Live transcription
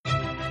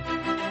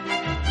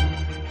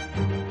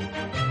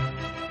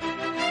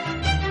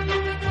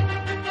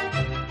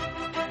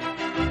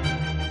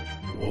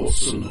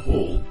Watson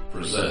Hall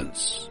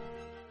presents.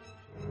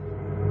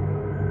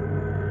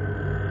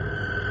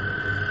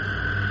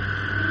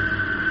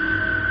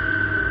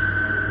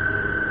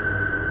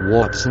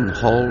 Watson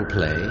Hall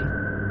play.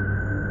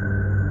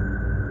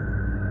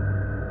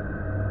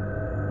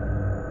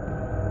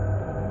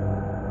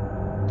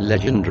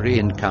 Legendary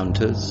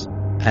Encounters,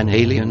 an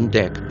alien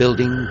deck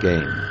building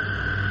game.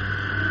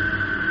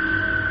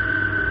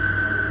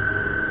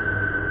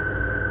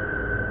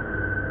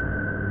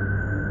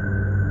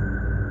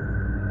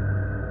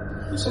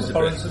 This is a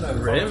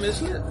bit grim,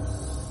 isn't it?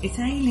 It's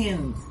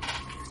aliens.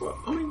 Well,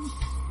 I mean,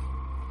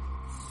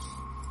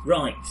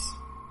 Right.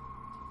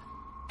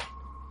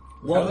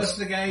 Tell us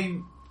the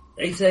game.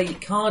 It's a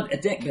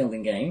deck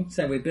building game.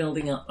 So we're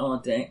building up our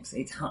decks.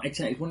 It's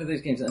one of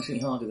those games that's actually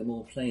harder the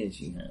more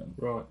players you have.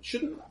 right.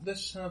 Shouldn't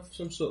this have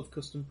some sort of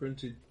custom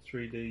printed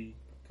 3D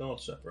card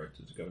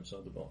separator to go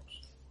inside the box?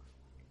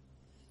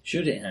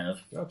 Should it have?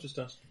 I've just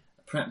asked.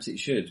 Perhaps it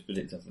should, but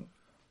it doesn't.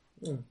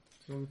 Well,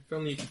 if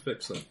only you could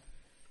fix that.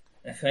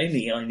 If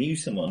only I knew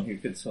someone who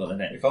could sort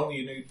that out. If only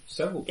you knew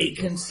several It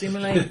people. can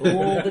simulate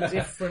all the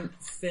different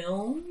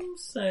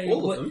films. So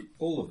All of them?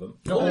 All of them.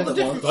 Not all the the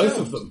different ones. Both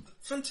of them.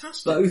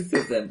 Fantastic. Both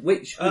of them.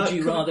 Which would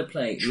you Come- rather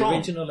play? The Tron.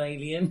 original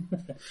Alien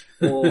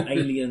or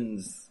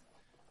Aliens?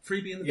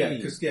 Freebie and the Yeah,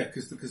 Bean.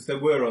 because there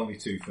were only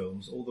two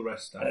films. All the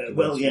rest afterwards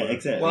Well, yeah, were-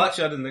 exactly. Well,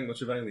 actually, I didn't think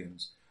much of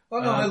Aliens.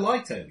 Well, no, I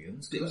liked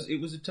Aliens.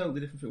 It was a totally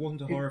different film. It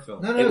wasn't a horror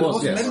film. No, It it was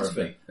wasn't a meant horror to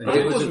be. film. But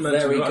it was a wasn't meant to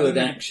very be, but I good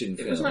think action It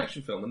was an film.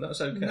 action film, and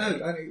that's okay. No,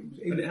 and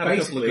And it had a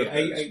couple of basically,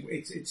 good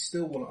bits. it's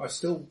still one. I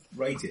still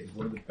rate it as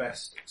one of the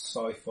best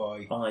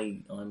sci-fi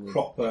I'm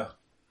proper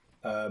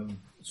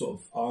sort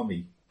of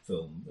army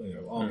film.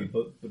 Army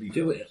buddy. Do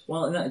films. it.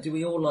 Well, do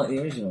we all like the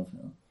original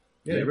film?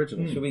 Yeah, the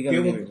original. Should we go The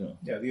with the other- original?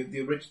 Yeah,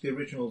 the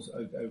original's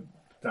a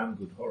damn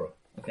good horror.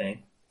 Okay.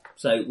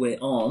 So we're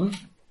on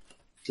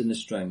the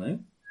Nostromo.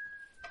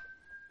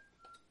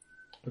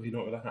 Have you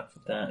not got a hat for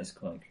that? That is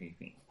quite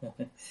creepy.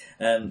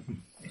 I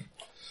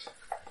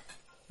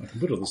can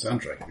put on the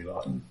soundtrack if you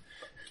like.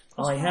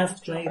 I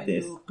have played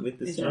this with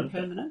the Is there a soundtrack.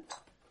 permanent?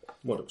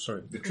 What?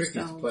 Sorry. The trick is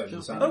to play with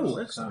the sound. Oh,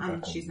 excellent.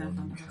 And she's now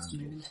found a house to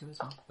move into as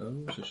well.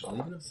 Oh, so she's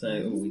leaving us.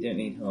 So we don't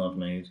need hard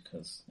mode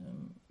because,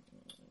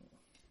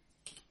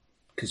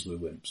 Because we're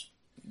wimps.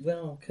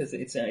 because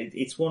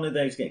it's one of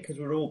those games because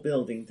we're all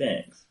building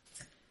decks.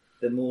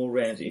 The more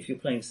rounds, if you're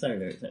playing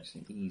solo, it's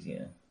actually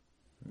easier.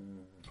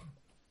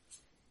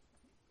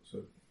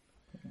 So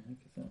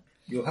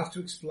you'll have to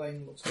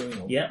explain what's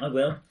going on. Yeah, I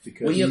will.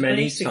 Because We have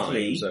Many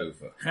basically times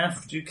over.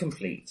 have to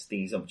complete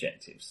these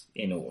objectives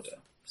in order.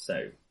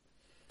 So,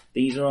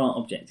 these are our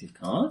objective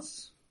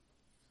cards.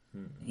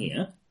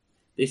 Here.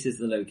 This is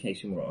the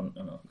location we're on,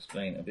 and I'll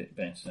explain a bit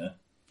better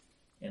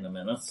in a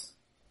minute.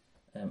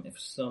 If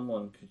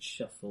someone could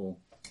shuffle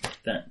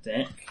that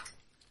deck,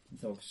 and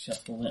someone could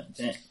shuffle that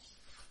deck,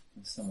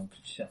 and someone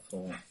could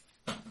shuffle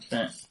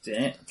that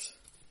deck.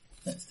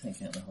 Let's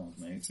take out the hard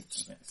mode,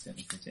 which I've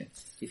accidentally put in.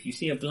 If you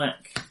see a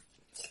black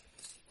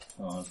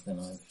card, then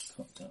I've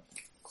cocked up.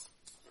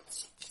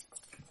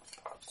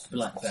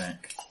 Black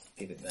back.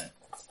 Give it that.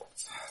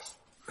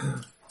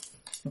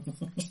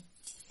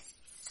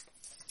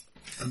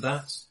 And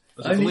that,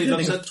 as I Only believe I've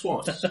thing- said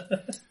twice,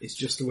 it's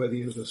just the way the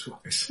universe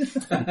works.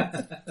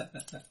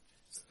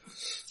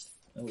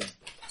 Oh,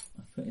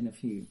 I put in a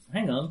few.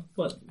 Hang on.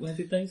 What? Where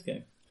did those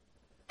go?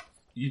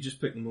 You just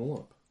pick them all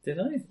up. Did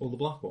I? All the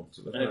black ones.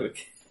 At the Oh,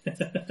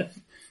 back. okay.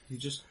 You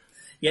just...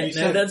 Yeah, you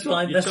no, said- that's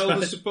fine. You That's told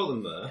fine. us to put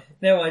them there.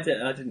 No, I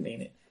didn't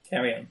mean it.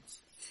 Carry on.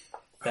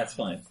 That's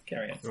fine.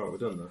 Carry on. Right, we're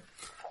done now.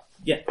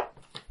 Yeah.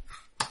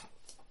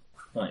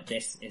 Right,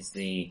 this is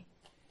the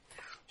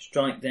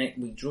strike deck.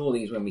 We draw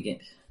these when we get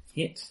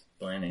hit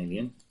by an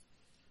alien.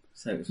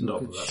 So we Not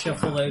could that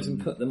shuffle bad. those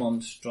and put them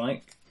on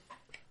strike.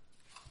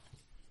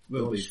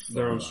 Will be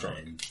They're on fine.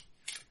 strike.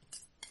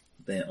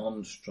 They're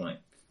on strike.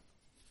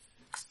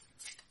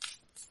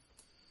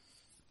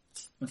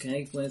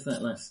 Okay, where's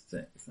that last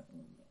deck? Is that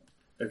one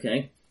there?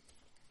 Okay.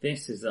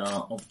 This is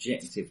our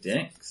objective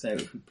deck. So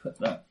if we put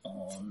that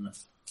on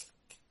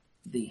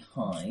the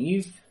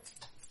hive.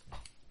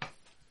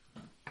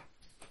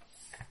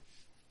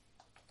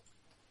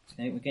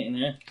 Okay, we're getting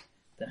there.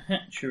 The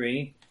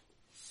hatchery.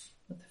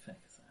 What the fuck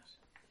is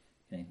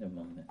that? Okay, never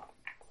mind that.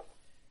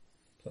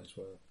 Place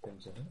where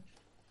things are hatched.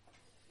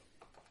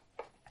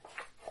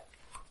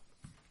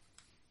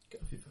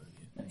 Get off your phone,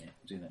 Oh yeah,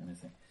 we'll do that in a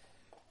sec.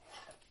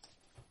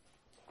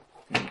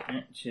 The I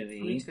need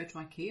hatchery. to go to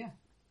IKEA.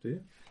 Do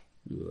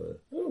you?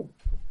 Oh.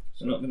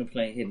 We're not going to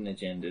play hidden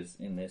agendas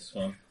in this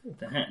one.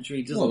 The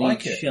hatchery doesn't Well, I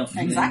like need it.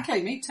 shuffling.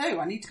 Exactly, me too.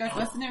 I need to go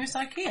to the nearest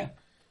IKEA.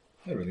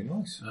 They're really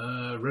nice.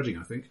 Reading,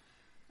 I think.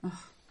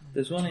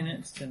 There's one in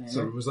Exton.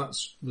 So was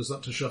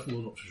that to shuffle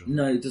or not to shuffle?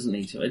 No, it doesn't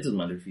need to. It doesn't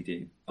matter if you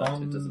do. But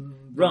On it doesn't.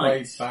 the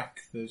Right. way back,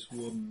 there's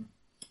one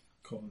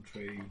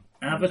commentary.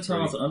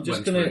 Avatars. I'm just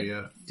Went going through, to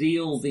yeah.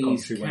 deal these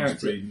Commentary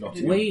characters. Wednesday,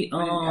 Nottingham. We didn't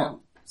are. go.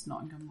 It's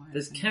Nottingham Way.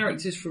 There's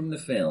characters from the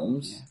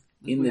films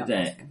Yeah. in We the are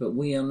deck, Nottingham. but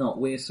we are not.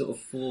 We're sort of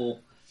four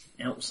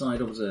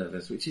outside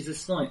observers, which is a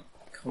slight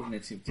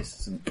cognitive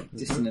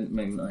dissonant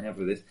moment I have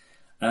with this.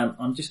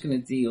 I'm just going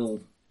to deal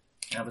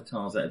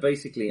avatars out.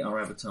 Basically, our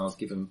avatars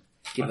give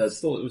I us...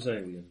 thought it was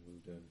Alien we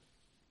were doing.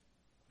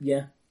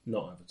 Yeah.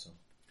 Not Avatar.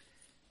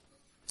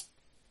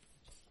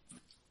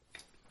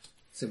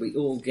 So we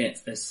all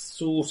get a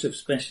sort of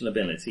special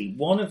ability.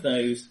 One of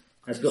those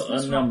has got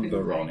a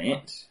number on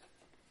it.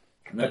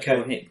 And that's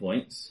your hit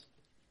points.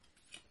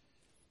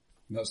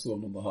 That's the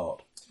one on the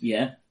heart.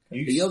 Yeah.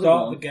 You The other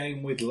start one- the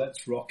game with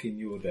 "Let's Rock" in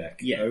your deck.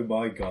 Yeah. Oh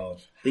my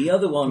god. The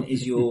other one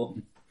is your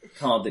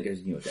card that goes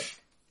in your deck.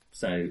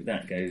 So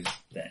that goes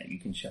there. You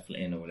can shuffle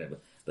it in or whatever.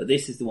 But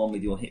this is the one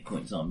with your hit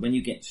points on. When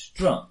you get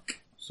struck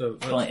So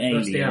by that's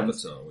the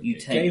aliens, Avatar. we you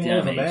need. take Game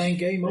over, damage. man.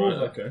 Game Right,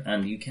 over. okay.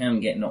 And you can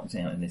get knocked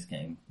out in this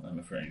game, I'm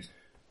afraid.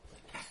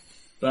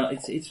 But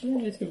it's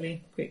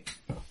relatively quick.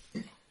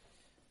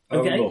 Oh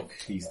Okay. look,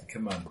 he's the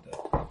commander.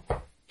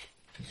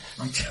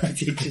 I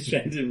did just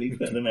randomly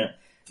put them out.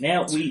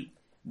 Now we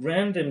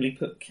randomly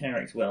put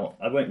characters. Well,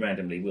 I won't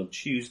randomly. We'll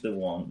choose the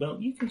one. Well,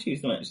 you can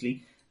choose them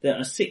actually. There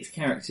are 6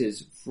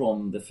 characters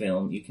from the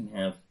film. You can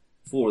have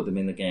 4 of them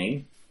in the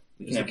game.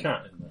 We can There's a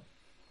have- cat in there.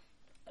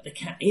 The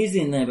cat is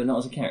in there, but not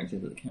as a character.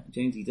 But the cat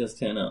Jonesy does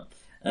turn up.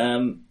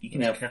 You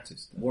can have Cat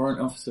is there.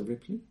 Warrant Officer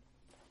Ripley.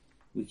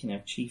 We can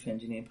have Chief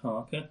Engineer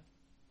Parker,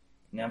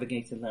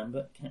 Navigator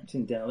Lambert,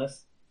 Captain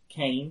Dallas,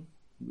 Kane,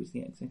 who was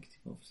the Executive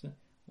Officer,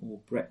 or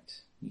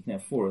Brett. You can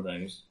have 4 of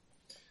those.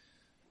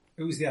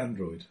 Who's the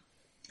android?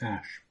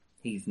 Ash.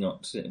 He's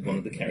not one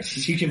of the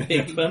characters you can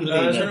pick. Funnily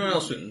Is enough. anyone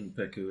else we can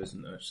pick who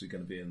isn't actually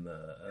going to be in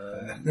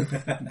there?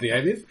 The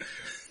alien?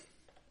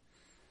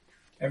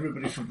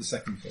 Everybody from the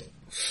second film,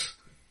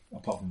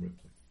 apart from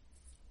Ripley.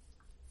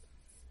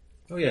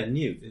 Oh yeah,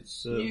 Newt.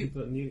 It's Newt.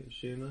 put Newt. Is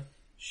she in there?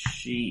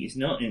 She is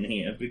not in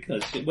here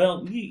because,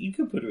 well, you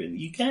could put her in.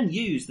 You can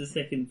use the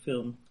second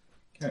film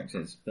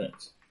characters, but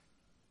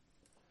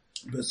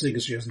But seeing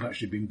as she hasn't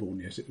actually been born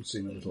yet, it would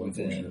seem a little it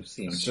unfortunate.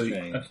 seems So,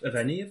 strange. have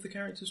any of the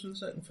characters from the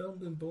second film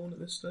been born at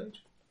this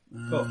stage?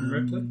 Apart from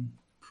Ripley?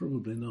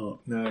 Probably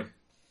not. No.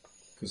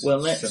 Because Well,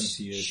 let's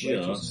 70 years just- later,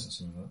 isn't it?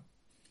 Something like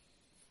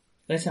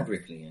Let's have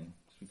Ripley in.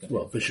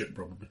 Well, Bishop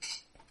probably.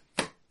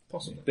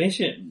 Possibly.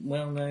 Bishop,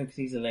 well, no, because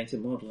he's a later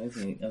model,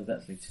 isn't he? Oh,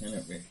 that's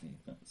Lieutenant Ripley.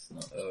 That's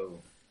not.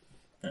 Oh,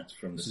 That's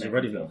from the this is second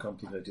already film. more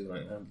complicated than I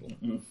can handle.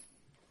 that.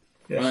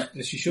 Yes,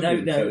 Right. she should No,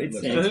 be. no,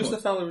 it's- So Yeah, who's the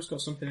fella who's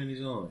got something in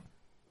his eye?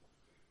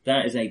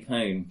 That is a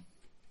poem.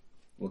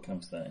 We'll come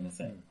to that in a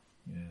second.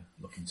 Yeah,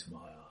 look into my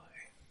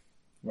eye.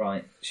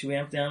 Right, should we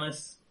have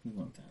Dallas? We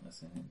want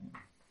Dallas in it.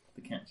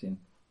 The captain.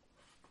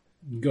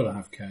 You've got to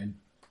have Kane.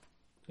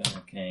 Gotta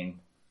have Kane.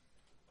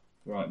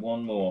 Right,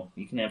 one more.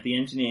 You can have the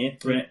engineer,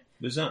 Brett.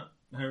 Was that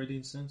Harry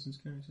Dean Stanton's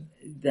character?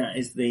 That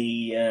is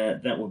the,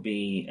 that would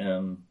be,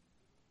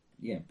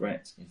 yeah,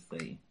 Brett is the,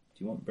 do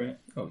you want Brett?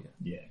 Oh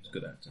yeah, Yeah. he's a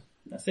good actor.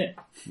 That's it.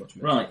 Much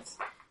better. Right.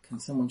 Can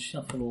someone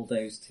shuffle all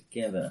those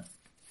together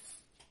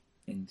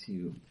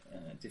into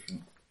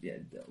different,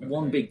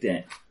 one big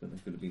deck, but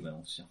they've got to be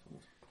well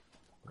shuffled.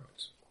 Right.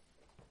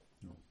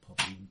 No,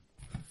 probably.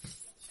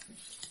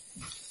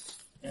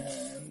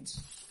 And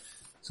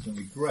It's going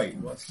to be great.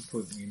 Right to the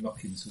point when you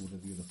knock into one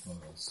of the other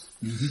piles.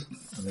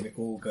 And then it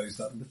all goes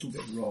that little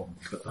bit wrong.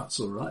 But that's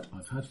all right.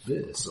 I've had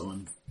beer, so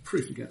I'm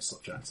proof against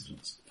such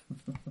accidents.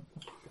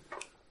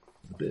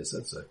 The beer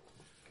said so.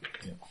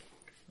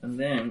 and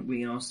then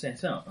we are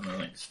set up, and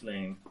I'll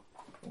explain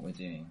what we're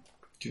doing.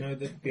 Do you know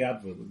the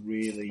advert that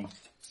really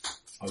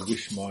I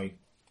wish my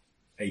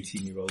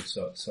 18-year-old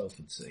self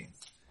had seen?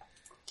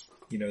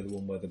 You know, the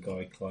one where the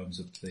guy climbs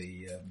up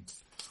the...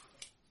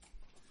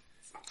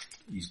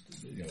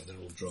 they're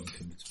all drunk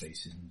and bits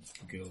pieces, and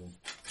the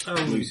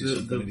girl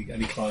loses something,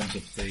 and he climbs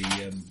up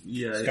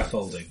the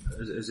scaffolding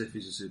as if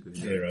he's a superhero.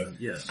 hero,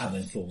 Yeah, and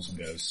then falls and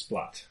goes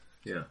splat.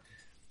 yeah.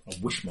 I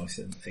wish my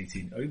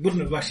 18... It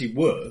wouldn't have actually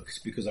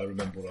worked because I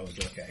remember what I was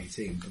like at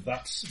 18,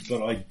 but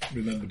I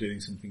remember doing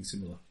something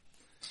similar.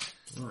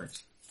 Right.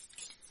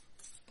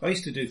 I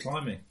used to do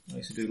climbing. I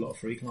used to do a lot of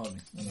free climbing,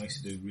 and I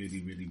used to do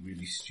really, really,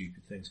 really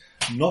stupid things.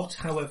 Not,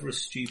 however, as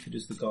stupid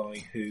as the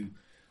guy who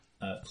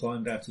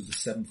climbed out of the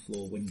 7th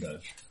floor window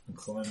and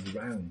climbed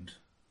around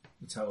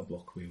the tower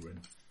block we were in.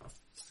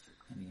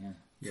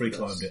 Yeah. Free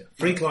climbed it.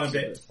 Free climbed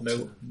it.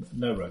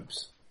 No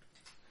ropes.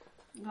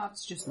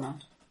 That's just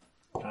mad.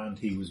 And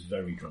he was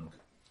very drunk.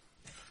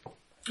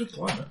 Good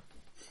climber.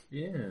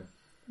 Yeah.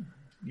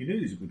 You knew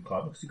he was a good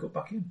climber because he got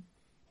back in.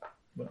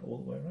 Went all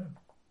the way around.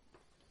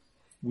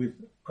 With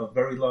a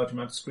very large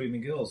amount of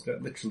screaming girls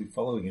literally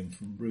following him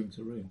from room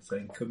to room,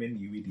 saying, "Come in,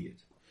 you idiot."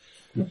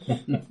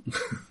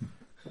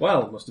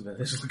 Well, must have been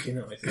his lucky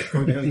night.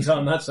 The only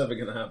time that's ever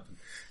going to happen.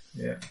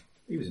 Yeah.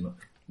 He was an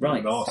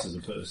Right. arse as a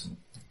person.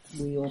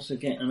 We also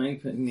get an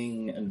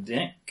opening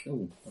deck.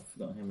 Oh, I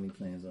forgot how many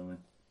players are there.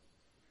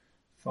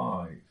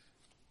 5.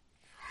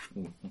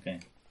 Oh, okay.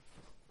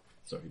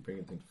 Sorry, you're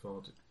bringing things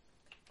forward.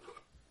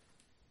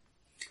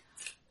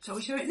 Shall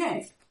we show it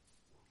next?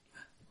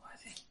 What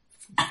is it?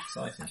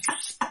 Exciting.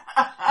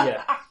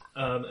 Yeah.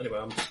 Anyway,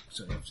 I'm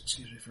sorry.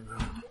 Excuse me for a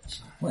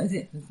moment. What is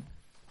it?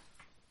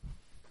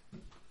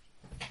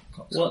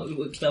 Cox.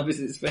 What club is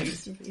it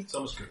supposed to be?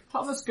 Thomas Cook.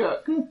 Thomas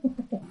Cook.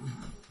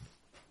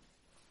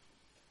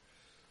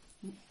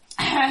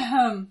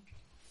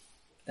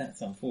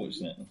 That's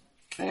unfortunate.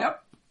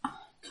 Yep.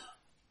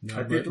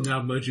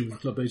 Now merging with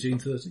Club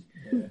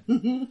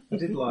 1830. I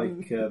did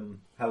like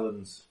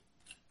Helen's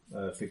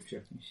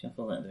fixture. You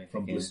shuffle that deck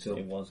From again. Blistill.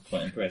 It was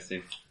quite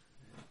impressive.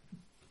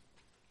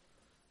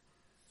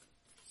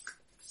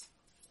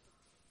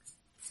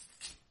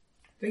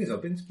 Thing is,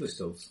 I've been to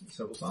Blistill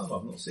several times.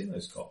 I've not seen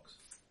those cocks.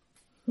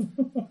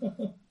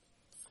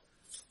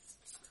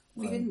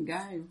 We didn't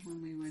go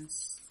when we were in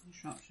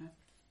Shropshire.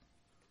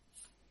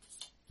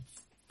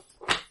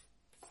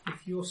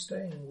 If you're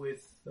staying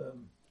with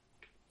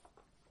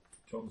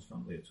John's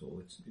family at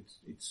all,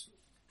 it's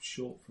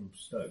short from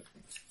Stoke.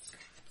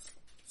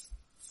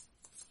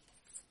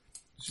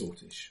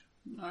 Shortish.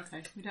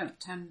 Okay, we don't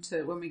tend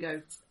to when we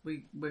go.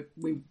 We're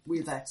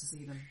there to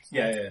see them. So.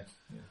 Yeah.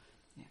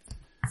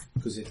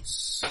 Because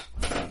it's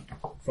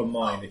from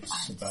mine,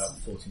 it's about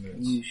 40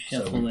 minutes. You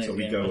shuffle it so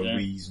we again, go would a you?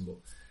 reasonable.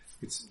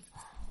 It's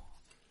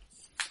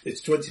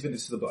 20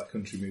 minutes to the Black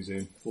Country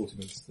Museum, 40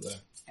 minutes to there.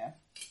 Yeah.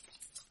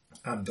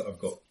 And I've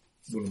got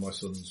one of my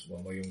sons,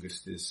 well, my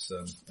youngest is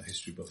a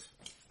history buff,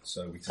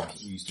 so we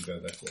used to go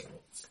there quite a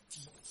lot.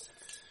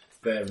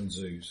 There and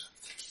zoos.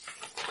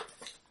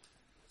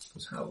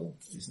 Because Howell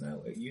is now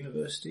at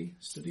university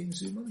studying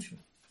zoo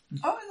management.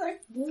 Oh, is they?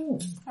 Ooh.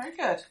 Very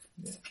good.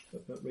 Yeah,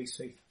 at Reese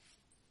Heath,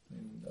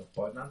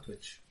 by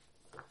Nantwich.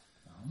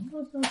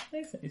 Oh, that's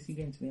nice. Is he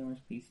going to the Irish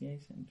PCA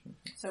Centre?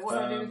 So what do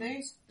I do with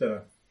these? Don't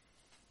know.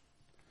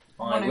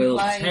 I One in will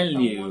play tell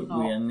and you, one not.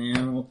 we are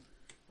now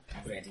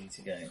ready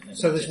to go.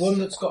 So there's one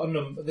that's got a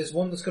number. There's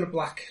one that's got a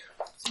black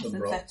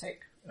number on,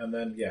 Synthetic. and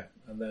then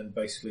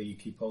basically you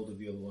keep hold of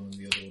the other one, and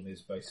the other one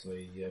is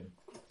basically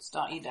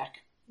Start your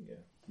deck.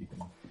 you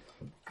can.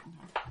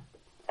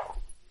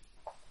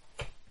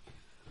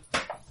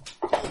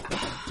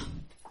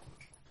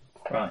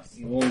 Right,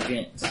 you all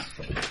get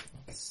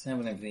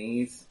 7 of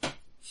these.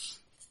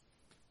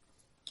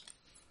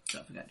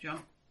 Don't forget John.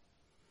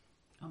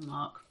 And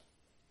Mark.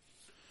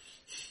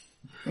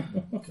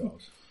 God.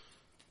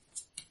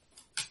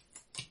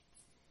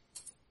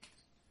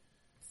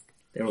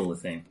 They're all the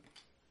same,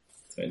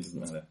 so it doesn't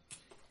matter.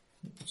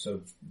 So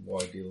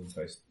why deal and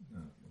taste? No.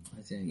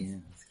 I don't, yeah,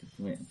 that's a good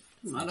point.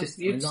 Well, Just-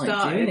 you've I like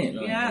started. doing it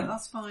like yeah, that.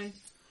 that's fine.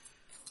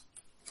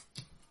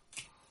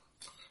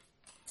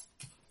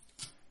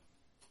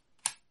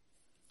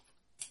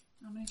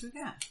 How many do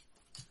we get?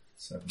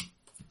 7.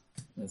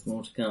 There's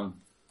more to come.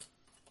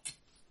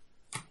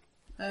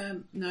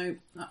 No,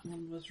 that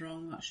one was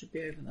wrong. That should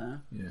be over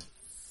there. Yeah.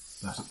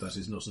 That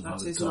is not a That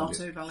valid is target.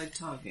 not a valid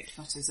target.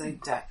 That is a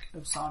deck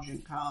of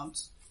sergeant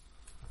cards.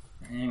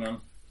 Hang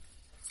on.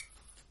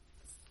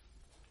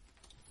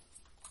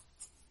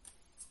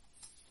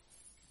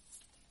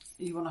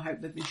 You want to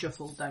hope they've been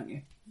shuffled, don't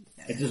you?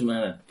 It doesn't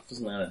matter.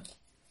 Doesn't matter.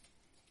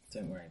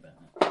 Don't worry about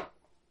that.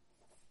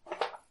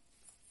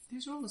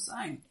 These are all the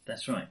same.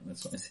 That's right.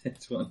 That's what I said.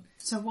 It's one.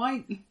 So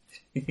why?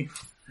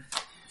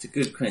 It's a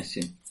good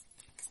question.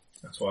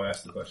 That's why I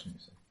asked the question. You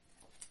see,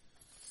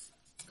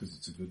 because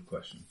it's a good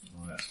question.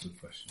 I ask good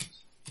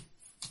questions.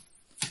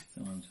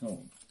 So I'm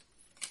told.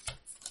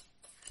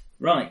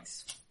 Right.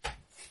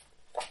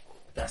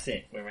 That's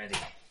it. We're ready.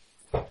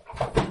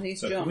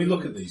 These So John. can we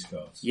look at these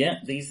cards? Yeah.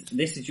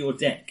 This is your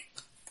deck.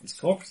 It's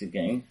a cooperative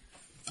game.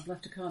 I've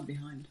left a card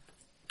behind.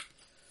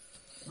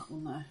 That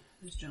one there.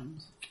 There's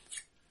John's.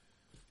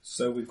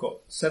 So we've got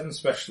 7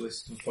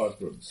 specialists and 5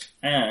 grunts.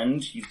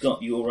 And you've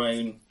got your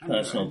own And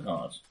personal your own.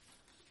 card.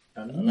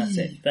 And And that's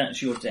it.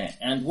 That's your deck.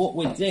 And what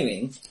we're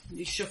doing...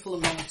 You shuffle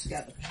them all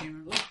together,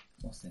 presumably.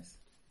 What's this?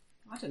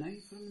 I don't know. You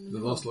put them in the The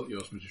middle. last lot you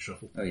asked me to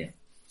shuffle. Oh, yeah.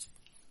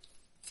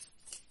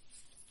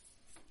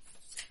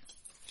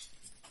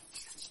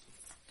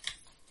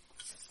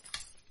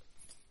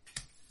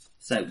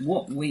 So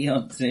what we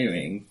are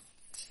doing...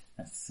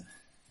 That's...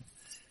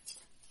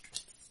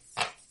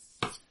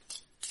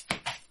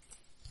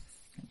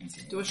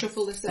 Do I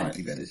shuffle this Slightly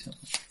in? better shuffle.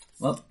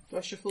 Well, Do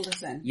I shuffle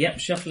this in? yep,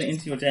 shuffle it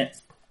into your deck.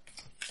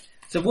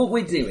 So what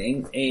we're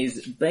doing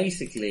is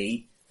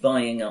basically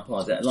buying up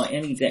our deck. Like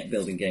any deck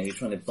building game, you're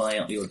trying to buy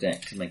up your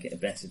deck to make it a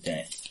better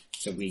deck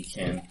so we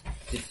can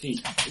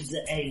defeat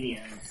the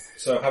aliens.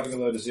 so having a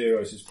load of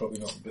zeros is probably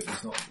not.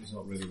 Is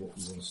not really what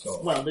we want to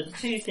start. Well, there's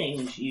 2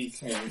 things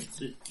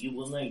that you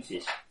will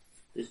notice.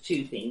 There's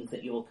 2 things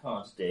that your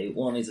cards do.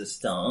 One is a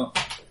star,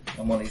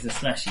 and one is a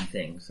slashy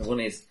thing. So one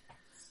is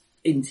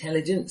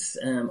intelligence,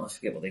 I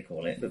forget what they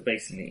call it, but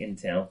basically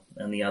intel,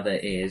 and the other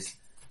is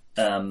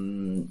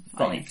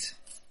fight.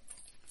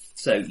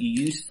 So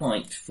you use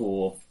fight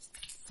for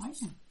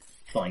Fighting.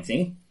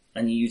 fighting,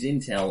 and you use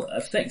intel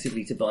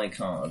effectively to buy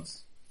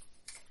cards.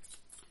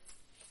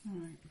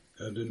 Alright.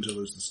 And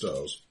Intel is the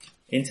stars.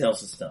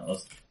 Intel's the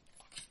stars.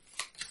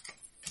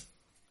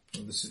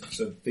 Well,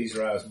 so these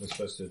are ours, and we're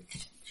supposed to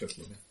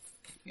shuffle them.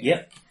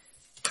 Yep.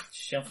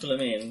 Shuffle them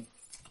in.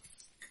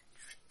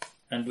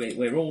 And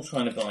we're all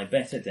trying to buy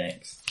better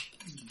decks.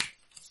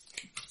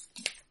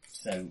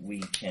 so we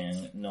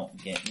can not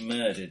get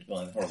murdered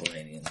by the horrible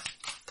aliens.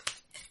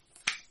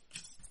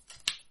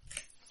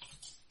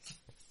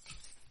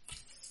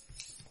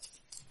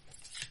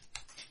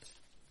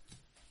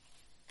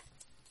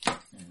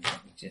 And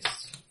let me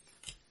just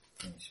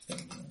finish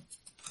filling that.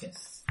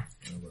 Yes.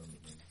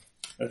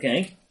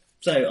 Okay.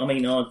 So, I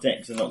mean, our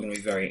decks are not going to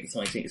be very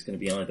exciting. It's going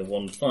to be either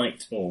one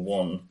fight or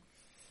one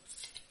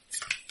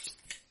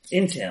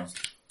intel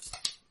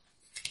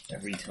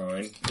every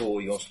time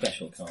for your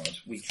special card.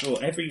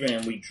 Every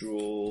round we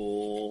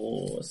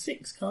draw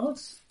 6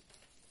 cards.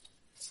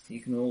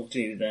 You can all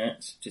do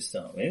that to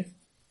start with.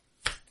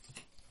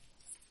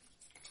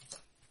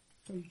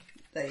 From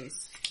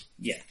these.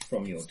 Yeah,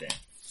 from your deck.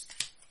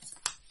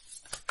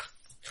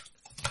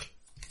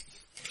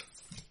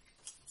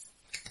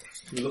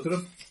 Can you look at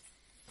them?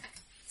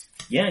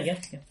 Yeah.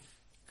 So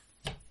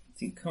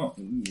you can't.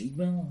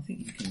 Well, I think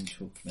you can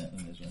talk about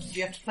them as well. Do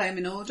you have to play them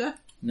in order?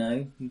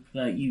 No, you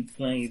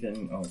play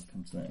them. I'll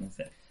come to that in a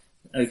sec.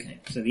 Okay,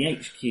 so the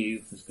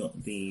HQ has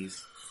got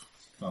these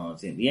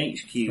cards in. The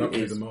HQ That'll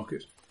be is the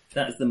market.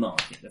 that's the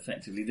market.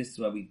 Effectively, this is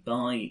where we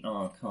buy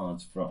our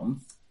cards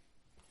from,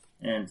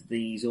 and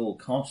these all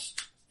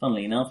cost,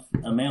 funnily enough,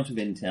 amount of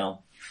intel.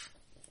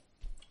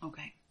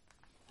 Okay.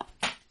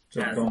 So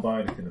you can't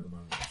buy anything at the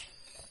moment.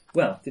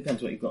 Well,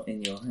 depends what you've got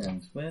in your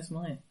hand. Where's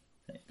my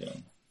deck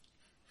going?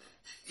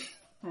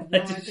 I have I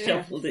no just idea.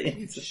 shuffled it You've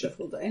into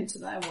shuffled it into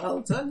there. Well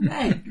done,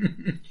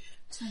 then.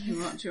 Tell you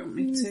what, do you want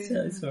me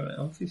to It's alright,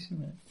 I'll teach you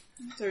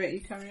that. do it?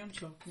 You carry on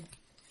talking.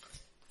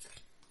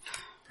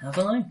 Have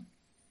I?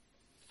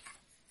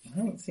 I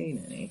haven't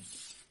seen any.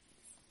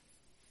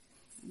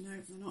 No,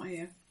 they're not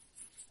here.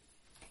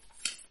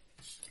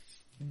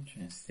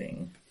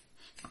 Interesting.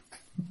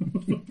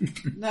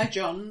 They're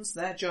John's.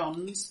 They're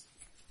John's.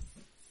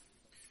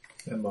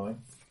 They're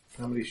mine.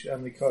 How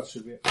many cards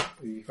should we have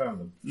you found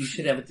them? You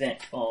should have a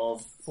deck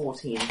of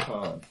 14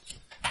 cards.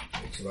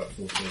 It's about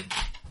 14.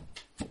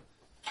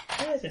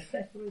 There's a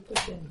feather we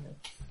put in there.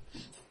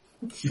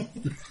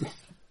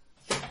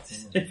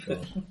 Oh,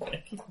 God.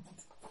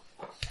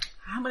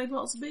 How many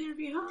bottles of beer have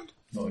you had?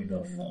 Not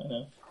enough. Not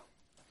enough.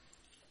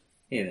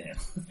 Here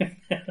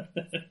they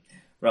are.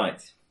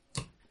 Right.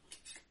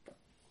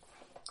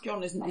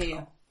 John isn't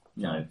here.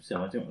 No, so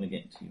I don't want to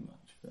get too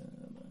much further.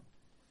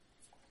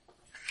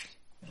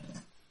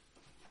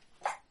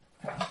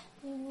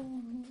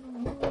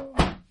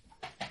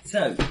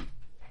 So,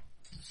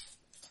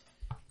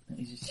 let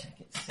me just check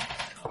it's 6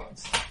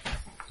 cards.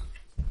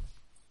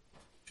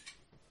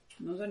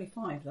 There's only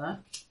 5 there.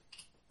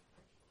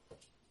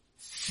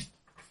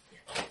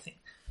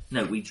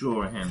 No, we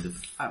draw a hand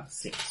of Oh.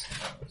 6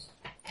 cards.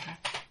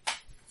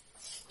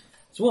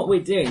 So what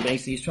we're doing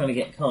basically is trying to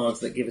get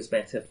cards that give us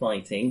better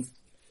fighting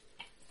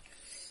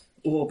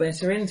or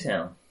better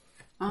intel.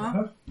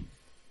 Uh-huh.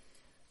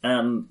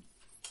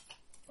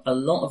 A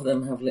lot of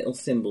them have little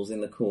symbols in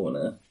the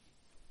corner,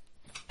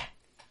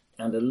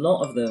 and a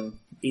lot of them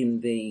in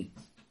the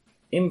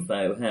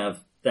info have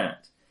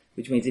that,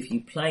 which means if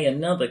you play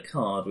another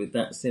card with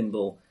that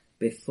symbol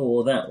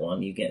before that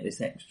one, you get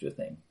this extra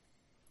thing.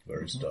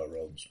 Where is Star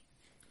Realms?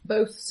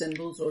 Both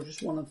symbols or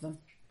just one of them?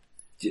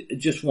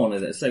 Just one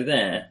of them. So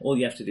there, all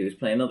you have to do is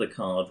play another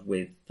card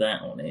with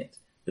that on it,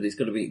 but it's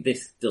got to be,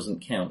 this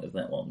doesn't count as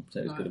that one, so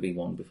it's got to be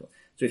one before.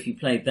 So if you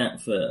played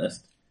that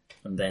first,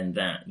 and then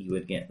that, you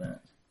would get that.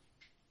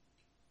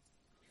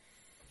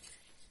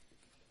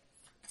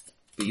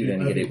 But you'd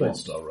only get it once.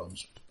 Star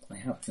Realms. I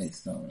have played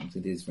Star Realms,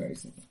 it is very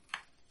simple.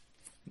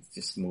 It's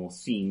just more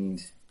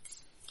themed.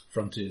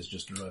 Frontiers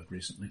just arrived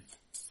recently.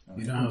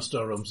 You know how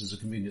Star Realms is a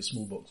convenient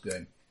small box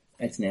game?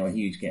 It's now a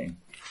huge game.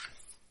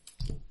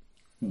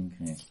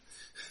 Okay.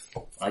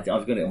 I've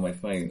got it on my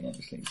phone,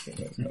 actually. So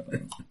that's quite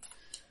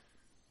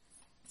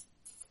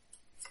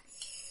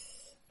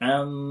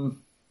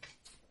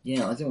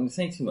yeah, I don't want to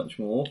say too much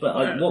more,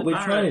 but what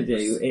we're trying to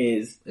do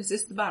is... Is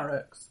this the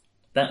barracks?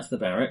 That's the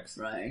barracks.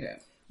 Right, okay.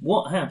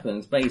 What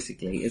happens,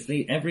 basically, is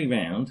every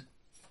round,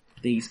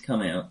 these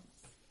come out,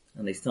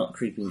 and they start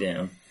creeping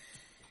down,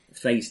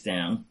 face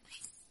down.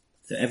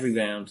 So every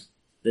round,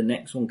 the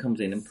next one comes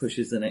in and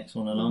pushes the next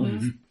one along.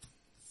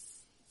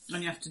 Mm-hmm.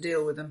 And you have to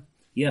deal with them.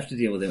 You have to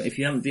deal with them. If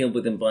you haven't dealt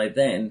with them by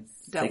then,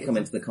 Dealt they with come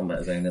them. into the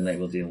combat zone and they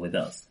will deal with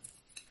us.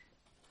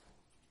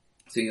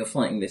 So you're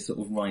fighting this sort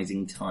of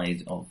rising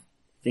tide of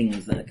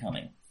things that are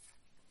coming.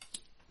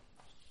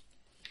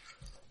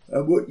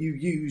 What you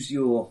use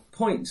your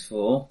points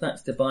for,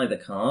 that's to buy the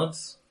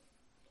cards.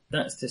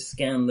 That's to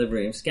scan the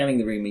room. Scanning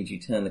the room means you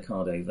turn the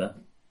card over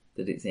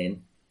that it's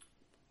in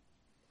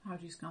How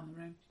do you scan the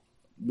room?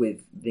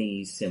 with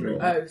these symbols.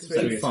 Oh,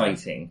 so three.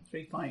 fighting.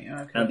 3 fighting,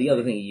 okay. And the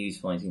other thing you use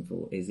fighting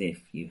for is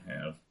if you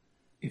have...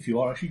 If you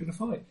are actually going to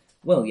fight.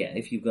 Well, yeah,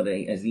 if you've got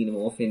a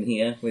xenomorph in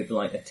here with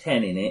like a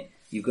 10 in it,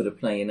 you've got to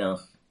play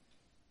enough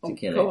to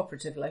kill it.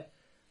 Cooperatively.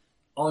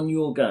 On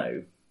your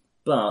go.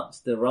 But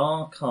there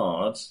are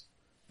cards,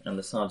 and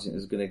the Sergeant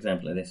is a good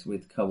example of this,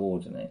 with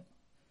coordinate.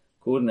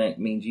 Coordinate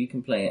means you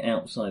can play it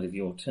outside of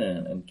your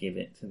turn and give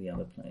it to the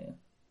other player.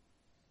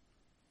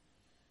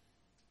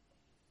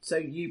 So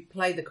you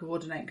play the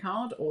coordinate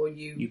card, or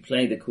You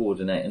play the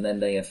coordinate, and then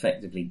they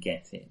effectively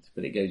get it,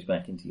 but it goes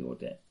back into your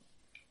deck.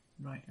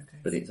 Right, okay.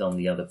 But it's on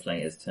the other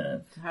player's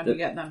turn. So how do you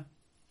get them?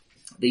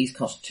 These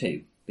cost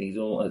 2. These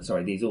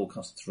all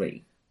cost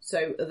 3.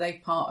 So are they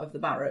part of the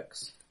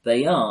barracks?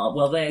 They are,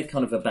 well, they're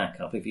kind of a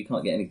backup. If you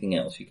can't get anything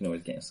else, you can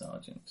always get a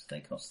sergeant.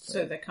 They cost 3.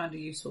 So they're kind of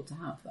useful to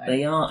have, though.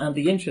 They are, and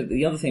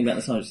the other thing about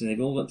the sergeants is they've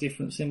all got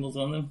different symbols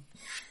on them.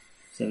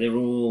 So they're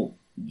all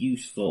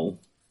useful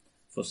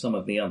for some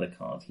of the other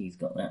cards. He's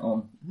got that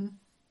on. Mm-hmm.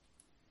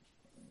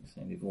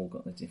 So they've all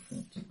got the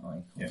different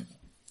icons. Yeah.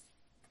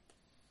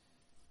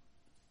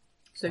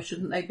 So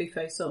shouldn't they be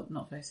face up,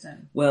 not face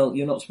down? Well,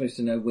 you're not supposed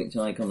to know which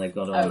icon they've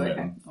got on Oh, them.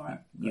 okay. All right.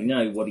 You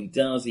know what he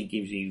does. He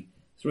gives you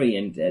 2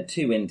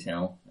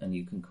 intel, and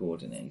you can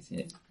coordinate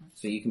it.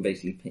 So you can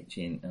basically pitch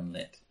in and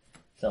let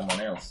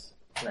someone else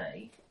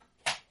play.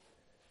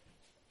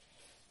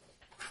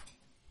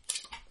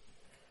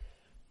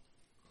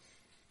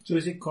 So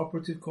is it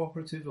cooperative,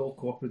 or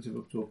cooperative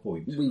up to a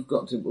point? We've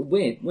got to.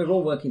 We're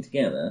all working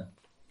together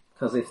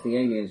because if the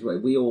aliens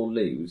win, we all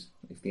lose.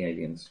 If the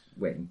aliens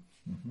win,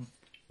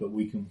 But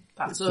we can.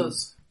 That's some,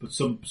 us. But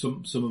some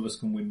of us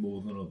can win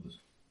more than others.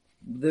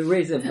 there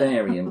is a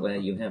variant where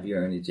you have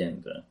your own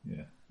agenda,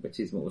 Yeah. which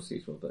is more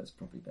suitable. But it's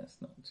probably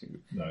best not to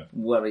No.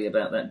 worry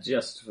about that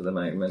just for the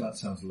moment. That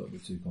sounds a little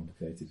bit too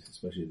complicated,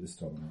 especially at this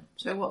time of night.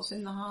 So what's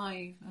in the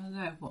hive? I don't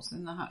know. What's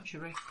in the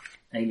hatchery?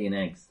 Alien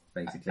eggs,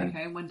 basically.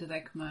 Okay, and when do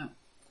they come out?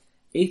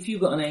 If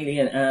you've got an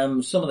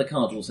alien, some of the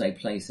cards will say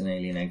place an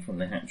alien egg from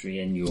the hatchery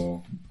in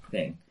your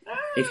thing.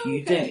 If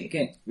you don't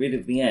get rid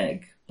of the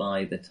egg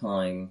by the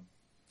time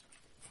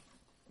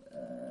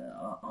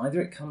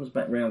either it comes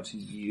back round to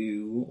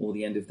you or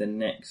the end of the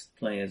next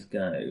player's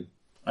go.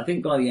 I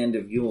think by the end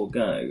of your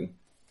go,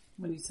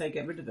 When you say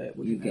get rid of it,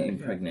 what do you you get know? How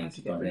impregnated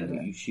to get by rid then.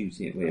 of it? You shoot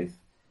it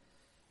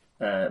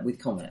with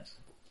combat,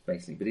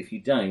 basically. But if you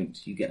don't,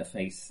 you get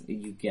Face of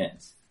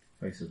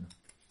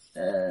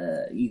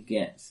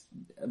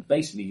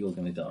basically you're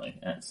going to die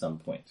at some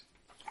point.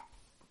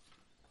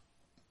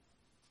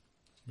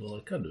 Well, I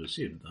kind of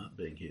assumed that,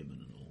 being human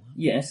and all that.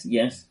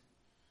 Yes.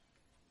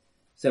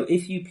 So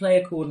if you play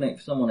a coordinate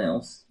for someone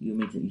else, you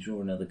immediately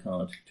draw another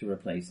card to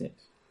replace it.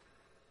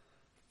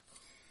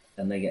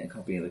 And they get a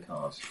copy of the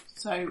card.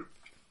 So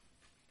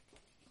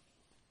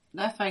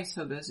they're face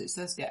huggers. It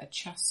says get a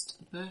chest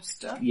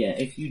burster. Yeah,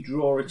 if you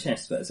draw a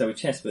chest burster, so a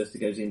chest burster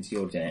goes into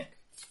your deck,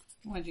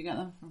 Where'd you get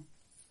them from?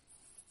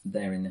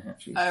 they're in the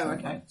hatchery. Oh, somewhere.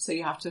 okay. So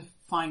you have to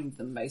find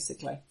them,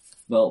 basically.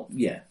 Well,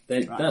 yeah,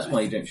 Right, that's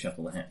why okay. you don't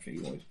shuffle the hatchery,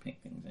 you always pick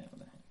things out of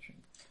the hatchery.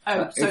 Oh,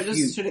 But so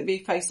if should it be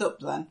face up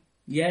then?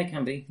 Yeah, it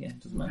can be, yeah, it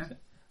doesn't matter.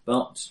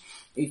 But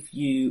if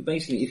you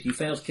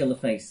fail to kill the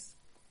face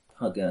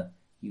hugger,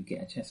 you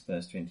get a chest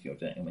burster into your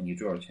deck, and when you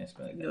draw a chest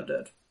burger, You're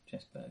dead.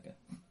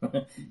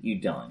 you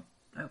die.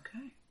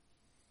 Okay.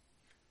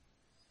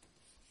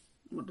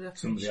 What do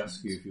Somebody operations-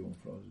 asks you if you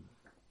want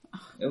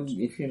fries. Oh,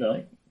 if you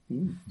like.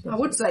 I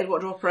would say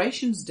what do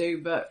operations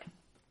do, but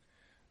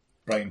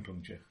Brain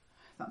puncture.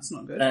 that's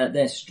not good.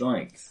 They're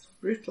strikes.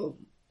 Brutal.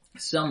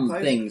 Some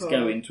Close things call.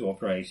 go into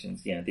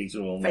operations. Yeah, these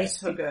are all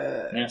Face nasty.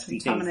 hugger. nasty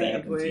things that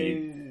Contaminated happen to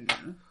you.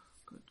 wound.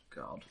 Good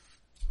God.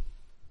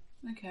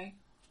 Okay.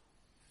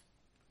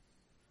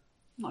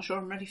 I'm not sure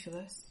I'm ready for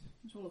this.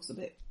 It all looks a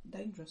bit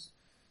dangerous.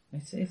 I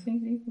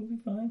think it will be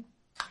fine.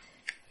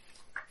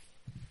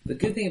 The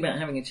good thing about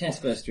having a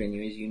chest burster in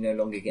you is you no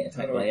longer get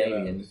attacked How do I by get out of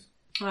aliens. this?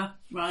 Ah,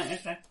 right,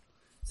 okay.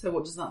 So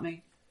what does that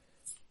mean?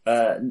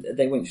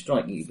 They won't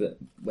strike you, but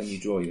when you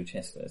draw your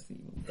chest burster, you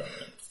will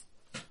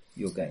die.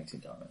 You're going to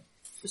die.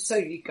 So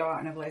you go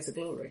out in a blaze of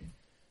glory.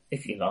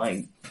 If you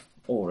like.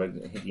 Or a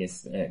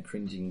hideous,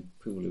 cringing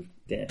pool of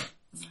death.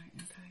 Right,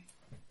 okay.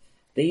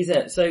 These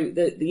are so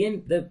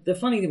the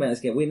funny thing about this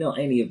game, we're not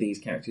any of these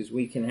characters.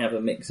 We can have a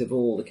mix of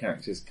all the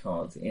characters'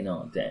 cards in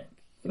our deck,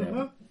 you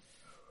know?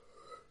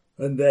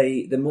 And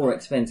the more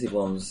expensive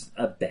ones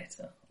are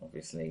better.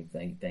 Obviously,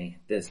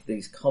 there's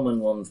these common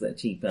ones that are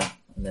cheaper,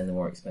 and then the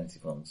more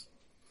expensive ones,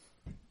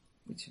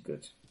 which are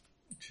good.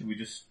 Should we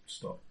just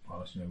stop?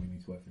 Alice, we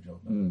need to wait for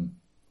John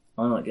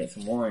now. I might get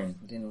some wine.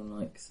 Would anyone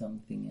like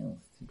something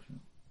else to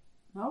drink?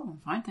 Oh, I'm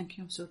fine, thank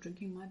you. I'm still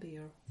drinking my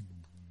beer.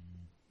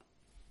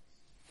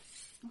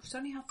 Oh, it's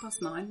only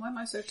 9:30. Why am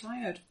I so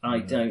tired? I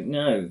don't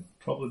know.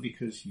 Probably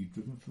because you've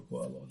driven for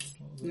quite a lot of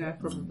time. Yeah,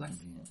 probably.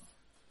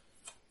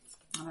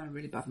 I had a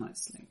really bad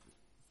night's sleep.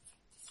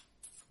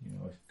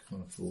 I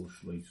kind of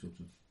foolishly sort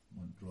of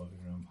went driving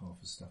around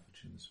half of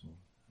Staffordshire this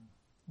morning.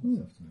 This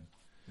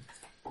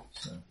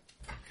afternoon.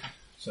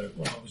 So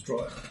when I was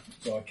driving,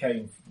 so I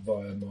came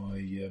via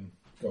my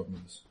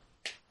godmother's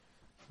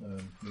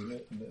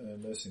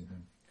nursing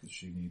home because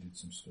she needed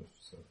some stuff.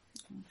 So.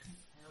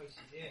 How is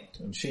she doing?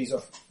 And she's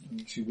off.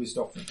 And she whizzed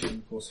off, and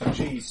of course, so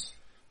she's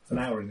an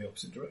hour in the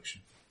opposite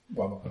direction.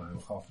 Well, not an hour,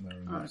 half an hour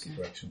in the opposite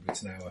direction, but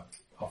it's an hour,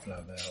 half an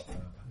hour there, half an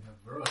hour back. You have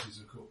varieties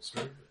of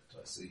corkscrew,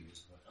 but I see you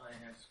as well. I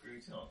have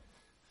screwed on.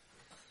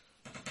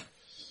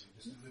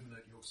 Just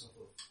eliminate yourself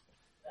off.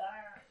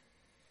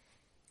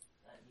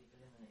 You've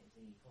eliminated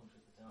the Contra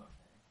of the Dark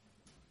there.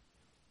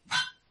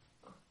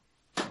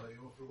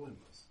 want for a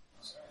windlass?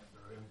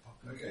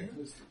 Okay,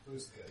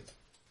 close the gate.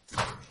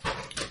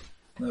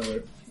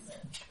 No,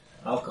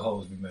 alcohol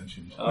has been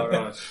mentioned. All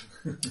right.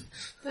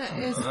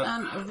 There is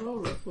an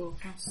Aurora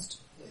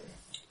forecast.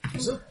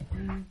 Is it?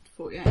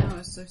 48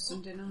 hours, so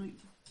Sunday night.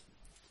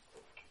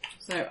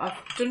 So I've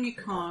done your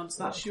cards.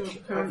 That's your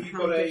current you hand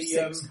got of a,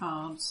 6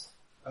 cards.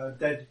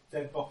 Dead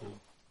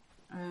bottle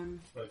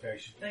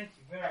location. Thank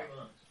you very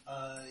much.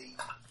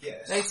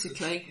 Yes.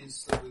 Basically,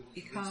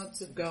 your cards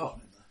have got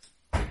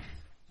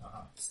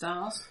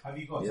stars, Have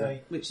you got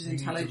which is you need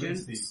to rinse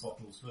intelligence, these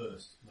bottles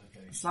first.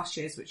 Location.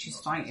 slashes, which is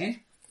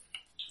fighting.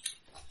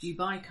 You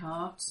buy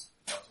cards,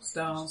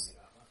 stars,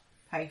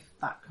 pay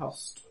that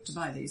cost to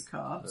buy these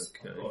cards.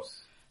 Okay.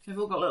 They've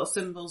all got little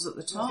symbols at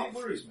the top, It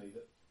worries me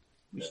that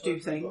which do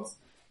things.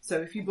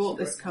 So if you bought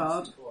this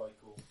card,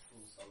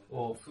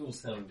 Or full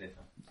sound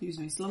different. excuse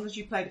me, as long as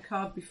you played a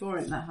card before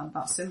it that had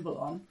that symbol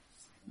on,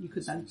 you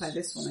could then play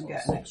this one and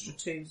get an extra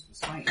 2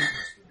 fighting.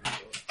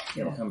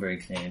 It'll come very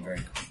clear very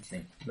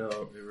quickly. No,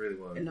 it really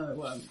won't. No, it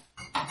won't.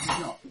 This is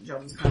not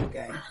John's kind of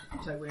game,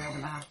 so we are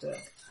going to have to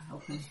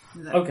help him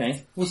with that.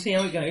 Okay, we'll see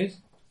how it goes.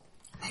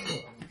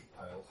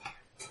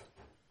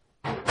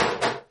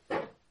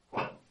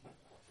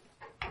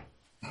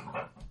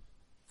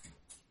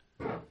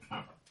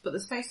 But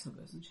there's face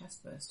huggers and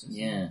chest bursters.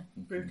 Yeah.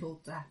 And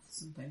brutal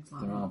deaths and things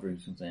like There are that.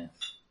 brutal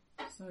deaths.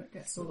 So it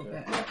gets all a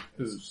bit...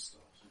 Who's?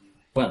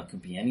 Well, it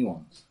could be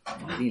anyone's.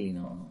 Ideally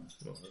not ours.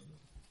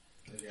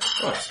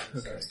 Right.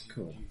 Okay.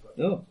 Cool.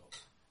 Oh.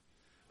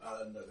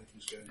 No, they can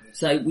just go in here.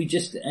 So we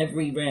just,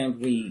 every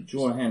round we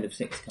draw a hand of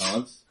 6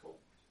 cards.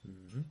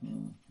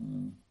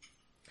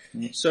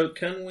 So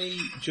can we,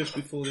 just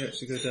before they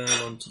actually go down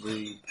onto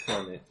the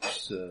planet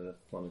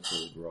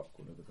called Rock,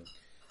 whatever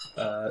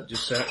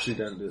just say, actually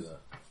don't do that?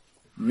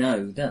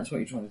 No, that's what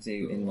you're trying to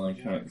do in my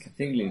current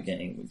Cthulhu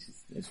game, which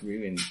has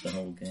ruined the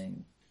whole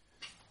game.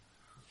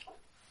 Oh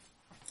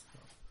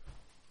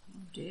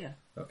dear.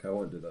 Okay, I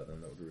won't do that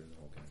then, that would ruin the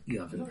whole game. You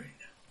haven't ruined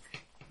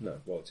it.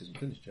 No, well, it isn't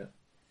finished yet.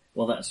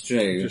 Well, that's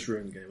true. Just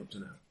ruined the game up to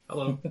now.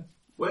 Hello.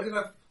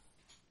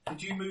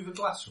 Did you move a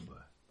glass from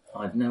there?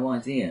 I've no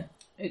idea.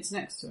 It's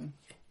next to him.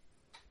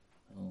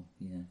 Oh,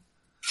 yeah.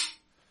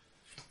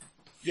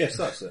 Yes,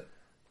 that's it.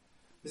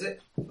 Is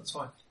it? That's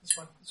fine. It's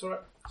fine. It's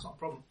alright. It's not a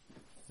problem.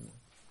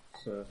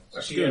 So,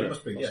 Actually, yeah, it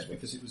must be. Yeah,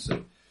 because it was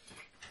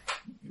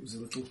a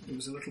little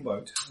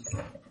boat,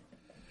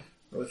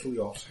 a little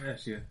yacht.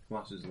 Yes, yeah,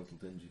 glass is a little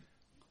dingy.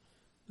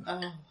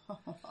 Oh.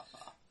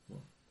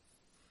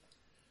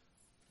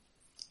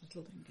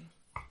 Little dingy.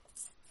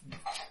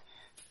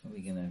 Are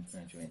we going to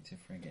graduate to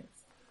frigate?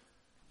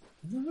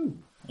 No.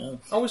 Oh.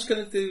 I was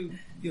going to do,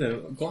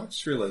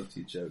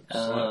 glass-related jokes.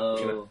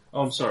 Oh.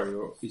 Oh, I'm sorry,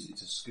 or is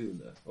it a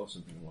schooner or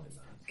something like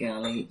that?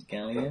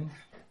 Galleon?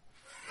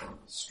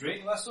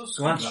 String vessels?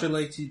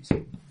 Glass-related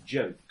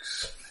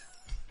jokes.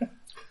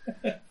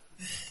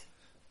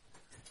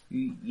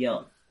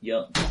 Yacht,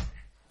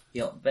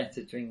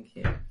 better drink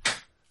it.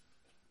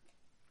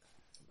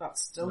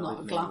 That's still No,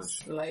 not in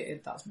glass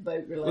related, that's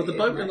boat related. Well, the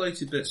boat isn't it?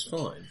 related bit's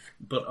fine,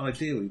 but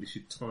ideally they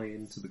should tie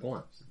into the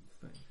glass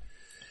thing.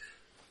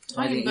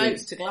 Tying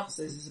boats to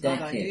glasses is a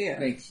bad idea.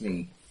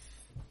 Quickly.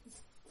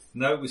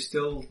 No, we're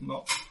still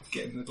not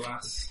getting the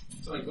glass.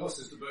 Sorry,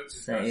 glasses, the boat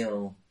is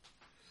Sail.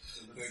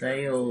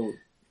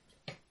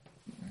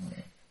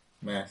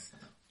 Mast.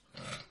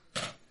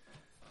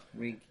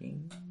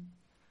 Rigging.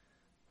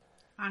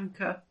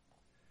 Anchor.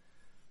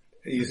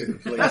 He's a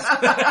complete.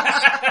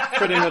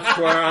 Pretty much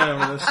where I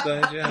am at this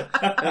stage, yeah.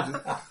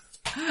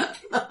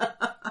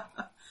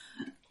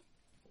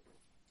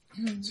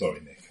 Sorry,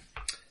 Nick.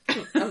 I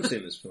haven't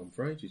seen this film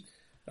for ages.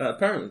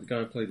 Apparently the guy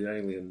who played the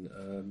alien,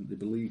 they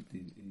believed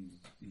he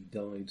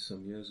died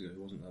some years ago.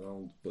 He wasn't that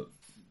old, but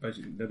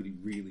basically nobody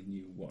really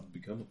knew what had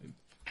become of him.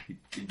 He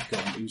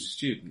was a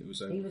student. It was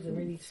He was a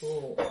really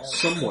tall...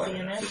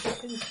 somewhere.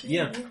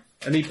 Yeah,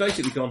 and he'd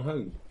basically gone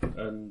home,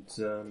 and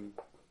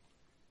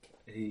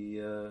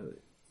he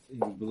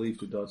was believed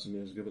to have died some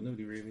years ago, but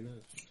nobody really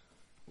knows.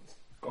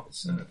 God,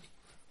 it's sad.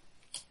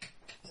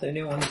 So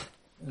no one...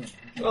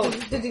 Well,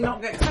 did he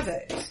not get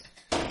credit?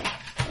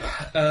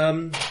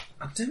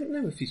 I don't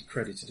know if he's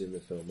credited in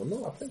the film or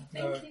not. I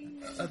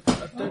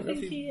don't know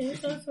if he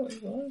is. I thought he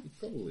was. He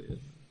probably is.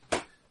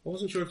 I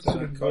wasn't sure if it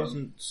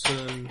wasn't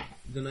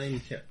the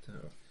name kept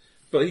out.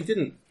 But he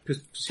didn't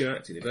pursue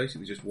acting. He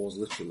basically just was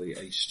literally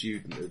a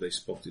student who they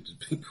spotted as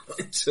being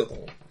quite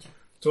tall.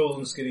 Tall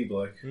and skinny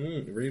bloke.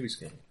 Really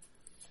skinny.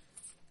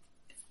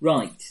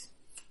 Right.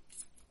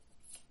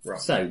 Right.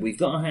 So, we've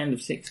got a hand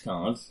of 6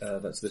 cards.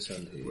 That's this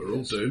hand here. We're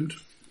all doomed.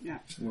 Yeah.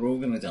 We're all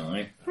going to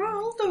die.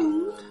 Well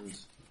done. And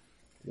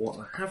what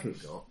I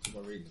haven't got is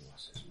my reading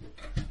glasses.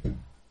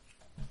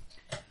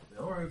 They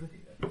are over here.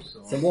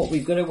 So what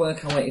we've got to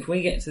work our way... If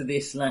we get to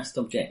this last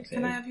objective...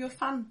 Can I have your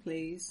fan,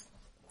 please?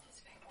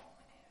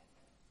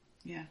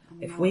 Yeah.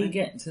 If we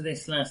get to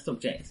this last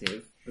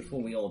objective,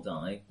 before we all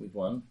die, we've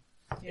won.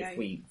 Yeah, If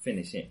we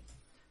finish it.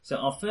 So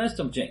our first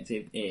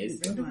objective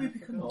is... When did we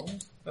become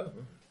old? Oh.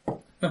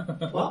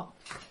 What?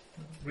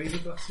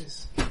 Reading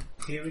glasses.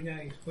 hearing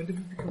aid. When did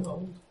we become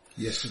old?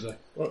 Yesterday.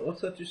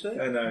 What's that you say?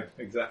 I know,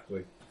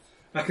 exactly.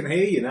 I can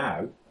hear you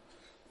now.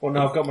 Well,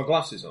 now I've got my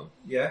glasses on.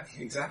 Yeah,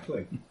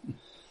 exactly.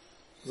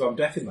 Because I'm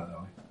deaf in that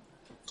eye.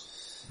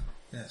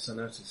 Yes, I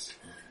noticed.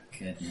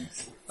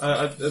 Goodness.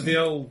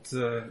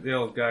 The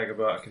old gag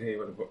about I can hear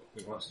when I've got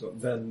the glasses on.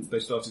 Then they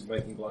started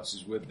making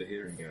glasses with the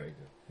hearing aid.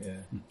 Yeah.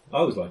 I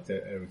always liked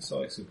Eric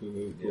Sykes, who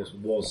of course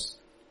was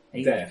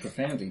He deaf. was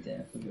profoundly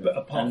deaf. But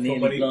apart And from,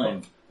 nearly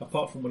blind.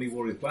 when he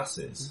wore his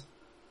glasses,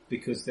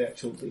 because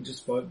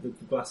the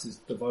glasses,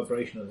 the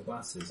vibration of the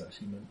glasses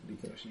actually meant that he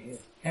could actually hear.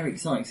 Eric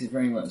Sykes is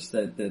very much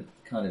the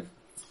kind of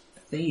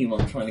theme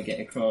I'm trying to get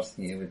across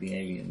here with the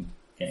Alien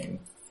game.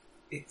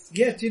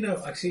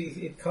 Actually,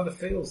 it kind of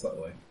feels that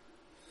way.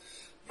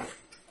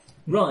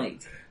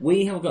 Right,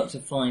 we have got to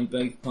find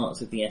both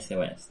parts of the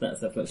SOS.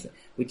 That's the first thing,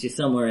 which is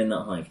somewhere in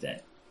that hive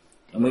deck.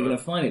 And we're going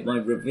to find it by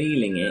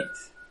revealing it,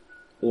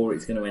 or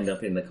it's going to end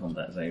up in the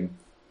combat zone.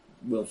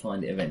 We'll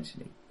find it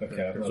eventually.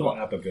 Okay, I've So got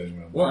ABBA going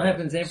around. What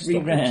happens every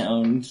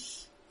round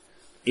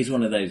is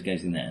one of those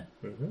goes in there.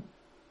 Mm-hmm.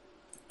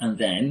 And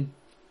then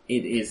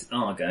it is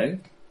Argo.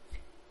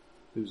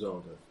 Who's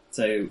Argo?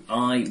 So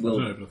I will...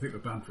 No, but I think we're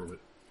banned from it.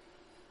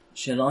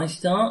 Shall I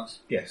start?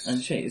 Yes.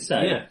 And show you. So,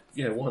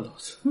 Yeah, why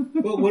not?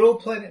 Well, we're all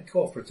playing it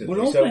cooperatively.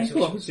 We're all playing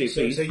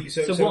cooperatively.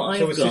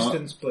 So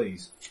assistance,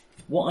 please.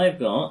 what I've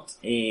got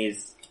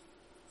is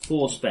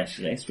 4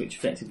 specialists, which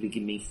effectively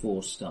give me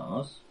 4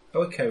 stars.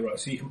 Okay, right.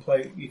 So you can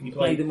play. You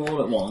play them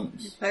all at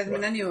once. You play them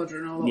in any order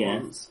and all Yeah.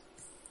 at once.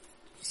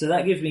 So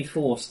that gives me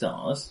 4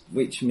 stars,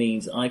 which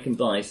means I can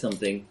buy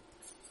something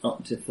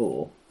up to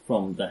 4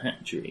 from the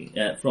hatchery,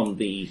 from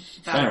the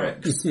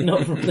barracks,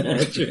 not from the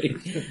hatchery.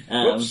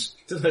 Whoops,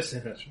 did I say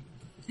that?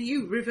 Are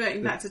you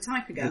reverting back to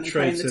type again? The and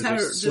playing traitors the are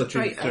slipping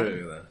traitor?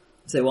 through there.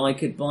 So I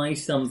could buy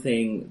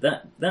something,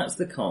 that's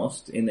the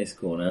cost in this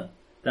corner.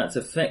 That's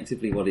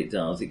effectively what it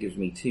does. It gives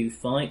me 2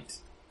 fight,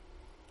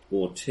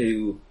 or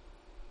 2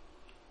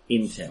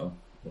 intel,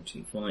 or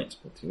 2 fight,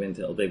 or 2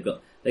 intel.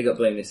 They got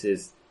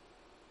bonuses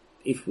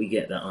if we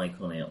get that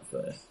icon out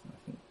first. I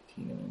think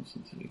Tina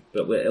mentioned to you.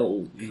 But we're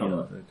all come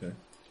up. Okay.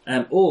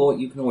 Or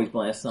you can always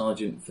buy a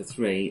sergeant for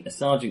 3. A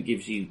sergeant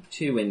gives you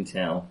 2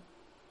 intel,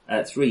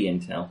 3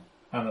 intel.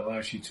 And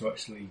allows you to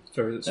actually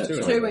Sorry, that's 2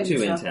 Two intel. 2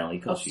 intel. intel, he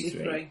costs you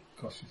 3.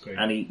 cost you 3.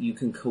 And you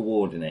can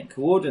coordinate.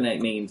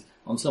 Coordinate means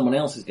on someone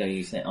else's go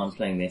you say, I'm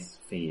playing this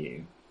for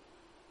you.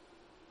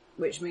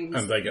 Which means...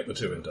 And they get the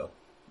 2 intel.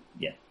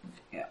 Yeah.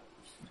 Yeah.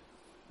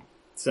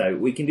 So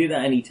we can do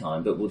that any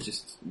time, but we'll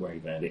just worry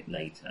about it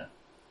later.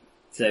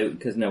 So,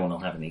 because no one will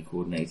have any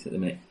coordinates at the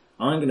minute.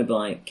 I'm going to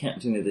buy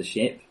Captain of the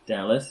Ship,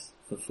 Dallas,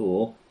 for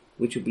 4,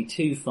 which will be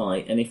 2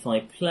 fight, and if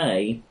I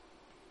play,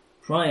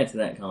 prior to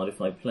that card,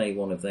 if I play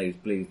one of those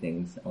blue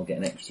things, I'll get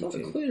an It's extra not the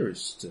 2.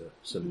 clearest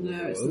symbol No, in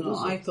the it's world, not. is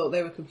I it? thought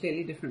they were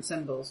completely different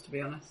symbols, to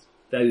be honest.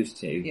 Those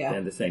 2, Yeah.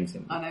 they're the same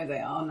symbol. I know they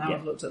are. Now Yeah.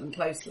 I've looked at them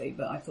closely,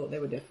 but I thought they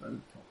were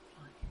different.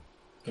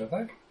 Do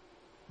they?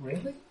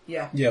 Really?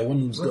 Yeah. Yeah,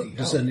 one's Bloody got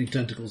hell. descending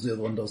tentacles, the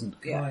other one doesn't.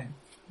 Yeah. Right.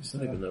 I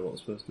don't even know what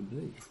it's supposed to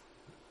be.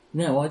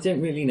 No, I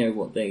don't really know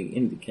what they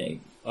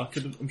indicate.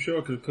 I'm sure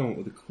I could have come up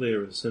with a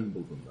clearer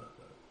symbol than that,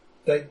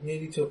 They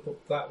needed to have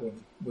put that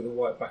one with a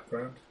white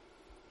background.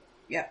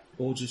 Yeah.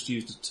 though. Or just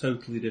used a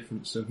totally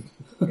different symbol.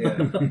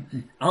 Yeah.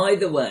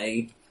 Either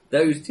way,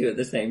 those 2 are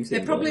the same They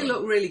symbol. probably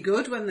look really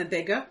good when they're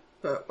bigger,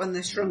 but when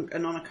they're shrunk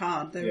and on a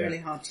card, they're Yeah. really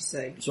hard to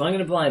see. So I'm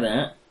going to buy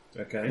that,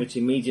 Okay. which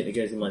immediately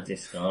goes in my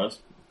discard.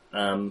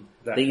 That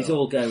These card.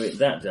 all go,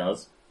 that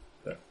does.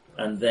 That-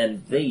 And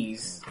then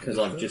these, because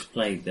I've just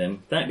played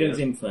them, that goes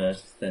in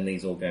first, then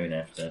these all go in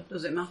after.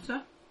 Does it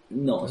matter?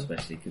 Not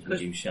especially because we 'Cause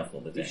do shuffle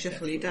the deck. you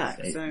shuffle your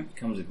actually. deck, so- It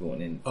comes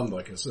important in.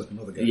 Unlike a certain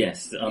other game.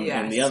 Yes, in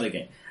Yes. the other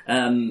game.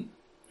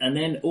 And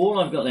then all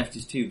I've got left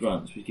is 2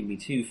 grunts, which give me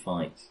 2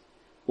 fight.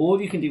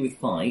 All you can do with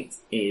fight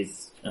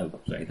is... Oh,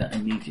 sorry, that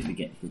immediately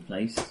gets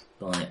replaced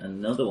by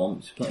another one,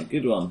 which is quite a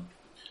good one.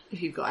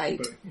 If you've got 8.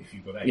 But if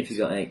you've got 8. If you've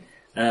got 8.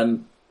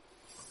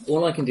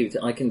 All I can do is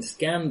I can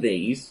scan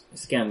these.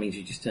 Scan means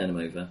you just turn them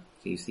over,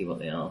 so you see what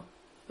they are.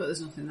 But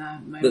there's nothing there at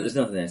the moment. But there's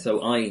nothing there,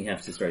 so I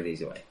have to throw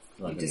these away.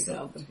 I've only discard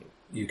got them.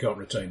 2. You can't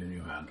retain in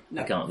your hand.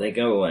 No. I can't. They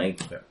go away,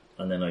 Yeah.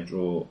 and then I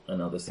draw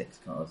another 6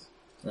 cards.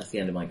 That's the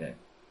end of my go.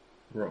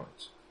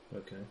 Right.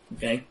 Okay.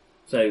 Okay?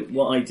 So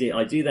what I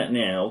do that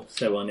now,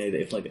 so I know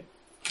that if I go...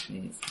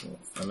 3, 4,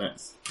 and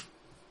that's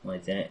my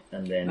deck,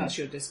 and then That's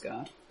your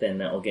discard.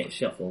 that'll get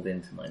shuffled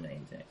into my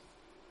main deck.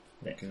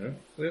 Okay.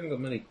 We haven't got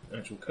many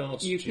actual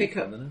cards You to pick choose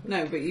up... from, then, have we?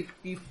 No, but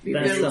you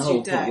That's build the whole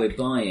your point. deck. We're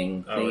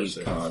buying Oh, I these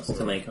see. cards to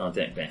Right. make our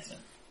deck better.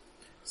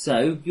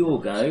 So, your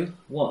go.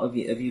 What have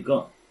you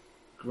got?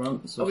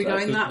 Grunts or Are we something?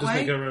 going that Doesn't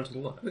way? it go around to the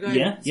left? We're going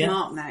Yeah, to yeah.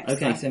 Mark next.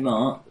 Okay, then. so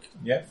Mark,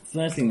 Yeah.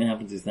 first thing that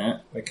happens is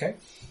that, Okay.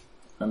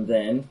 and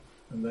then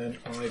And then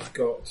I've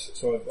got...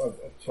 So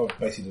I've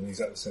basically done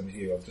exactly the same as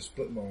you. I've just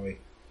split my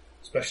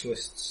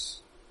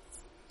specialists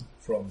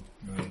from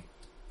my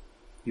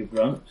your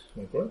grunt.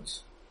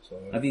 grunts. So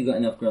Have you got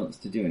enough grunts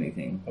to do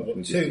anything? I've got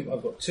We two. just-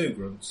 I've got 2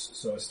 grunts,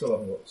 so I still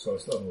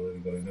haven't really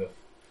got enough.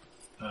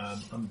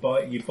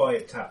 And you buy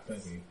it tapped,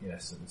 don't you? In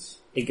essence.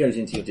 It goes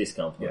into your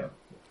discard pile. Yeah.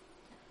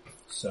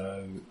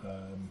 So,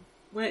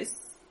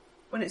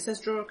 When it says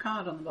draw a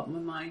card on the bottom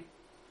of my...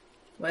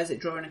 Where's it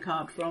drawing a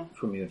card from?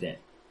 From your deck.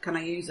 Can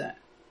I use it?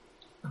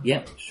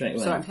 Yep, straight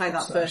away. So I can play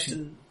that So first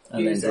actually-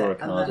 and then use draw it, a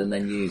card and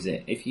then use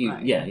it. If you,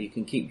 Right. you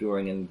can keep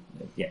drawing and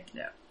Yeah.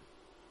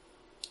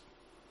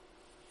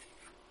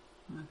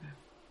 Okay.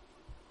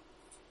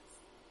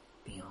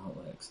 the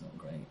artwork's not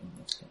great. In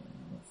this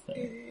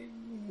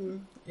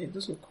game. It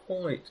doesn't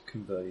quite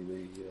convey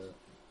the...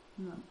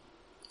 No.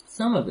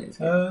 Some of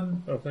it's Oh,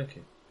 thank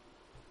you.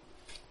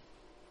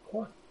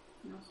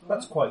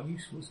 that's quite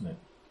useful, isn't it?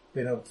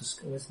 Being able to...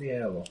 Where's the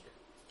airlock?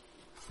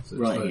 So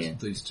Right it's here.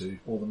 these two.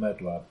 Or the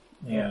med lab?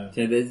 Yeah.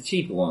 So there's the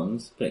cheaper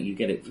ones, but you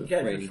get it for You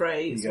get free. it for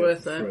free, You it's get it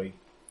worth for it. free.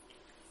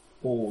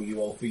 Or you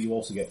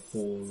also get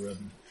 4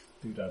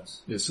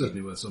 doodads. Yeah, it's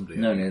certainly worth somebody.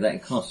 No,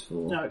 that costs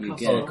for. No, it you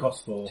costs get Oh, it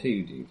costs 4.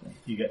 2, do they?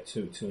 You get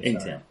 2 to attack.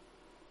 Intel.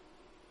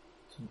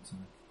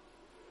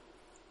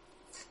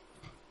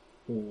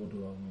 Or do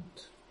I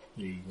want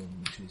the one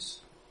which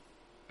is...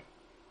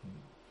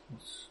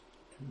 What's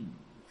 2?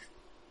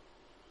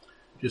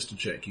 Just to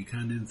check, you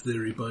can, in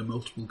theory, buy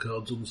multiple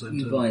cards on the same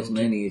You turn. buy if as you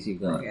want many as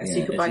you've got. Yes, yeah,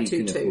 you could as buy you 2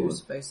 can afford.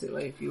 twos,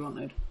 basically, if you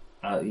wanted.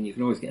 And you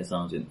can always get a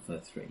sergeant for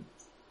 3.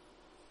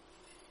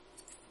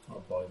 I'll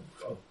buy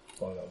that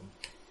one.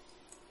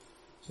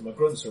 So my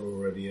grunts are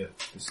already a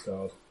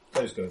discard.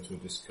 Those go into a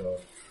discard.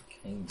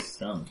 Kane's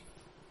son.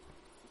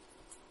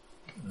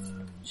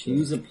 And,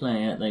 Choose a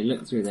player, they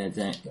look through their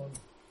deck. 1,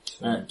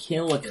 2,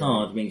 Kill a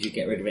card means you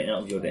get rid of it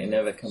out of your deck. It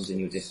never comes in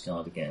your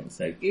discard again.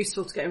 So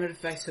Useful to get rid of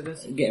face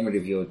huggers. getting rid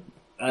of your...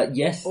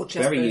 yes, Or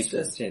chest very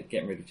boosters. useful.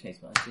 Getting rid of chase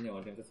marks. You know,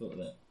 I never thought of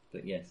that.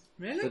 But yes.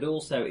 Really? But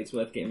also it's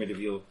worth getting rid of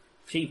your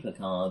cheaper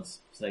cards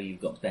so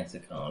you've got better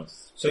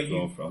cards So to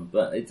draw you- from.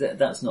 But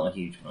that's not a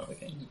huge part of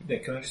the game. Yeah,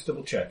 can I just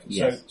double check?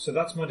 Yes. So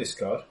that's my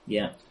discard.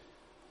 Yeah.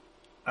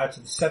 Out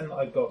of the 7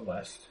 I've got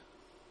left,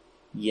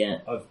 Yeah.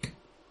 I've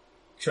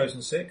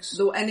chosen 6.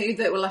 So any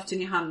that were left in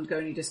your hand go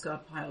in your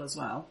discard pile as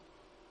well.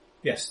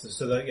 Yes,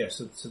 so my Yeah,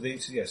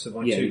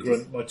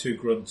 my 2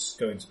 grunts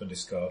go into my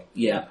discard,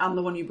 Yeah. And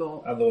the one you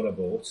bought. and the one I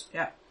bought.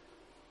 Yeah.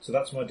 So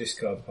that's my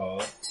discard pile.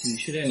 So you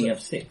should only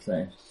have 6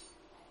 left.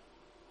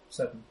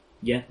 7.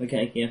 Yeah,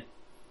 okay, yeah.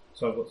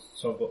 So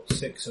I've got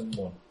 6 and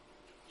 1.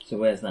 So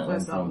where's that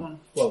Where's one that from? one?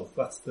 Well,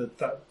 that's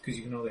because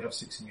you can only have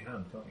 6 in your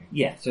hand, can't you?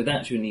 Yeah, so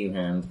that's your new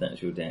hand,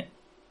 that's your deck.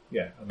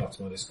 Yeah, and that's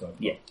my discard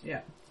pile. Yeah.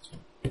 Yeah.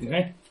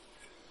 Okay.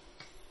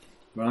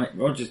 Right,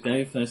 Roger's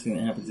go. First thing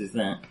that happens is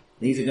that.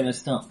 These are going to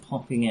start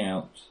popping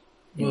out.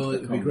 into Well, the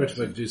it'd be great if I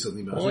combat. could do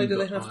something about it. Why I've do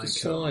they got have eye to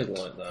slide cards.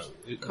 like that?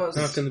 Because-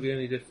 How can there be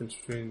any difference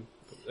between...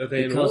 Are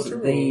they Because in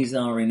order? these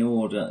are in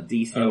order,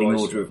 descending Oh, I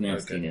see. order of Okay,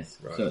 nastiness.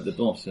 right. So at the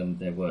bottom,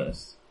 they're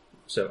worse.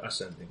 So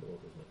ascending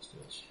order next to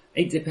us.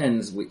 It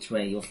depends which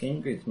way your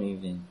finger is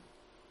moving.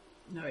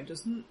 No, it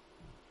doesn't.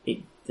 It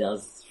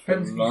does,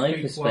 Depends from if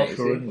you my speak Welsh or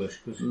perspective. English.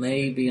 'Cause it's-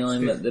 Maybe it's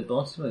I'm diff- at the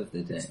bottom of the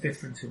It's deck.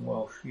 different in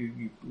Welsh.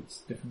 It's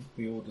different.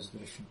 The orders are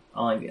different.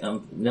 I'm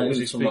What known was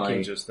he for speaking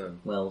my just then?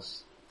 Welsh.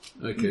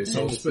 Okay,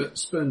 so I'll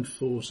spend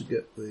 4 to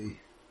get the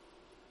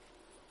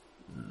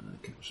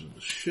capture of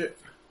the ship.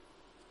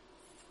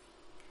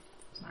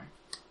 Sorry.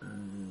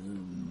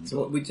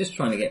 So we're just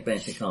trying to get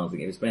better cards that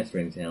give us better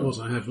intel. What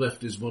I have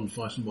left is 1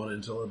 fight and 1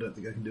 intel. I don't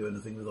think I can do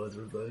anything with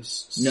either of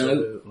those. No,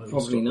 so I will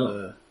probably stop not.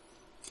 there.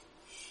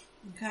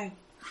 Okay.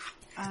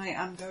 I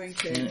am going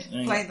to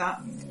Yeah, play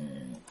that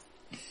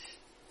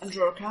and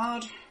draw a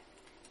card.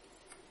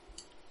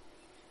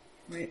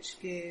 Which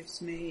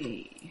gives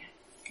me,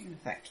 in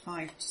effect,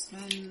 5 to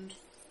spend.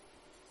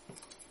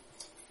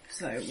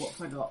 So what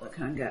have I got that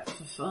can I get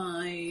for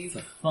 5? For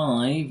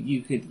 5,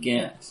 you could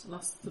get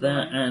Last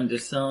that and a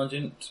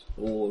sergeant,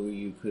 or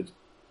you could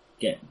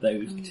get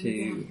those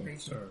two.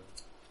 Sorry.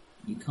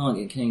 You can't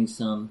get Kane's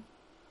son.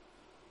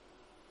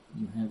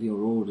 You have your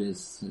orders.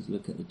 Says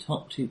look at the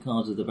top 2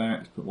 cards of the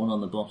barracks, put one on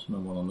the bottom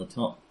and one on the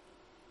top.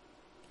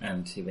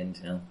 And 2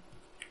 intel.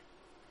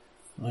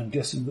 I'm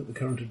guessing that the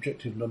current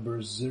objective number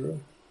is 0.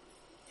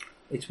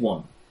 It's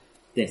 1.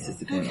 This is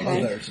the current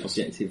Okay. objective.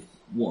 Objective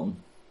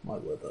 1. My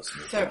word, that's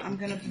not So I'm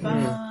going to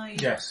buy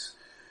Yes.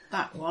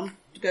 that one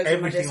to go to my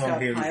Everything on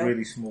discard here is pile.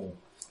 really small.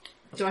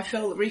 Do I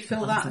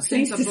refill that as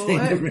soon as I bought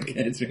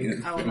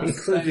it? Oh,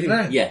 that's so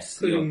Yes.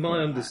 Including you're- my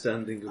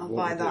understanding of I'll what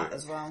buy we're that doing.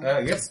 as well.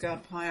 Yeah.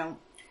 Discard pile.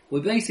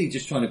 We're basically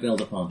just trying to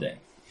build up our deck.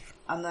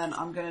 And then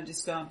I'm going to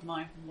discard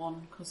my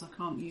 1 because I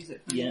can't use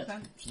it for Yeah.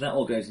 anything. So that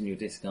all goes in your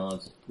discard,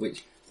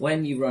 which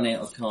when you run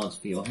out of cards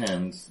for your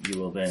hands,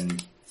 you will then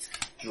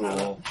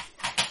draw,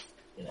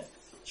 you know.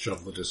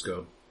 Shovel the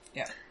discard.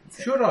 Yeah.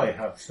 Should I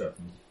have 7?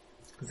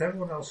 Because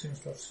everyone else seems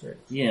to have 6.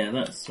 Yeah,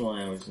 that's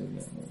why I was,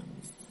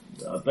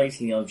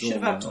 basically I'll draw Should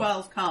have had one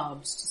 12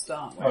 cards to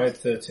start with. I had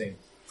 13.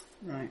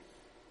 Right.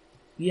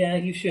 Yeah,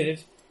 you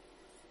should.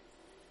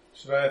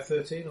 Should I have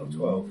 13 or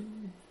 12?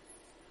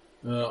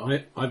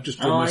 I've just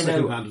drawn Oh, my I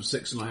second know. hand of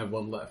 6 and I have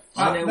 1 left.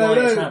 I know no, why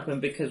no. it's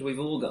happened, because we've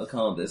all got a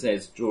card that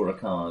says draw a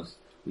card,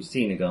 which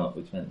Tina got,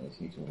 which meant that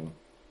she draw.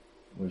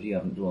 Whereas you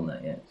haven't drawn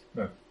that yet.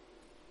 No.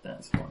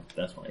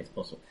 that's right, it's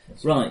possible.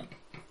 Right.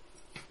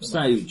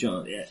 So,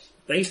 John, yeah,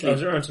 basically, Oh,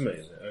 is it around to me,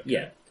 is it? Okay.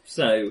 yeah.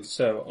 So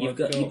So you've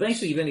got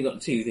you've only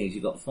got two things.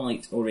 You've got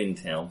fight or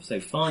intel. So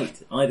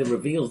fight either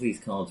reveals these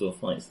cards or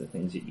fights the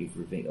things that you've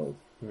revealed,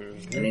 and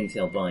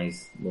intel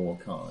buys more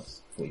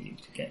cards for you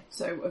to get.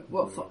 So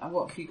what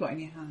have you got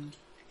in your hand?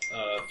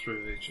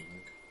 3 of each,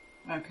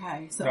 I think.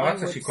 Okay, so No, I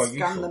that's would actually quite scan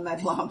useful. the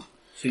med lab.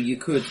 So you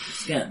could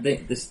scan.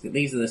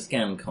 These are the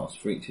scan costs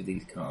for each of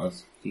these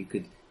cards. So you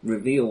could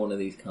reveal one of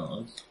these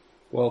cards.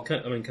 Well, can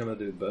I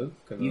do both?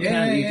 Can You I?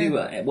 can yeah.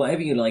 do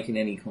whatever you like in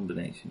any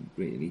combination,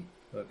 really.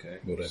 Okay.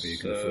 Whatever you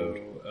can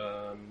afford.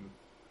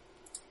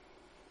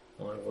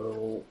 I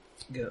will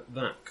get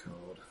that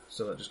card.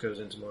 So that just goes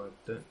into my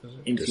deck, does it?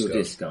 Into your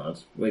Discard. discard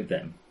with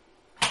them,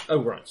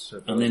 Oh, right.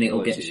 So and then it'll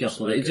get abilities,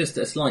 shuffled. okay. It's just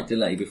a slight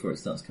delay before it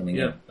starts coming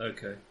Yeah, out.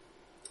 okay.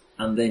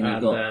 And then you've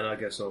And got then I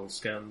guess I'll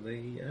scan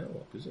the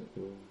airlock, is it?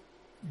 Or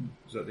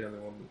is that the only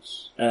one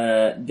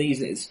that's...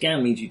 these.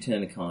 Scan means you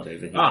turn a card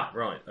over here. Ah,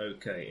 right,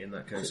 okay. In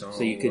that case, I'll...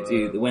 So you could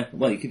do the weapon.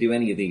 Well, you could do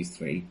any of these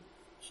three.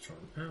 Let's try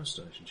the power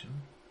station, shall we?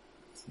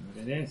 See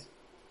what it is.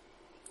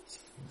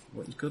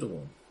 What you could have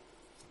won.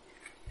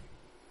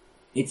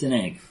 It's an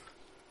egg.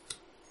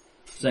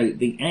 So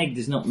the egg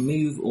does not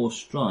move or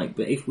strike,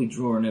 but if we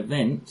draw an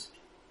event,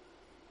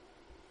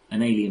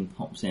 an alien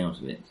pops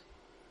out of it.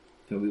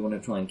 So we want to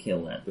try and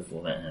kill that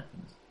before that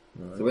happens.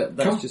 Right. So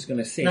that's just going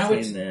to sit Now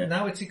in there.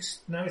 now it's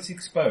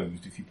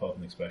exposed, if you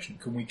pardon the expression.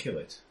 Can we kill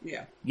it?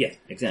 Yeah. Yeah, So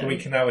exactly.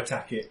 we can now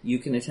attack it. You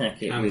can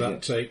attack it And with that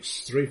it.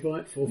 takes 3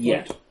 fight, 4 fight?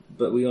 Yeah,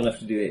 but we all have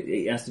to do it.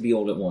 It has to be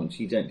all at once.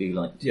 You don't do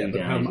like 2 Yeah, but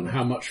damage.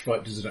 how much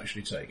fight does it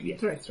actually take? Yeah,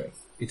 3.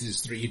 It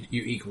is 3,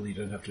 you equal, you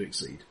don't have to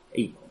exceed.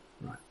 equal.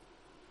 Right.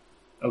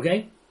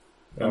 Okay?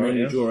 And Alright, then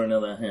you yeah. draw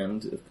another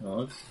hand of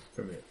cards.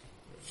 From here.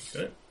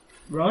 Okay.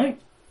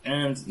 Right.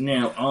 And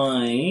now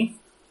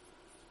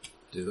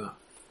Do that.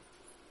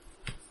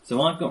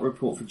 So I've got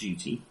report for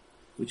duty,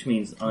 which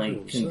means I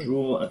can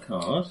draw a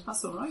card.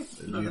 That's all right.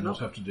 You do not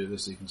have to do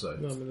this even so.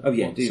 No, I mean, Oh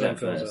yeah, what, do same that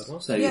cards first. as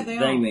last So Yeah, they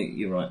are. move,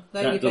 you're right.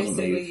 They're That doesn't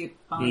basically move. your He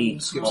buying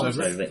skips cards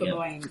over it. over it, for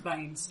yeah.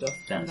 buying stuff.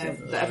 That's And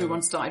it.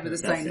 everyone started with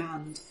the That's same it.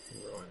 hand,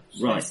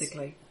 Right. Right.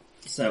 basically.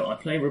 So I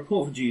play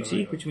report for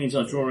duty, which means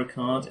I draw a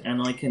card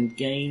and I can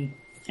gain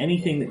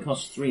anything that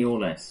costs 3 or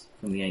less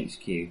from the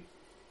HQ.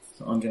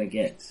 So I'm going to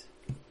get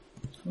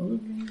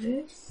probably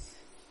this.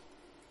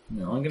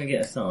 No, I'm going to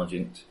get a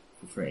sergeant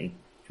for free,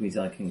 which means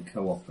I can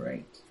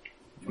cooperate.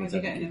 Which Why means are I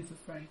you can getting do- him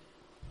for free?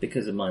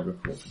 because of my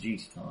report for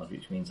duty card,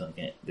 which means I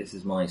get this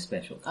is my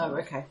special card. Oh,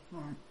 okay.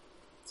 Alright.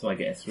 So I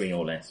get a 3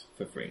 or less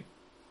for free.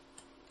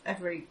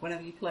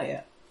 Whenever you play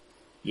it?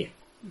 Yeah.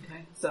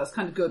 Okay. So that's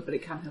kind of good, but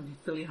it can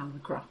fill your hand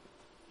with crap.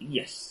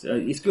 Yes,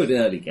 it's good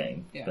early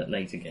game, Yeah. but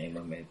later game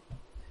I'm with.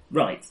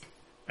 Right,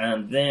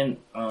 and then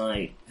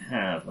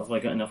have I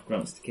got enough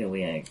grunts to kill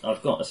the egg?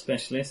 I've got a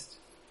specialist.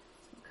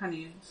 Can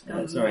you?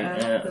 Sorry.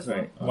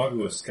 It might be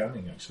worth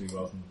scanning actually,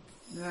 rather than.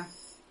 Yeah.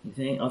 You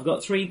think? I've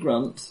got 3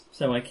 grunts,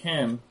 so I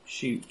can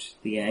shoot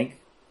the egg.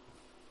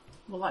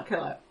 Will that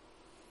kill it?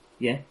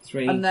 Yeah,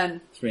 3. And then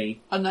 3.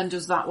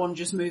 does that one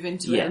just move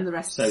into Yeah, it and the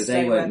rest so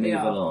stay they where won't they move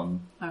are?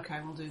 along. Okay,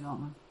 we'll do that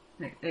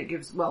then. It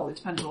gives, well, it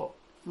depends what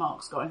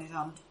Mark's got in his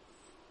hand.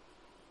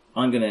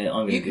 I'm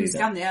gonna You do can that.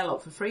 scan the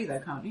airlock for free though,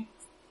 can't you?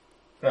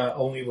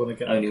 Only when I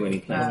get. Only when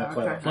you play. when I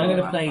play Okay. it. So I'm going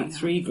to Right, play fine,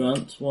 3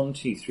 grunts. 1,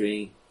 2,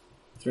 3.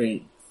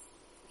 3.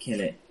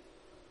 Kill it.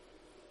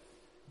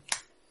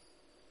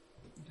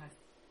 Okay.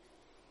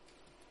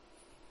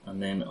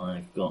 And then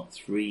I've got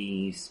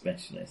 3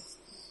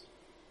 specialists.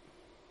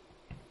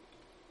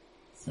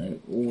 So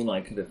all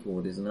I could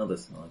afford is another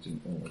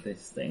sergeant or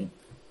this thing.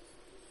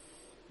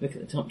 Look at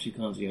the top 2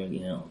 cards you already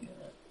have. Look at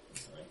that.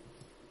 Sorry.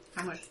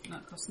 How much?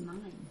 That costs 9.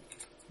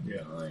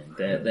 Yeah. 9.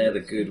 They're the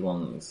good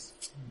ones.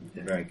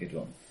 They're very good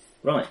ones.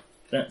 Right,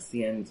 that's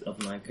the end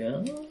of my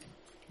go.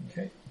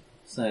 Okay.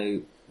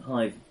 So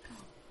Hive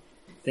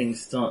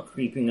things start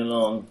creeping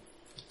along.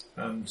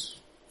 And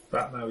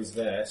that now is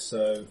there,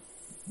 so.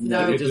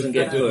 No, it doesn't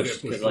get doesn't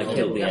pushed get because pushed. I It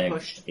killed will the get egg.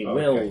 pushed. It Oh,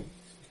 will okay.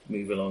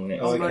 move along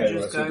next. Oh, Well, okay,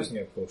 Rogers right, so it go. doesn't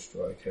get pushed.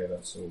 Right, okay,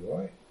 that's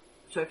alright.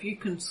 So if you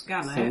can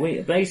scan So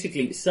it,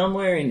 basically,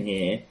 somewhere in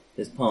here,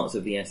 there's parts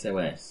of the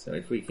SOS. So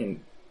if we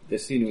can, the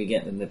sooner we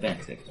get them, the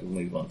better, because we'll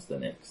move on to the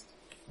next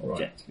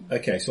objective.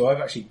 Okay, so I've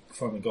actually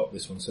finally got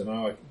this one, so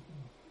now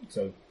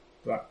so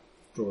that,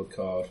 draw a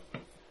card.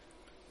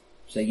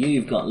 So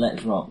you've got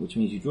Let's Rock, which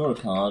means you draw a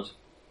card,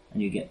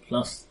 and you get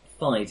plus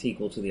fight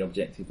equal to the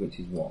objective, which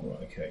is 1.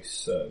 Right, okay,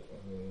 so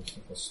I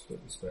think I'll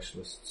split the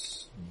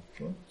specialists in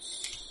front.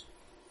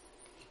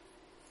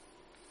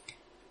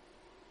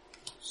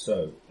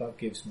 So that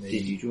gives me.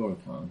 Did you draw a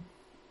card?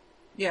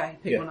 yeah, you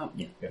pick Yeah. one up.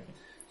 Yeah. Yeah.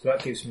 So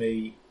that gives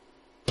me,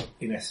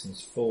 in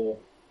essence, 4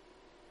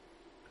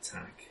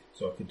 attack.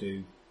 So I could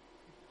do.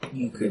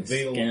 You could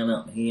Reveal- scan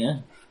up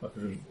here, I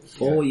could,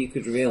 or you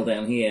could reveal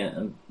down here,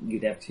 and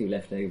you'd have 2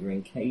 left over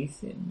in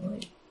case it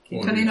might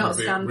kill Can you. you not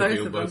scan both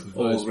reveal of them? of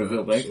Or those,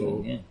 reveal perhaps, both of them,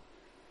 or- yeah.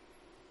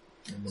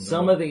 and then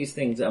Some of these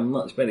things are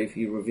much better if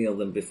you reveal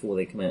them before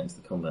they come out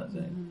into the combat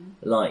zone.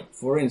 Like,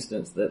 for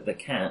instance, the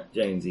cat,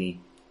 Jonesy,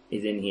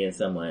 is in here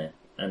somewhere,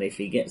 and if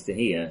he gets to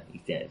here,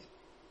 he's dead.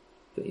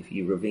 But if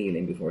you reveal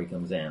him before he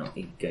comes out,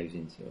 he goes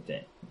into your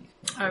deck.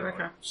 Oh,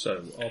 okay.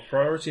 So, our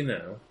priority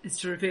now... It's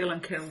to reveal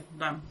and kill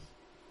them.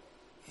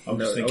 I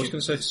was going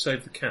to say to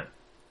save the cat.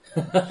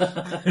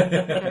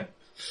 Okay.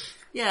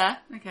 Yeah,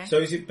 okay. So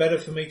is it better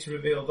for me to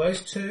reveal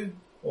those two,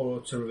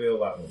 or to reveal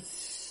that one?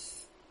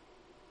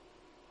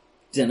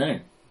 Don't know.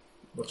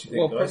 What do you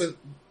think, guys? Probably...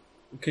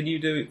 Can you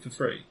do it for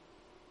free?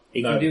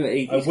 He No, can do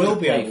it. I will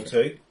be able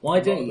to. Why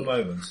not don't at you? the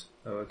moment?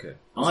 Oh, okay.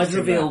 I'd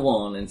reveal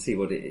one and see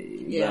what it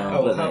is. Yeah.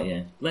 Oh, how-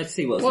 yeah. Let's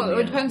see what's Well, in it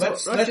the depends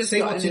Let's what Roger's see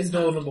got what's in in his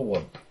door hand. number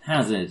one.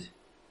 Hazard.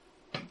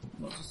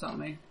 What does that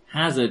mean?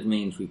 Hazard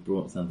means we've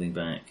brought something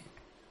back.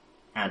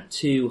 Add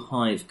 2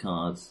 hive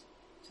cards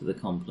to the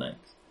complex.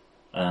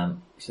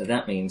 So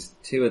that means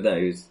 2 of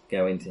those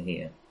go into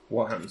here.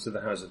 What happens to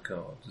the hazard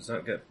card? Does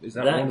that get... Is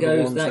that, That one of goes-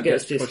 the ones that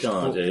gets gets pushed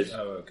forward? discarded.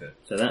 Oh, okay.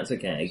 So that's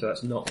okay. So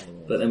that's not on the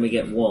one. But then we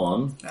get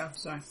 1, Oh,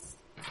 sorry.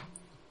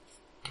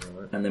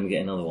 Right. and then we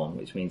get another 1,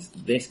 which means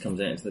this comes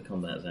out into the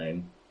combat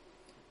zone.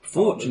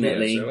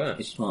 Fortunately, SOS.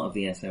 it's part of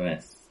the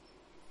SOS.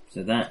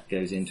 So that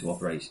goes into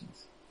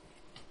operations.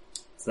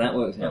 So that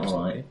works out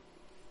alright.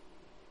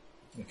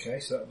 Okay,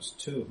 so that was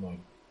 2 of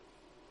mine.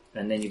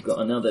 And then you've got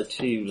another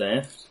 2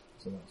 left.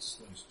 So that's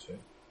those 2.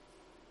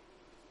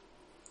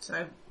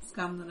 So,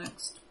 scan the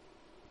next.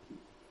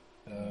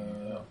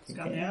 Scan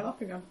Okay. the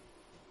airlock again.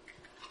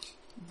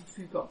 If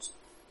you've got...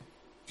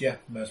 Yeah,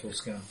 may as well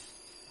scan.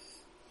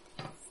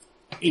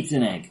 It's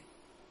an egg.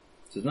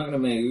 So it's not going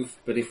to move,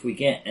 but if we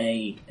get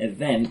a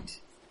event,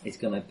 it's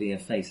going to be a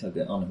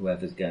facehugger on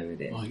whoever's go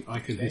with it. I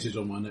can hit it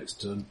on my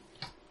next turn.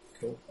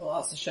 Cool. Well,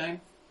 that's a shame.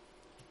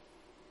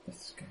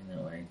 Let's go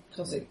that way.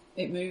 Because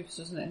it moves,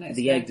 doesn't it, next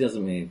The turn? egg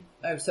doesn't move.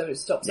 Oh, so it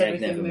stops The egg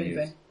everything never moving.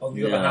 moves. On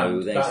the No, other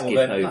hand, they that will skip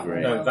then over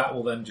it. no, that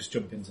will then just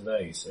jump into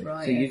these. See?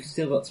 Right. So you've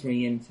still got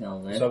 3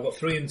 intel there. So I've got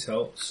 3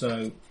 intel.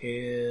 So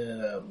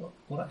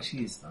what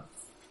actually is that?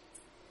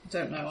 I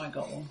don't know, I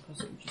got one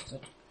because it was just a...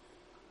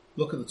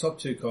 Look at the top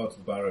 2 cards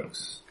of the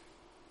barracks.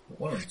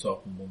 One on the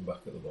top and one back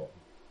at the bottom.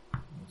 I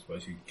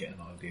suppose you get an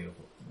idea of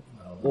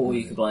what. Or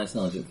you could buy a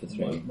sergeant for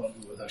 3. Might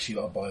be worth actually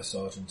like buy a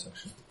sergeant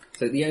actually.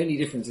 So the only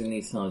difference in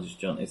these sergeants,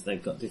 John, is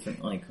they've got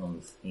different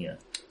icons here,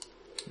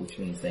 which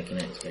means they can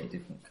activate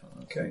different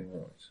cards. Okay.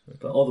 Right.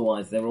 But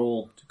otherwise, they're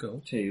all To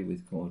go. 2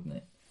 with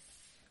coordinate.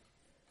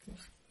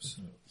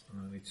 So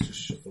I need to just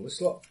shuffle this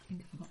lot. I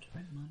think I forgot to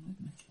bring mine with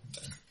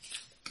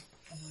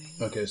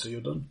me. Okay, so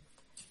you're done.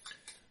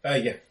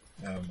 Yeah.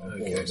 I'm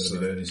Okay, going to so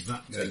be doing is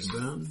that goes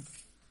down.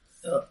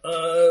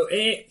 Uh-oh,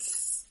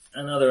 it's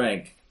another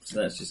egg.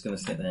 So that's just going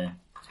to sit there.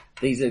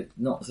 These are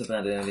not so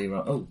bad earlier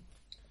on. Oh,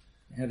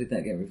 how did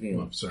that get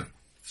revealed? Oh, sorry.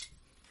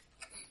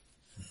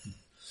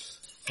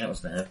 That was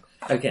bad.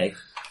 Okay,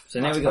 so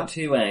now we've got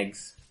 2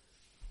 eggs.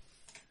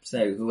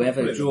 So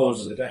whoever Put it at the draws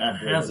bottom of the deck a and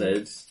draw it.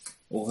 hazard,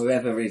 or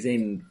whoever is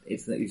in,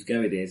 it's that whose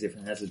go it is, if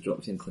a hazard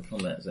drops into the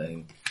combat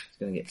zone, it's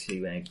going to get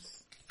 2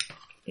 eggs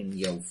in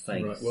your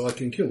face. Right, well, I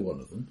can kill one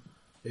of them.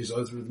 Is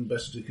either of them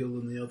better to kill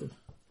than the other?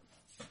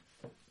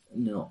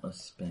 Not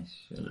especially.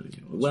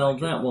 Okay, Well,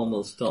 let's make that one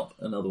will stop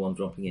another one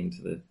dropping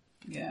into the...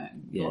 Yeah, it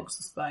Yeah. blocks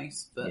the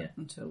space, but Yeah.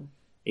 until...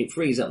 It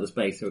frees up the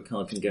space so a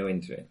card can go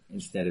into it,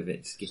 instead of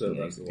it So skipping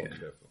that's the over. one to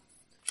go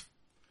for.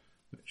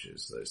 Which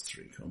is those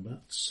 3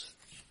 combats.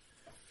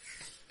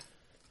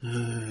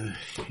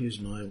 Use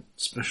my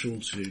special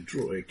to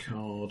draw a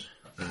card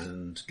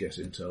and get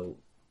intel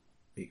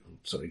equal.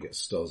 Sorry, get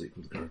stars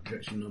equal to the current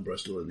projection number. I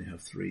still only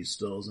have 3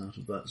 stars out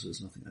of that, so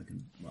there's nothing I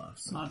can. Well,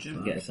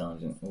 Sergeant. Get a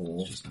sergeant. Or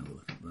Let's just have a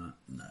look at that.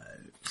 No,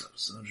 it's not a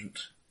sergeant.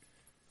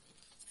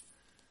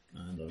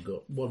 And I've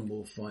got 1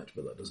 more fight,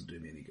 but that doesn't do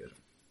me any good.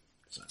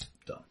 So,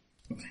 done.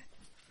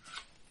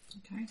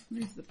 Okay,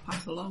 move the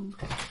path along.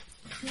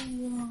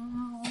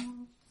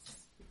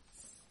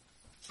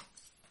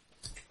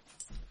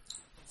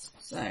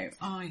 So,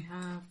 I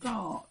have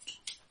got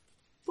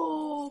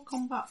 4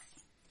 combat.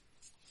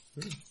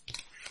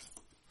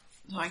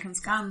 So I can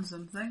scan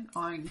something,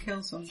 or I can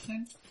kill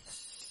something.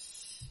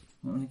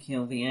 I want to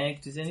kill the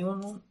egg. Does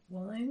anyone want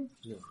wine?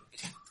 No.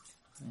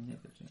 I never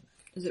drink.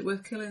 Is it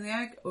worth killing the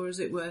egg, or is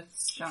it worth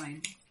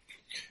scanning?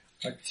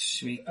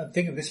 Should we I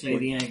think at this clear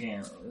point, the egg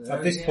out?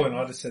 I'd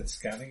have said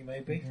scanning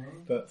maybe,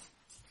 but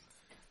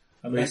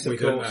unless we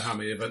of don't know course. how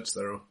many events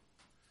there are.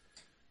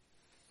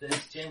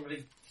 There's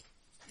generally...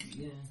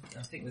 Yeah,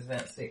 I think there's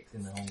about 6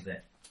 in the whole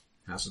deck.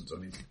 Hazards, I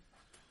mean.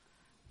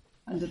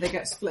 And do they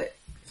get split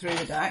through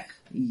the deck?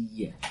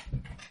 Yeah.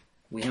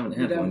 We haven't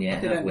They had don't- one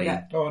yet, they have don't we?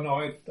 get- Oh no,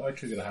 I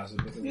triggered a hazard,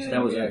 but it was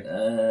That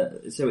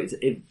was so it's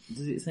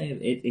does it say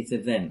it's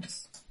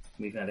events?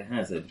 We've had a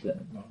hazard,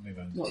 but not an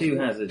event. What- 2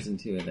 hazards and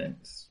 2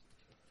 events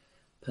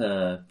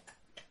per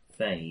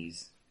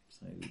phase,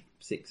 so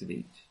 6 of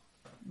each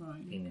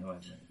Right. in however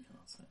many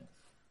cards that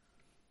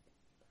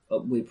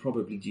is. We're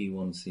probably due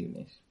one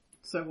soonish.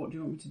 So what do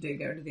you want me to do?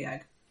 Get rid of the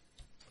egg?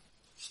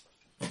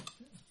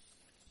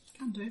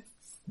 Can do.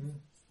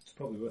 It's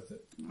probably worth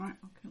it. Right,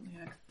 I'll kill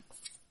the egg.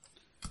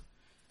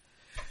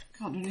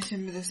 Can't do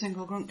anything with a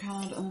single grunt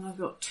card, and then I've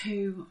got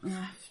 2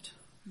 left.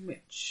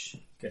 which...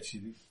 Gets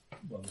you.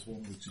 Well, there's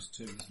one with just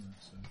 2, isn't there?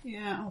 So.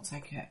 Yeah, I'll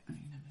take it. You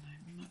never know,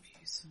 we might be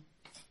useful.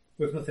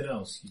 With nothing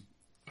else,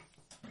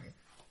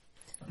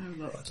 Oh,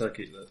 look. I take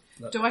it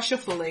that Do I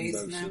shuffle these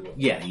most now? of what-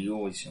 Yeah, you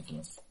always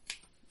shuffle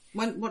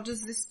them. What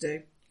does this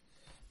do?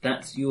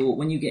 That's your...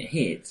 When you get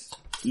hit,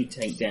 you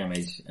take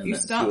damage. And You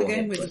that's start the your game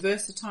hit with point.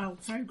 versatile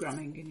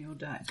programming in your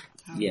deck.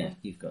 apparently. Yeah,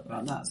 you've got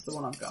Right, that. that's the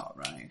one I've got.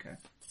 Right, okay.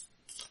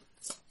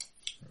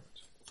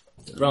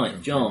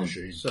 Right, John.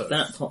 So-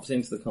 That pops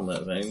into the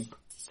combat zone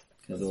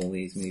because all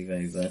these move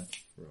over,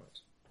 Right.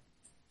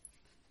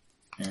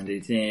 and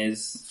it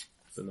is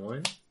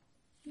Benign?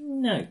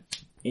 no.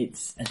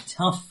 It's a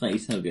tough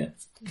face hugger.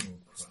 Oh,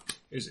 crap.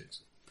 Is it?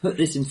 Put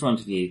this in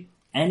front of you.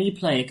 Any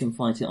player can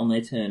fight it on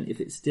their turn.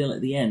 If it's still at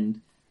the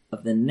end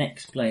of the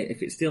next player,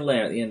 if it's still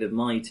there at the end of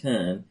my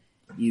turn,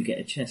 you get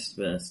a chest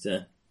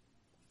burster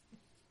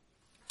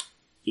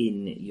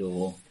in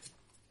your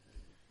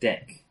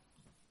deck.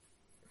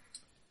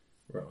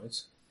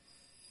 Right.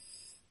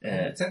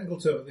 the technical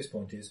term at this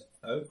point is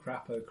oh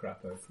crap, oh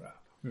crap, oh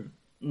crap.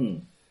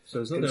 Mm. So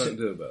there's nothing I can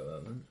do about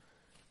that then?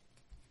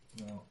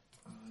 Well,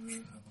 have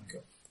I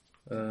got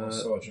my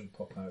sergeant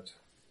pop out?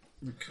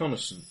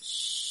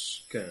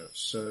 Reconnaissance scout.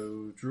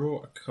 So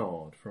draw a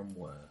card from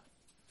where?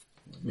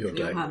 Your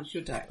Your deck. hand,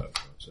 your deck. Oh, right,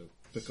 so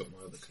pick up my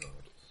other card.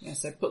 Yeah,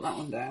 so put that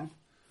one down.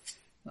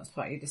 That's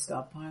part of your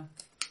discard pile.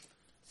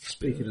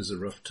 Speaking as a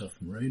rough, tough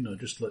marine, I'd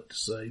just like to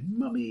say,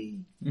 Mummy!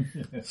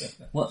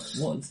 What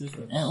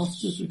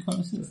else does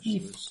reconnaissance do?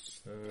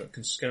 Specialist.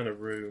 Can scan a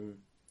room.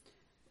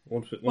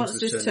 Once Once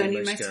this this turn,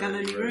 you may scan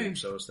any room.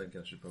 So I was thinking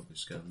I should probably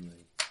scan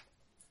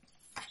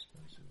the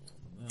expensive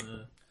one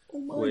there. Oh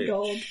my Which,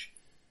 god.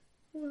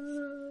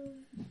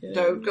 yeah.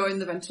 Don't go in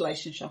the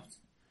ventilation shaft.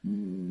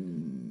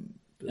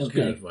 That's Okay.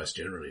 good advice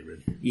generally,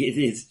 really. It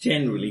is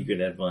generally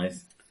good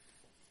advice.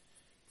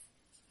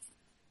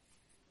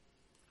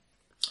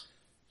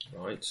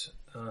 Right.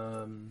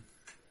 Got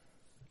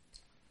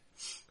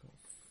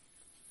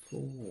 4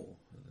 of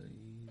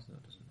these.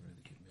 That doesn't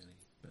really give me any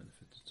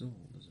benefit at all,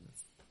 does it?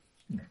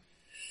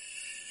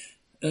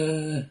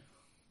 No.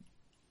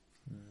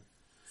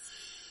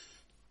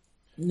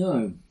 No,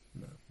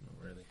 not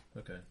really.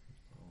 Okay.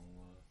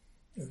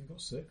 Have you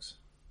got 6?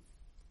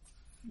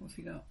 What have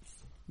you got?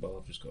 Well,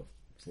 I've just got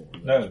 4 of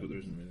those, No. but there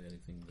isn't really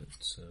anything that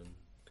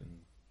can...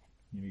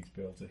 You need to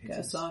be able to hit Get a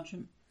it.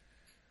 sergeant.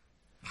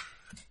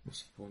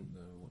 What's the point,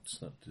 though? What's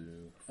that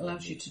do? for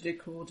Allows me? you to do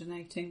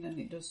coordinating, then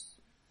it does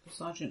the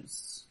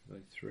sergeant's... Are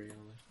they 3, are they?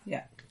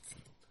 Yeah, Okay,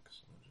 I'll pick a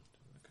sergeant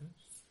in that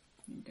case.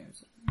 it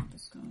goes up in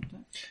discard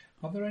deck.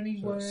 Are there So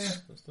anywhere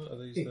that's that. Are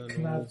these it then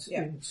can all- add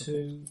Yeah.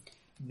 into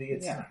the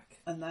attack?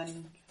 And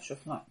then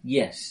shuffle that.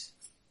 Yes.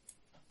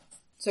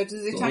 So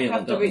does the But attack we have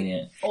haven't to got them be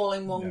yet. all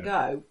in one No.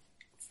 go?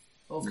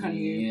 Or can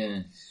you...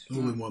 Yes.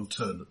 All in one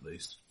turn, at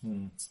least.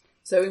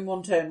 So in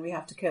one turn we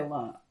have to kill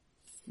that.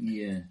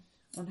 Yeah.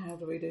 And how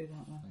do we do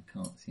that then? I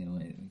can't see a way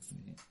that we can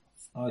do it.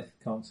 I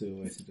can't see a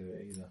way to do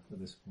it either at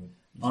this point.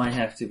 I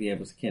have to be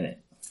able to kill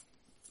it.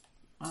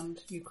 And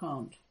you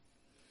can't.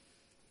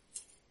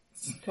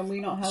 Can we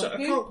not So help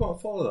I you? can't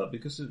quite follow that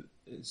because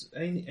it's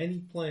any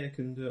player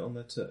can do it on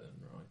their turn,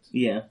 right?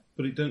 Yeah.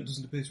 But it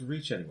doesn't appear to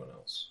reach anyone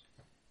else.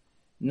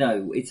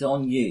 No, it's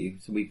on you,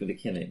 so we've got to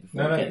kill it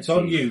before No, it no, gets it's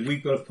on to you.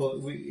 We've got to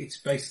pull. It's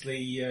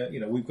basically,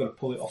 we've got to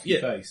pull it off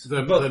your Yeah. face.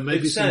 There But may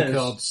it be some says-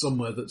 cards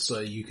somewhere that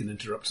say you can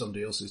interrupt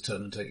somebody else's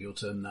turn and take your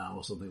turn now,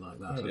 or something like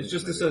that. I It's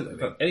think just that that maybe-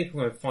 says any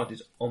player fight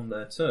is on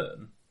their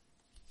turn,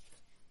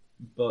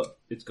 but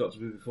it's got to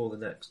be before the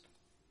next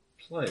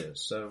player.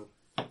 So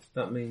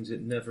that means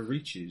it never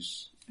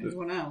reaches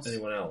Anyone else?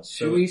 anyone else.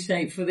 Should So we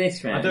say for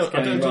this round?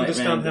 I don't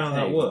understand how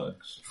that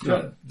works.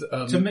 No,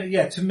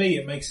 To me,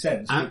 it makes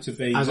sense for it to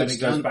be as when it it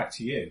goes stand- back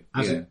to you.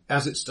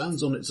 as it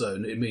stands on its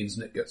own, it means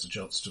Nick gets a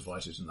chance to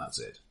fight it, and that's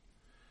it.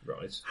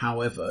 Right.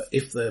 However,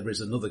 if there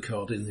is another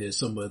card in here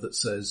somewhere that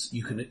says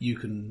you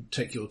can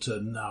take your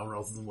turn now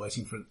rather than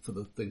waiting for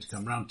the thing to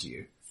come round to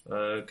you,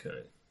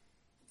 Okay.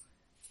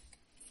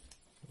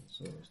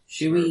 So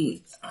Should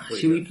we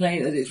Completely. play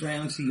it that it's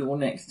round to your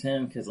next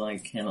turn because I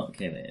cannot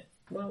kill it?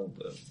 Well,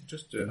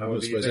 just do it I however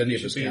you suppose think any it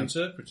of should us be can.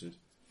 interpreted.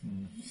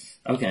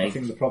 I Okay.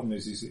 think the problem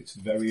is it's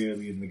very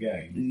early in the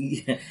game,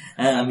 Yeah.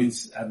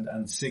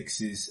 and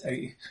 6 is.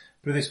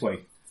 Put it this way: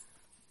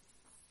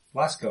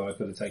 last go I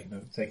could have taken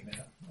it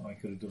out. I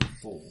could have done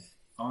 4.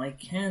 I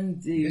can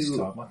do. This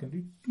time I can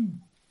do.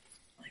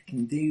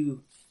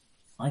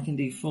 I can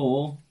do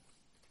 4.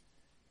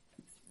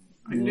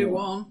 I can do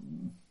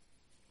one.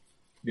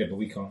 Yeah, but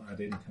we can't add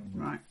in, can we?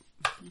 Right.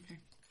 Okay.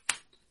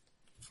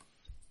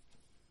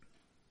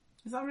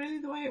 Is that really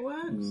the way it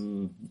works?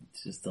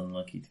 It's just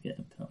unlucky to get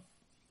a tough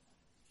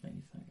face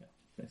hugger.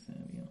 That's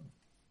early on.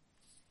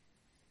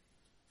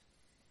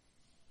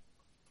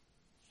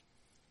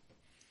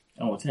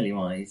 Oh, I'll tell you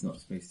why he's not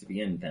supposed to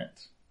be in that.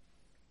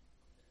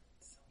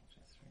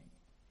 Soldier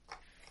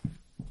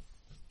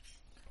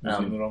 3. Was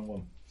in the wrong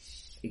one.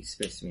 He's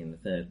supposed to be in the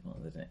third part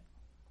of the deck.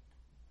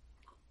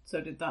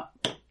 So did that.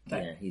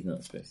 Yeah, he's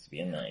not supposed to be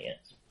in that yet.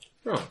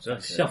 Right. I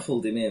Okay.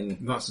 shuffled him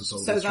in. that's a So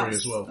soldier 3 that's,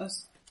 as well.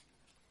 that's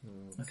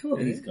I thought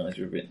these guys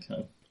were a bit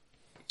tough.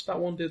 That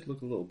one did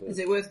look a little bit. Is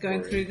it worth going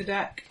worrying. through the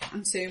deck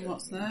and seeing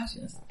what's there?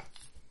 Just-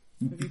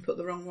 Have you put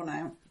the wrong one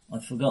out? I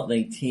forgot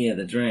they tier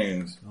the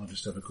drones. I'll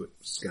just have a quick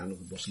scan of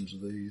the bottoms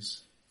of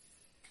these.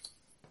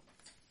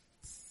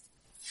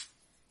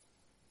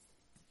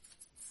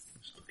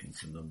 Just looking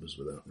for numbers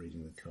without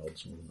reading the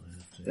cards more than I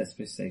have to. They're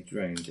supposed to say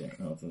drone jet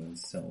rather than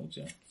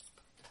soldier,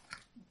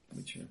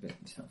 which are a bit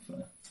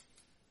tougher.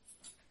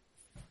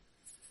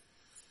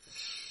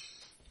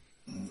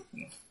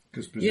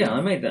 Yeah,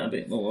 I made that a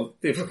bit more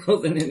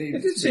difficult than it It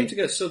needed did to seem be. to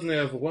get suddenly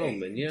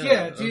overwhelming,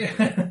 yeah.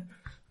 Yeah.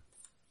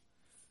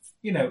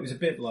 You know, it was a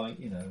bit like,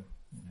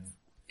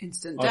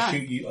 Instant I death.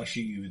 shoot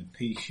you with a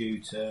pea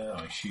shooter.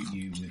 I shoot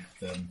you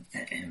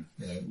with,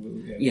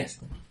 Yes.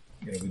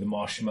 with a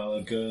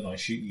marshmallow gun. I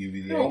shoot you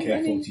with the Oh,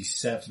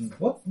 AK-47.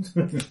 What?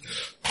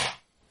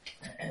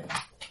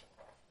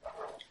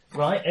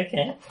 Right,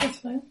 okay, that's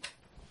fine.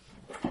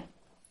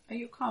 Are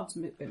your cards a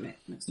bit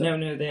mixed up?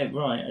 No, they're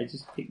right. I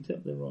just picked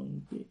up the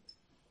wrong bit.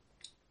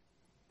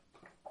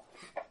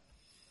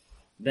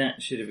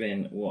 That should have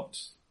been what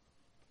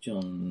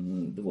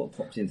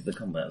popped into the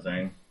combat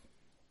zone.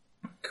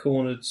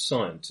 Cornered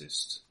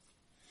scientist.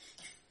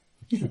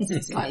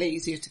 Slightly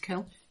easier to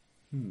kill.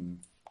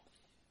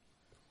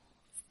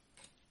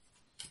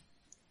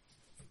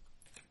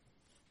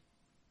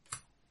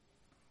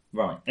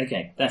 Right,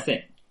 okay, that's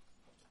it.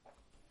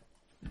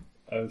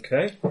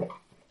 Okay.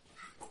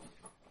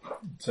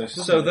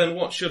 So then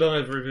what should I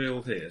have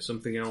revealed here?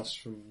 Something else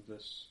from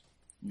this?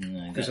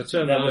 No, 'Cause I that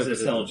turned that that was over, a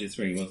didn't Soldier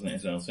 3, wasn't it,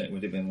 as well? So it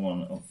would have been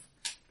one of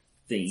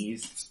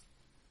these.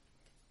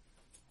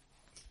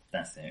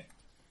 That's it.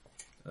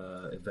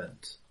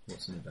 Event.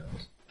 What's an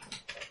event?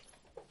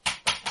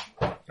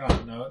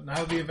 Oh, no,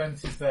 now the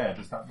event is there,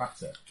 does that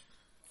matter?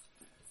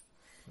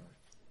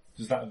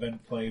 Does that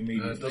event play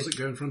immediately? Does it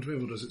go in front of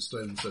me or does it stay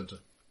in the centre?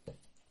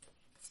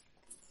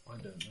 I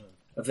don't know.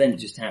 Event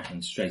just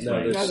happened straight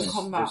away. this, No, the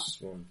combat.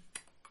 this one.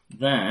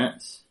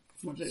 That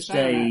What did it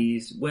say on it?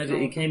 stays... Where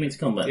did it came into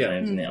combat Yeah.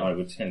 zone, didn't it? I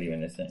will tell you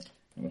in a sec.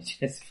 Let me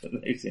just put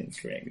those in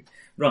correctly.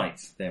 Right,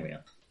 there we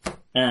are.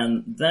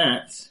 And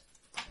that...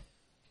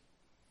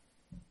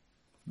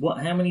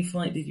 How many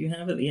fight did you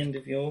have at the end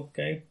of your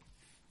go?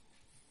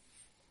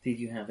 Did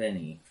you have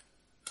any?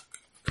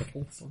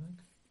 Couple, I think.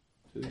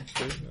 2,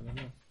 3, I don't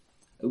know.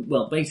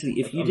 Well, basically,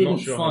 if you I'm didn't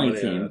not sure how fight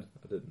many I him, had.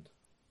 I didn't.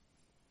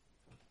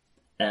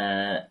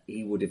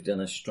 he would have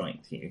done a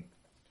strike to you.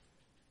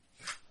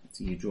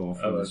 So you draw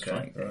from Oh, the okay.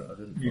 strike. Right, I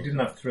didn't. You didn't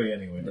have 3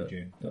 anyway, No, did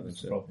you? that That was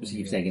was the it. problem. So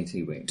you've taken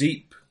 2 wounds.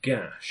 Deep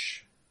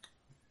gash.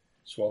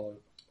 Swallow.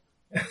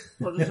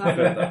 What does I've that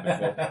heard mean?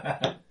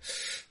 that before.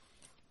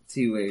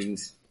 2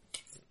 wounds.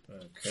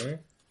 Okay.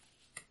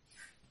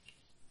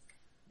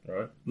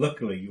 Right.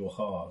 Luckily, you're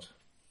hard.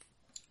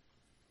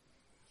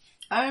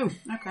 Oh,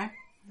 okay.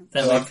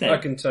 That So makes sense. I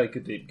can take a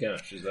deep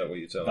gash. Is that what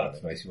you're telling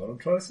That's me? basically what I'm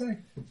trying to say.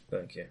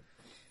 Thank you.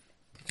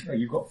 Oh,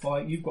 you've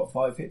got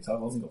 5 hits,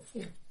 I've only got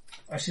 4.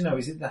 Actually, no,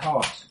 is it the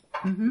heart?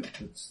 Mm-hmm.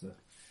 That's the...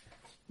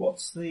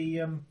 What's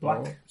the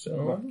black? Oh,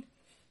 so-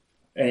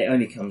 It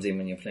only comes in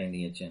when you're playing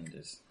the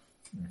agendas.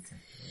 Okay.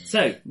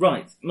 So,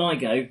 right, my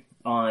go.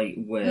 I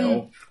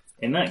will...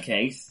 In that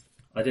case,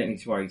 I don't need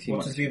to worry too What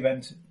much. is the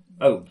event?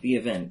 Oh, the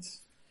event.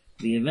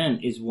 The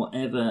event is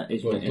whatever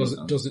is Well,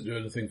 written. does it do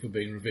anything for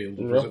being revealed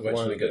or Rough does it wait till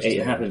line it gets gets It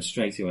to happens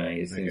straight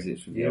away as soon as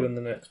it's You revealed. and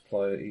the next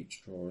player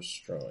each draw a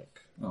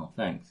strike. Oh,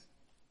 thanks.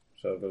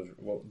 So it goes,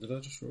 what, did I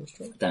just draw a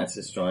strike? That's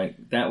a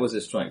strike. That was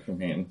a strike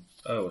from him.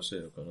 Oh, I see.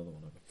 I've got another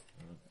one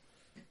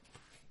over.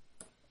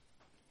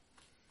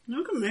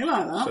 Look at me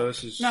like that. So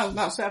this is... No,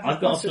 that's it. I've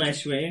got a That's it.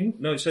 flesh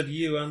wound. No, it said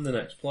you and the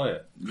next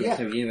player. Yeah.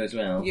 So you as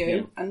well. You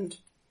Yeah.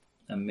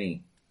 and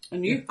Me.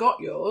 you've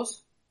got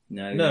yours.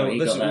 No, No, he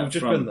listen, got that we've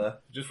just from, been there.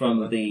 Just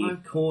from been there.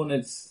 the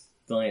cornered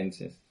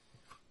scientist.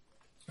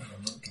 Oh,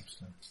 I'm not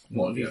upstairs.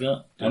 What have you yet.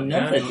 got? Not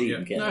Another yet, not deep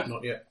yet. get.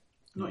 Not yet.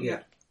 Not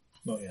yet.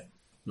 Not yet.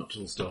 Not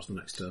till the start of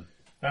the next term.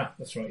 Ah,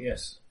 that's right,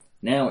 yes.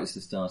 Now it's the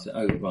start of...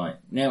 Oh, right.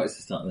 Now it's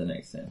the start of the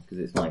next turn, because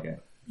it's my go.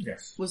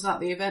 Yes. Was that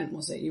the event?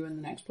 Was it you and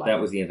the next player?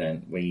 That was the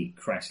event. We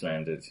crash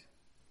landed.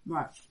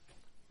 Right.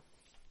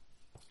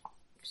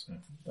 So,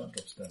 that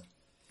drops down.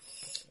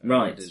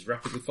 Right. It is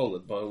rapidly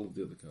followed by all of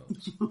the other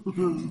cards.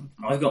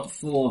 I've got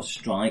 4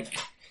 strike.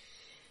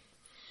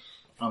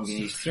 I'm going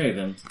to use 3 of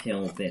them to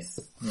kill this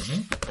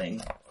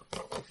thing.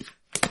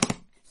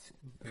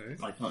 Okay.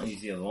 I can't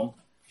use the other one.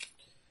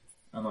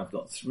 And I've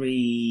got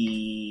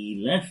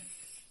 3 left.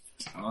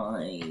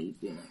 I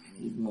do not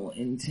need more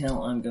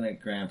intel. I'm going to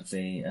grab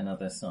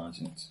another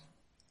sergeant.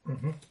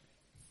 Mm-hmm.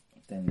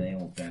 Then they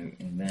all go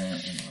in there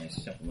and I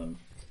shuffle them.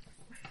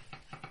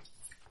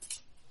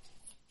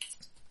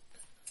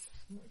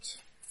 Right.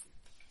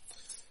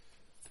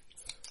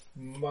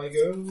 My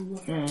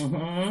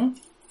go.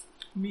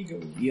 Me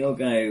go. Your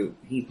go.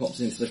 He pops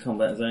into the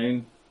combat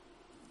zone.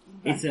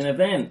 It's an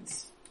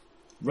event.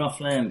 Rough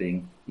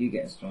landing. You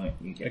get a strike.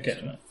 You get a Okay.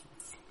 strike.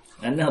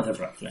 Another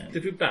rough landing.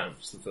 Did we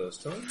bounce the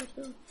first time?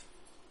 Alright.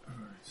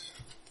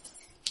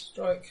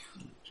 Strike.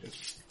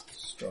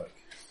 Strike.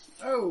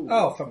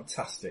 Oh,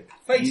 fantastic.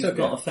 Face You've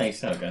got a hugger.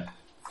 face hugger.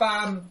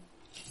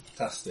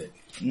 Fantastic.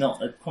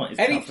 Not quite as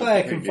Any tough as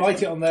player the can previous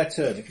fight it one. on their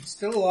turn. If it's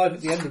still alive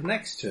at the end of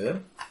next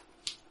turn,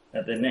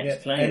 At the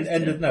next player's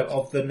end turn.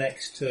 of the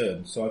next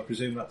turn. So I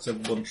presume that's a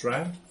once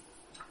round.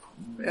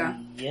 Yeah.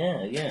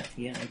 Yeah,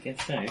 I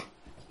guess so.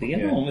 The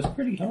other Yeah. one was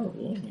pretty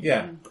horrible, wasn't it?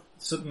 Yeah.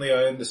 Suddenly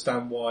I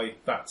understand why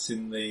that's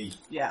in the...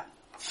 Yeah.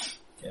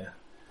 Yeah.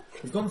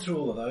 We've gone through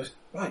all of those.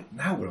 Right,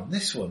 now we're on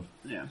this one.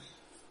 Yeah.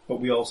 But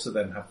we also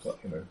then have, like,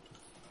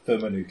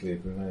 thermonuclear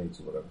grenades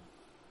or whatever.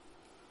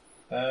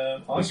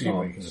 I See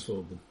where you can can't.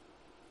 afford them.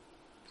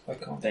 I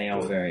can't. They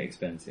are do- very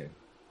expensive.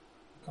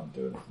 Can't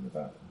do anything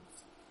about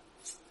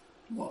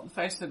them. What, the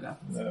face hugger?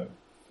 No.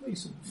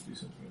 Please do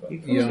something about You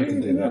them. can't Yeah, I do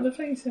can do anything about that. the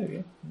face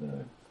hugger.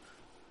 No.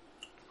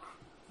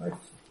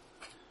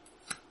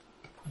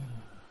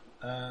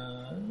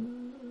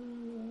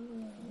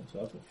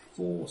 So I've got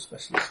 4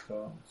 specialist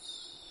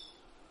cards.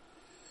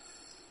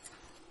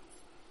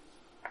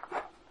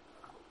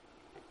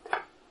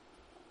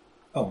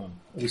 Oh, are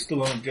we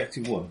still on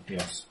objective 1?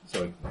 Yes.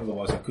 Sorry.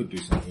 Otherwise, I could do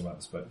something about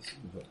the space,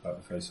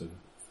 about the face hugger.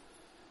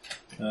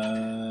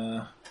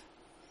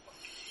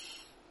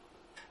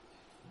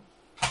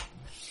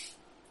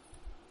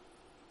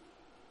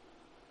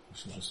 I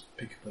shall just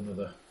pick up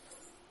another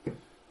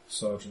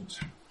sergeant.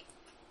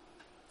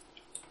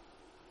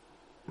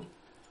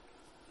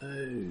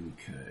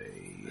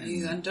 Okay. Are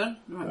you then done?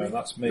 Right,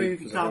 That's me, move your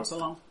because I cards don't-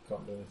 along.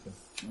 Can't do anything.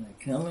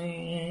 They're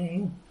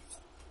coming.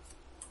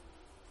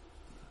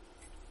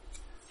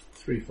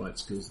 3 fight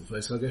skills, the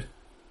facehugger.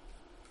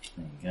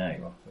 There you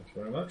go. Well, thank you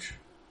very much.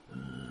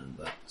 And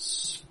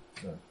that's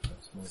No,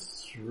 that's my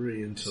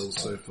 3 until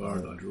so far,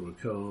 and I draw a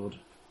card.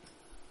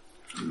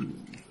 I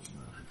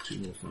have 2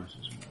 more fights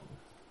as well.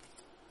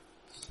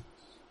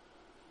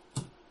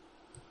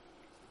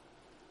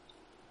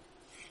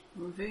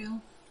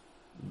 Reveal.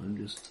 I'm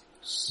just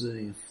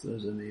seeing if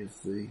there's any of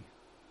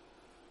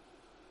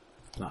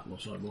that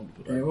lot I want,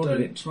 but I They're all a don't.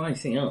 bit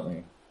pricey, aren't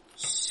they?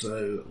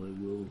 So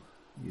I will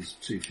use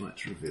 2 fight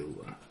to reveal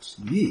that.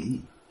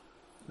 Yee!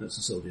 That's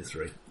a soldier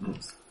 3.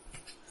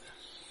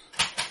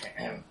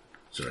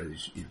 Sorry,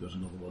 you've got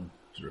another one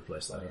to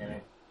replace that, haven't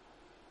you?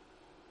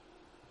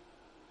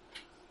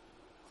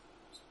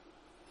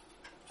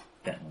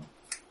 That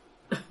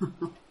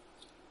one.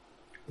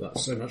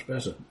 That's so much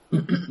better.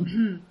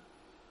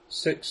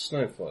 6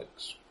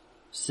 snowflakes.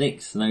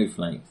 6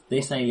 snowflakes.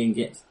 This alien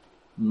gets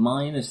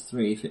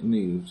 -3 if it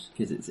moves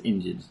because it's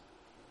injured.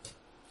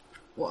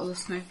 What are the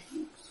snake?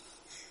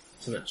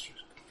 It's an extra.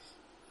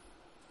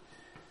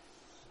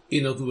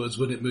 In other words,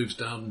 when it moves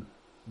down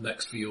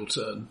next for your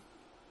turn,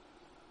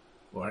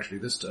 or actually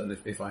this turn,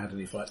 if I had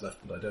any fight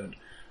left, but I don't.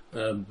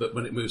 But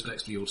when it moves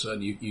next for your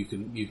turn, you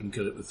can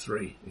kill it with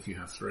 3 if you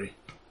have 3.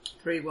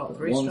 3 what?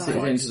 3 Once it's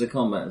strikes? into the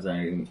combat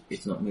zone,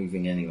 it's not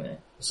moving anywhere.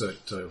 So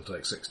it will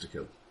take 6 to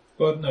kill.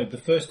 Well, no, the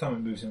first time it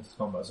moves into the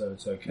combat zone,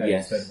 it's okay.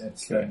 Yes,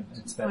 It's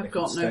correct. then I've if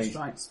got it no stays-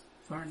 strikes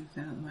for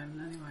anything at the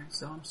moment anyway,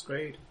 so I'm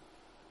screwed.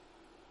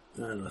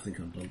 And I think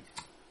I'm done.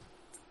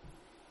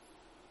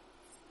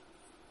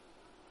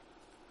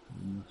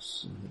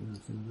 Unless I have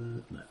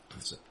anything there. No,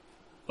 that's it.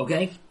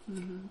 Okay.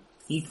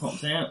 He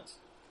pops out.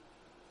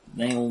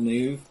 They all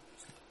move.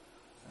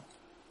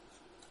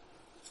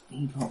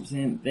 He pops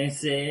in.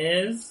 This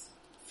is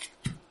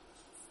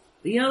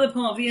the other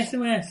part of the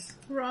SOS.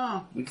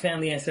 Hurrah! We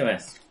found the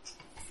SOS,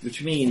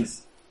 which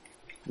means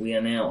we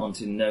are now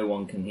onto no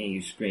one can hear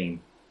you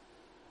scream.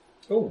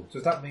 Oh,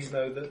 does that mean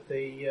though that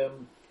the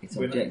It's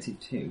We're not- objective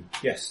 2.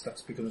 yes,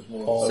 that becomes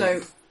more. Oh.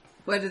 So,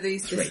 where do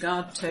these 3.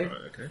 discard to? Right,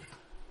 okay. It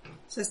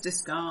says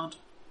discard.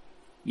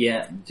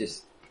 Yeah,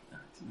 just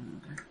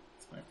Okay.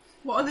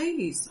 What are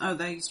these? Oh,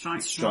 they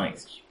strike.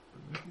 strikes.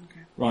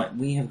 Okay. Right,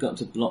 we have got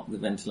to block the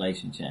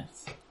ventilation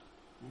chests,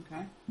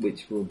 Okay.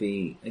 which will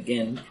be,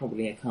 again,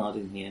 probably a card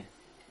in here.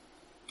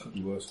 Could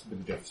be worse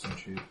with the Jefferson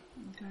tube.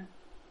 Okay.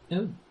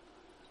 Oh.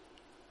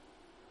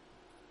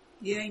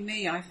 Yay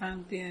me, I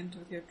found the end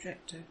of the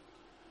objective.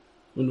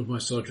 One of my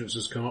sergeants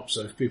has come up,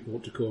 so if people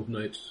want to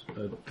coordinate,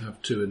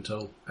 have 2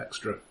 intel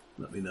extra,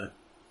 let me know.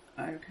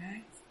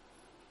 Okay.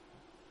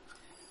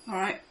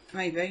 Alright,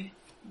 maybe.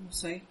 We'll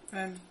see.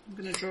 I'm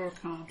going to draw a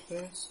card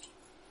first.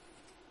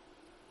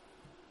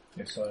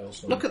 Yes, I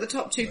also Look at the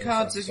top 2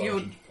 cards of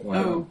your...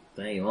 Well, Oh,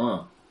 there you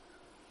are.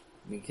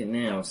 We can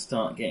now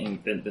start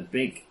getting the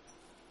big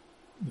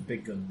the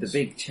big guns.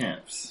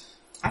 chaps,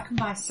 I can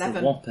buy the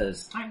 7.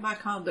 whoppers. I can buy a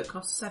card that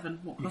costs 7.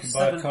 What You can costs buy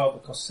 7? a card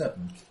that costs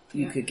 7.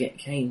 You Yeah. could get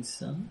Kane's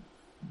son.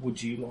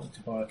 Would you like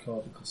to buy a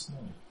card that costs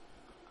 9?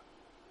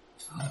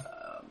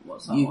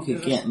 What's that You one could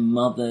give get us?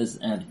 Mother's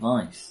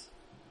Advice.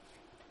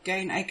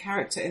 Gain a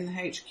character in the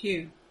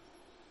HQ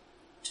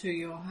to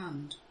your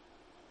hand.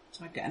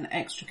 So I get an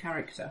extra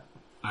character.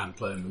 And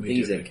play them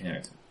These are immediately.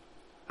 characters.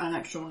 An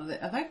extra one of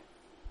the... Are they?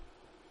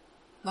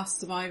 Last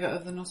survivor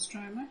of the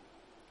Nostromo?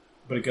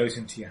 But it goes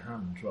into your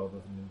hand rather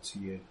than into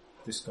your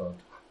discard.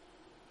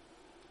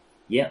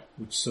 Yep.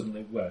 Which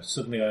suddenly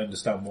I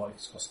understand why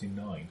it's costing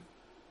 9.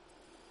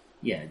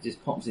 Yeah, it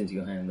just pops into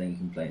your hand, then you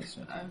can play it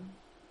straight.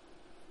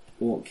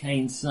 or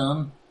Kane's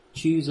son.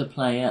 Choose a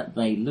player.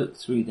 They look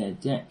through their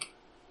deck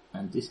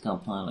and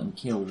discard pile and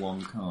kill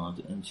one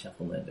card and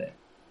shuffle their deck.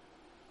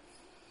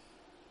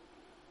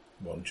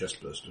 One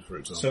chestburster, for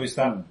example. So is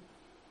that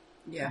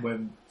Yeah.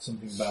 when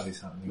something bad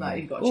is happening?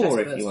 Like you've got a Or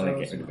chest if you want to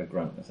burster get rid or of a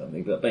grunt or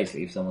something. But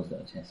basically, if someone's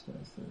got a chest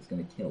burster, it's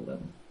going to kill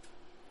them.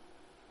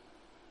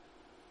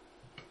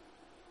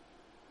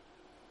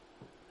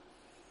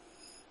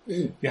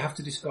 You have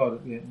to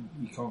discard it.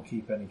 You can't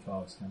keep any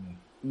cards, can you?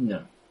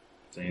 No.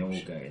 They all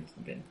go into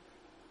the bin.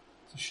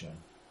 It's a shame.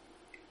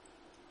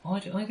 I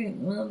think,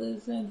 well,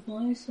 there's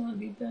advice might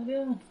be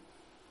better.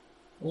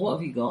 What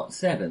have you got?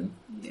 7?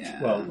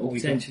 Yeah. Well, Or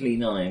potentially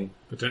 9?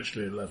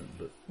 Potentially 11,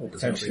 but Or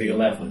there's potentially nothing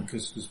 11,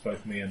 because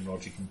both me and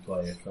Roger can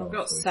play a card. I've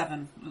got for you.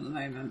 7 at the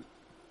moment.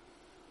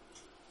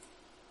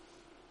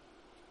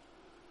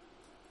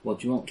 What,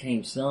 do you want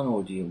Kane's son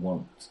or do you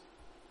want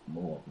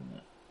more than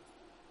that?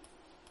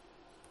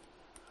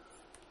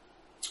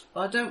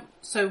 Well, I don't.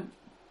 So,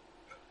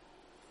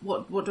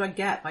 what do I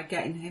get by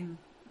getting him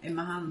in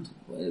my hand?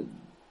 Well,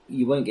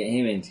 you won't get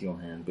him into your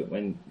hand, but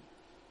when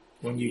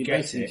you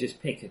get basically it,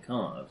 just pick a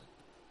card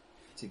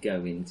to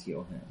go into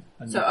your hand.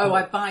 and So, you oh, put-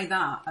 I buy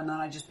that and then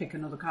I just pick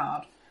another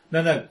card.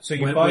 No. So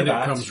you When- buy when it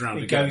that, comes round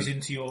it again. goes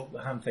into your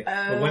hand thing.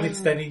 But when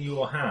it's then in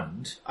your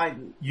hand,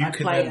 you I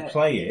can play then it.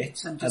 play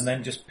it and and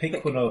then just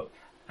pick one up,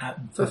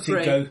 For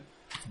free.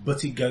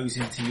 but it goes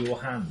into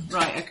your hand.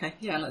 Right. Okay.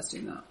 Yeah. Let's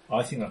do that.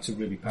 I think that's a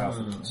really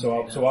powerful thing. So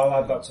I'll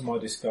add that to my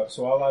discard.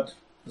 So I'll add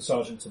the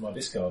sergeant to my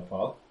discard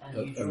pile.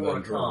 And you draw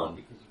a card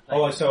because you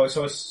Oh, so I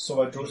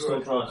still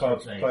draw a card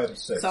to to play up to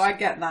 6. So I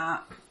get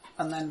that,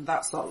 and then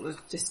that slot was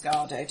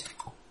discarded,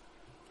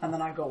 and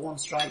then I've got 1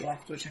 strike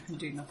left, which I can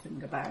do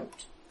nothing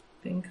about.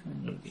 think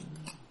I need you.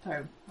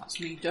 So that's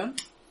me done.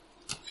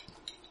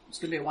 It's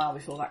going to be a while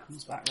before that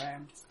comes back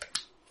round.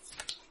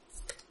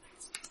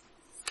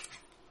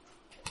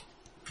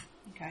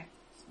 Okay,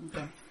 I'm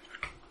done.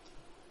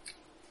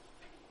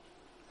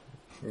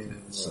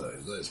 So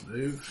those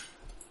moved.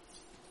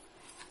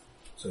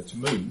 So it's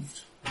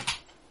moved.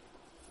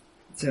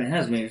 So it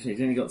has moved, so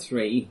he's only got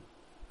 3.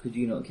 Could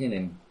you not kill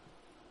him?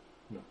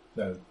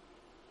 No.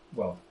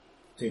 Well,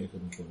 Tina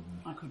couldn't kill him.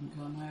 I couldn't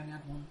kill him, I only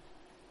had 1.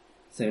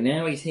 So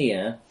now he's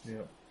here,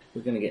 Yeah.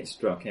 we're going to get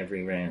struck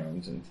every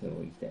round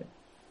until he's dead.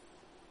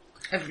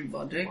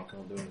 Everybody. I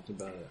can't do anything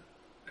about it.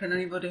 Can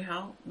anybody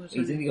help? Was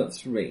He's it- only got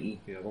 3.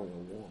 Yeah, I've only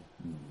got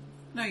 1.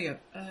 No, yeah.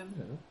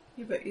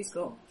 Yeah, but he's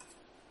got...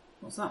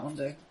 What's that one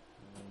do?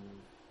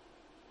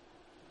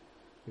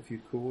 If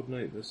you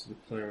coordinate this to the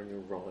player on your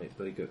right,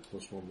 they get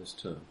 +1 this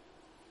turn.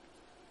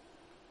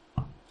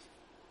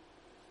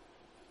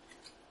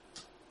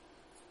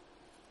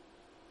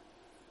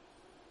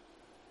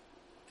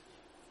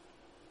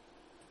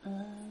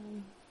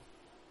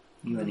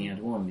 You only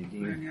had 1, did I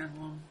you? only had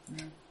 1,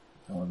 yeah.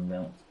 That one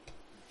melt.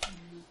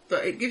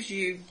 But it gives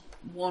you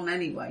 1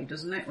 anyway,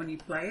 doesn't it, when you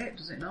play it?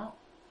 Does it not?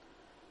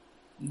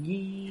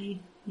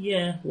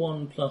 Yeah,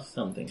 1 plus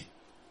something.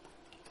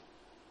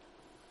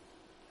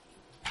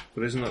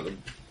 But isn't that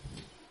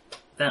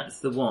That's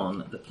the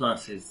 1, the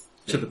plus is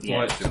to the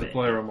extra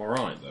player bit. on my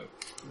right though?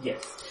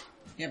 Yes.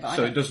 Yeah, but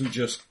So I it doesn't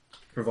just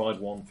provide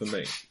 1 for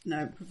me.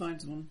 No, it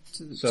provides 1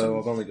 to the... So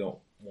I've only got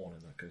 1 in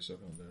that case, so I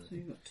can't do So anything.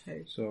 you've got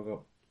 2. So I've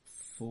got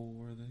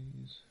 4 of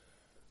these.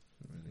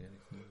 Not really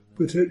anything.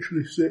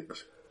 Potentially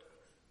 6,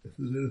 if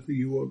there's anything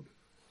you want.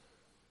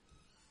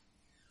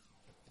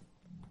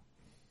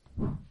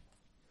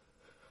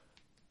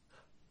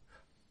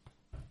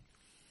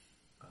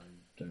 I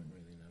don't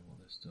really know what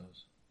this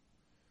does.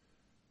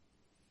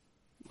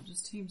 What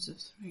does teams of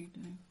 3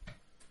 do?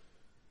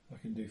 I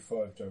can do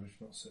 5 damage,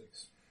 not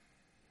 6.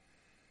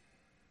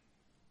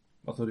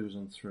 I thought he was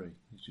on 3.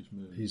 He's just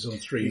moved. He's on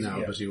 3 He's- now,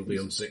 yeah. but he will be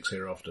on 6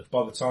 hereafter.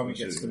 By the time it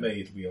gets to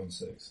me, it'll be on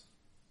 6.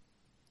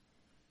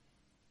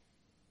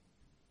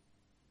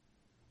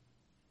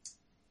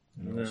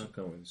 No, I can't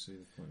really see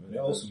the point. It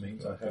also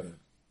means I I've have- got a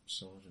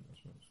sergeant, I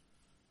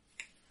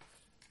suppose.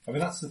 I mean,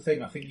 that's the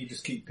thing. I think you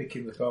just keep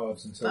picking the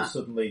cards until That-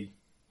 suddenly...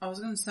 I was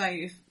going to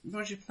say, if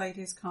Roger played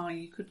his card,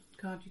 you could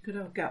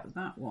have a gap with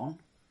that one.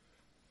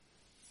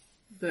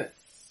 But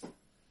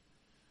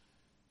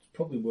It's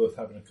probably worth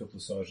having a couple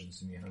of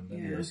sergeants in your hand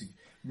anyway. Yeah. So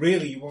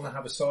really, you want to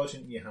have a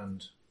sergeant in your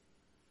hand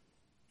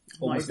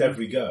almost Not even-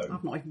 every go.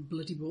 I've not even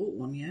bloody bought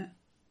one yet.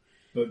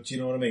 But do you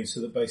know what I mean?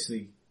 So that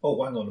basically,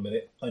 oh, hang on a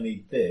minute, I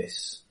need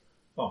this.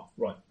 Oh,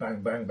 right,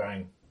 bang, bang,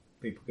 bang.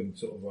 People can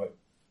sort of like,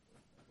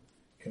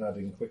 can add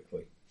in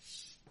quickly.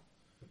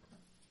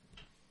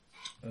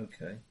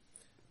 Okay.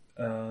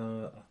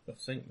 I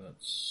think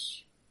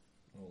that's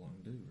all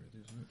I can do,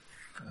 really, isn't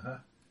it? Uh-huh.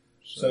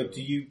 So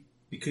do you,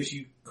 because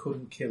you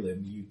couldn't kill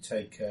him, you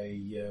take a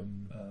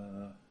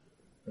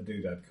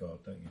doodad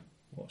card, don't you?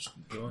 What's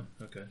do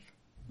I? Okay.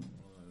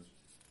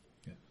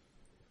 Yeah.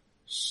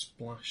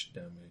 Splash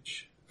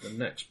damage. The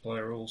next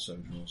player also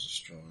draws a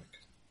strike.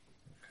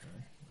 Okay.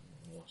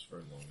 That won't last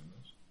very long in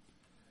this.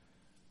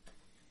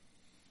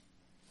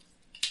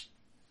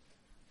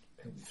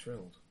 He'll be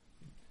thrilled.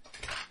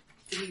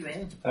 Did he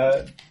win?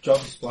 John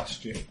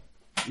splashed you.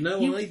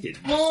 No, I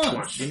didn't. What?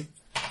 Splash him.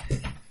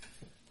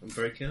 I'm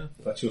very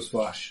careful. That's your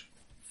splash.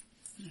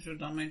 That's your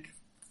damage.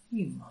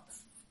 You mother.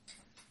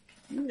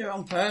 You can do it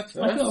on purpose.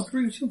 I got a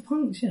brutal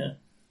puncture.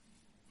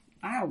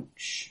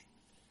 Ouch.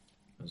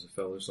 As a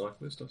fellow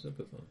cyclist, I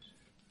sympathise.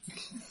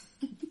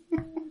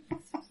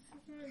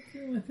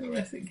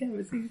 Thoracic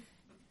cavity.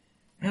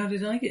 How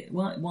did I get...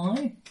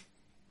 Why?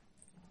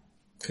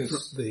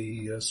 Because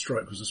The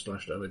strike was a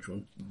splash damage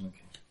one.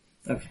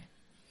 Okay.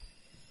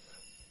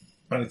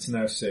 and it's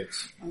now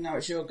 6. And now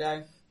it's your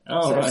go.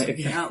 Oh, So right, something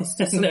okay. else,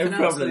 No something else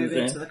problems move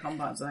into then. the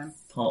combat zone.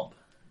 Pop.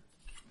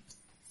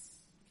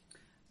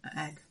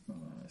 Egg. Oh,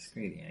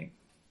 screw the egg.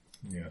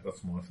 Yeah,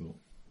 that's my thought.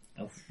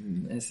 Oh,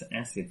 it's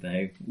acid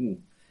though. Ooh.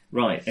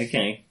 Right,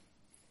 okay.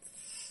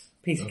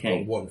 Piece of I've got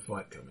cake. one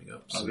fight coming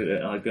up. So.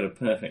 I've got a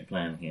perfect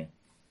plan here.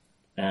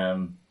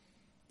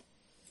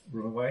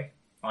 Run away.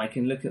 I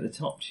can look at the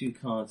top 2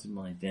 cards of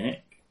my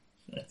deck.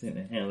 I don't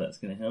know how that's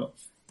going to help.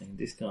 I can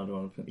discard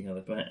one and put the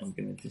other back. I'm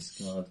going to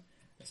discard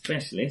a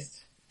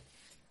specialist.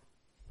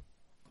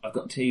 I've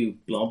got 2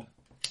 blob,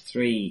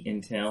 3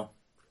 intel,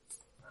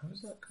 How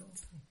does that card?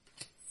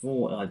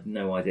 4. I had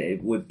no idea.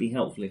 It would be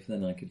helpful if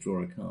then I could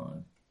draw a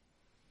card,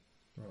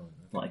 Right.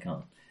 but I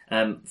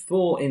can't.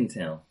 4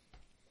 intel.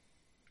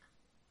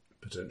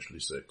 Potentially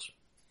 6.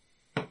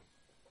 Okay.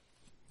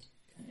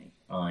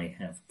 I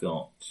have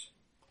got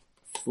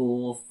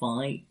 4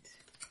 fight.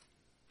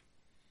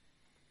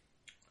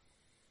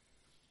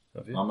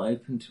 Have you? I'm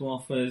open to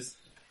offers.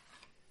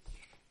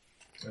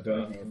 I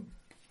don't know.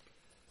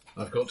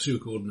 I've got 2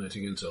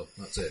 coordinating intel.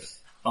 That's it.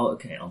 Oh,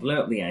 okay. I'll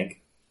blow up the egg.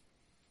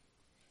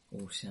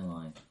 Or shall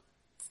I?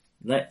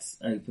 Let's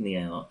open the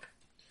airlock.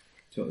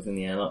 See what's in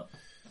the airlock.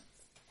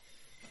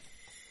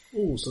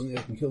 Oh, something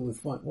I can kill with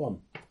fight 1.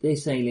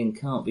 This alien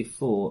can't be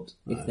fought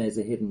if No. there's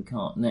a hidden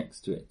cart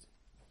next to it.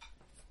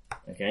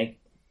 Okay.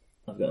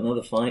 I've got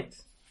another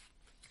fight.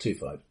 2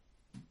 fight.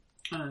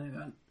 I don't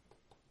know.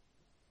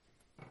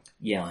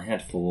 Yeah, I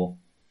had 4.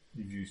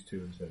 You've used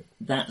 2 and 2,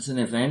 That's an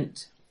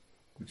event.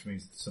 which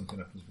means something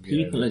happens with the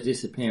People alien. are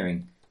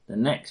disappearing. The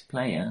next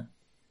player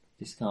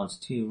discards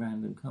 2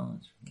 random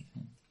cards from his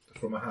hand.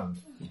 From a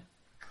hand. Yeah.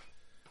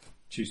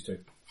 Choose 2.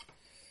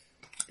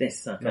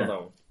 This sucker. No,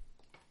 that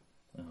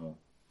one. Oh.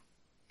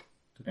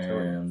 Good tell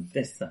you. And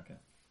this sucker.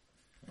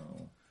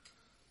 Oh.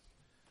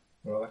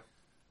 Right.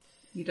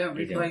 You don't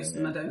You don't replace do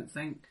them, I that. don't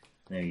think.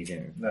 No, you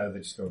don't. No, they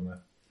just go on there.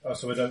 Oh,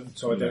 so I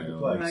don't No.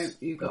 replace.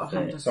 No, you've got a Okay.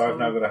 hand of So I've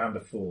now four. got a hand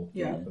of 4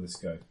 Yeah. for this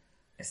go.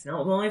 It's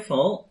not my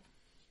fault.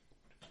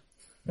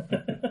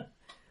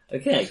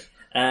 Okay.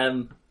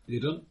 You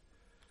done?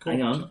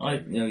 Hang on.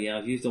 I've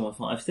used all my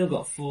 5. I've still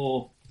got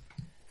 4.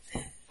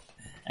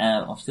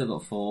 I've still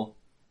got 4.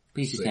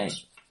 Piece of 6.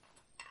 cake.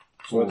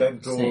 So I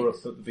don't 4, draw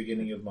 6. up at the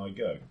beginning of my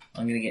go.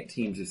 I'm going to get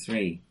teams of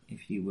 3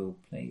 if you will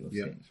play your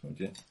Yep. 6,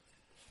 Roger.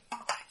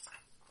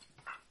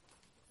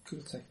 Could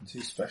have taken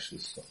 2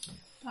 specialists off me.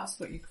 That's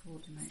what your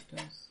coordinate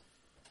does.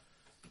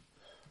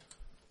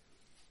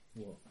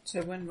 What?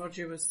 So when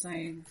Roger was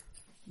saying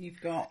you've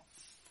got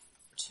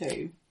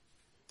 2,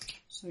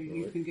 so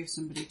you can give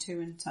somebody 2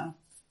 intel.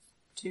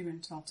 2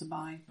 intel to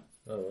buy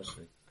Oh, I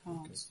see.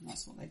 cards. And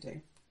that's what they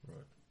do.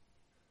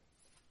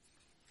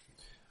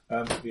 The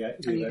And you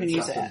can events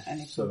use it happen, at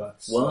any So point.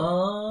 that's...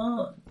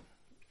 What?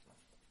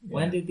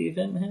 When Yeah. did the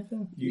event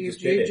happen? You You-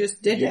 just did you it.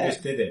 just did you it.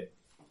 just did it.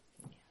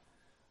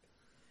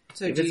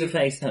 So Give do us you, a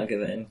face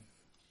hugger then.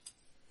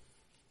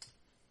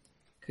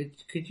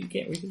 Could you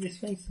get rid of this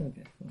face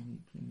hugger for me,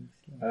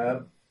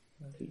 please?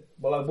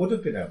 Well, I would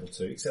have been able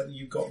to, except that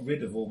you got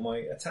rid of all my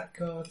attack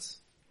cards.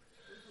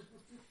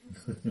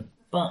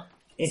 But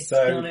it's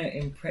So- going to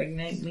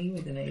impregnate me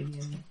with an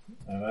alien.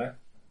 I know.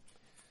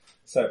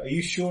 So, are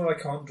you sure I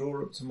can't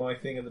draw up to my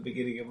thing at the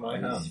beginning of my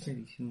I'm hand?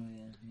 pretty sure,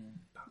 yeah.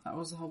 that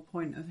was the whole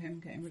point of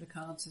him getting rid of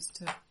cards is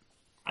to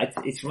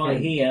It's right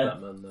here.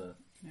 That man there.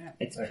 yeah.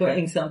 It's Okay.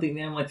 putting something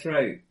down my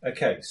throat.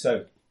 Okay,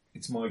 so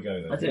it's my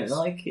go then. I don't yes?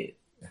 like it.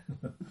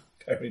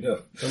 Fair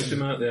enough. Don't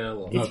him out the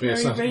airlock. It's That'd be a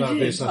very Saturday, that'd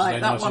be a rigid. Saturday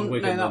Right, that night in one.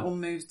 Wigan. No, that then.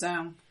 one moves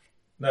down.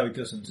 No, it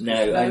doesn't.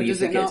 No, No, only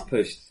does if it it gets not?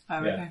 pushed.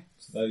 Oh, Yeah. okay.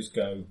 So those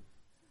go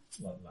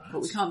like that.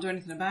 But we can't do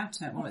anything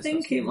about it. Well, I it's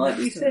think got it might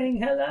be next to it. saying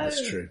hello.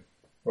 That's true.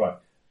 Right.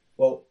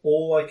 Well,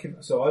 all I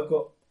can... So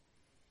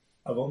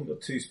I've only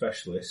got 2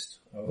 specialists.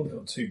 I've only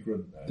got 2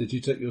 grunt now. Did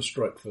you take your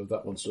strike for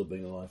that one still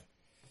being alive?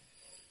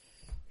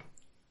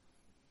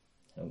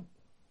 Oh.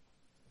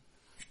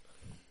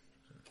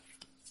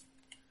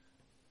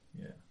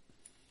 Yeah.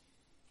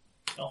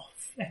 Oh,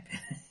 flip.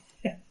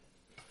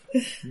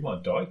 You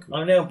might die quick.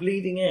 I'm now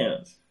bleeding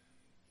out.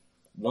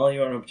 While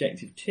you're on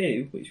objective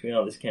 2, which we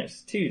are, this counts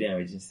as 2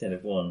 damage instead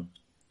of 1.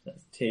 So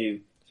that's 2,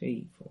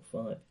 3,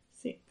 4, 5,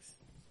 6.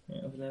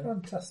 Out of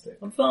 11. Fantastic.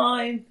 I'm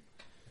fine.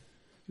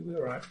 You'll be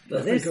alright.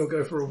 But I'll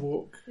go for a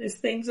walk. there's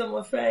things on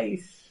my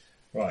face.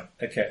 Right,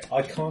 okay.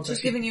 I can't Just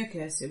actually, giving you a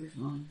kiss, it'll be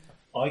fine.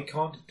 I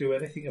can't do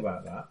anything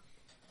about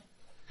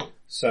that.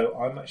 So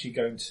I'm actually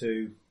going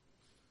to...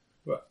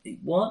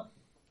 What?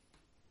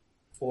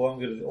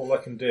 All I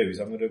can do is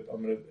I'm going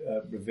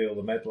to reveal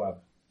the med lab.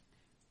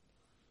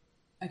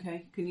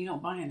 Okay, can you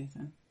not buy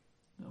anything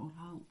that will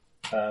help?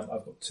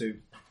 I've got 2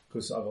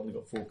 because I've only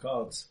got 4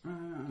 cards.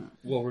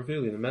 Well,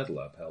 revealing the medal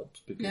app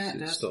helps because Yeah, it it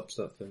does. stops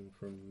that thing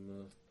from...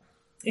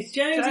 It's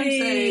Jonesy!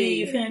 Jonesy!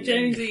 You found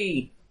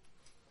Jonesy!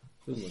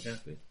 doesn't look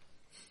happy.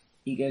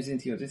 He goes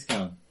into your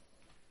discard.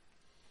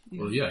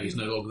 Well, yeah, he's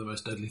no longer the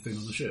most deadly thing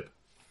on the ship.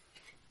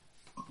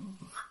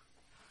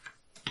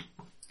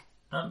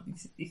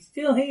 He's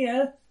still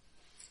here.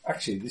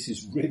 Actually, this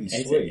is really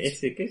It's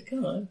sweet. a good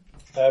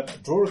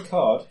card. Draw a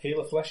card, heal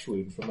a flesh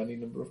wound from any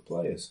number of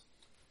players.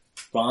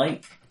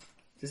 Right.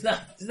 Does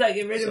that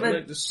get rid Does of that it?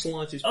 make the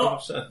slightest Oh. bit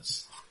of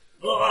sense?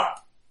 Ugh,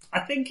 I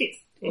think it's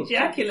Well,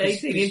 ejaculating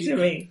 'cause into you-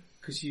 me.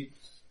 Because you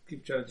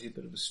give Jonesy a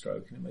bit of a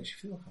stroke and it makes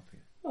you feel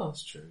happier. Oh,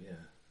 that's true, yeah.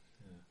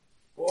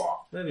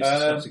 Maybe it's a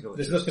statistical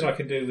There's nothing I adjustment.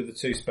 can do with the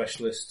 2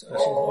 specialists.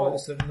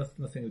 Is there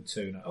nothing with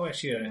 2 now? Oh,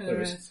 actually, yeah,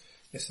 there is.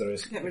 Yes, there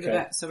is. Get rid Okay.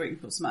 of it so we can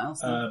put something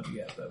else in.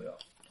 Yeah, there we are.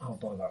 I'll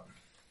buy that.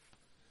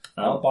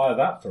 Oh. I'll buy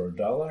that for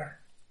 $1.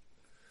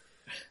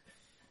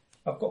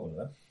 I've got one of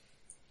them.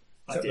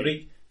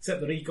 Except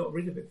that he got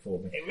rid of it for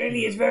me. It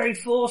really is very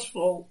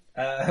forceful.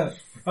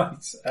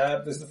 Right.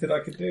 There's nothing I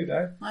can do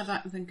now. I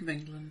like to think of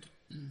England.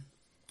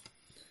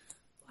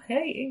 I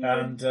hate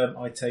England. And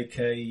I take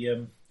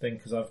a thing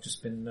because I've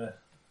just been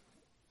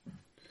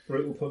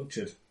brutal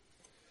punctured.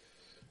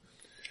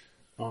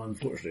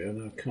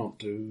 Unfortunately, I can't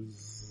do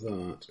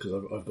that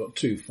because I've got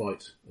 2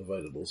 fight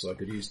available, so I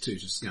could use 2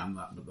 to scan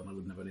that, but then I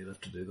wouldn't have any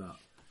left to do that.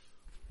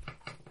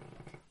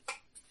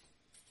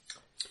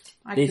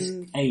 This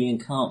alien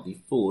can't be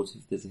fought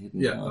if there's a hidden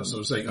Yeah, card. that's what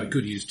I'm saying. I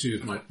could use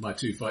 2 of my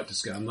 2 fight to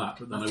scan that,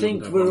 but then I, I wouldn't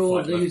think have we're one all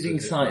fight left to losing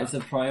hit sight that. of the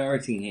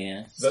priority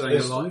here. Staying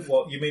There's- alive?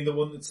 What, you mean the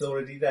one that's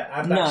already there?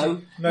 And No,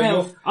 actually, well,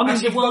 you've, I mean actually,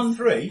 the you've got one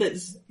 3.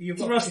 that's You've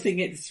got- thrusting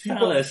its if you've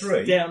got phallus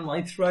 3, down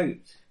my throat.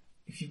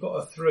 if you've got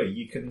a 3,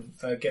 you can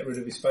get rid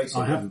of his face.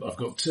 I haven't. I've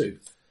got 2.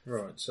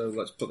 Right, so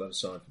let's put that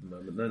aside for the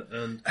moment then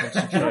and Wait,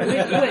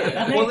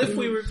 concentrate. Well, if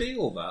we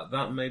reveal that,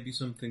 that may be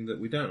something that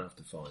we don't have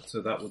to fight,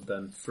 so that would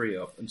then free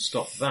up and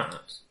stop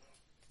that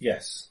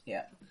Yes.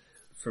 Yeah,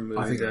 from I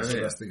moving think down that's the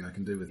here. best thing I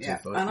can do with Yeah,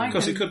 2 and I fight.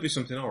 Because can- it could be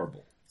something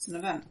horrible. it's an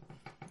event.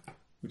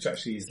 Which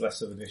actually is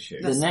less of an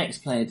issue. The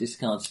next player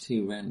discards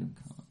 2 random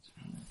cards.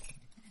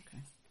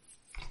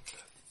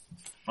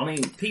 I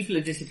mean, people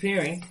are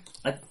disappearing.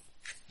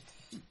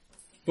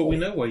 But we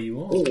know where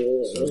you are.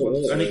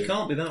 And it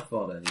can't be that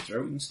far down your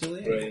throat, we can still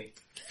hear you. 3,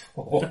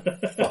 4,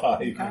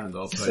 5, And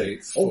I'll pay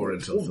 6. 4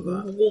 intel for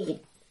that.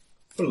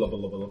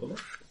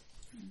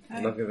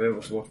 I'm not going to be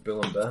able to watch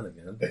Bill and Dan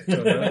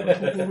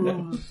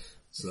again.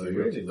 So,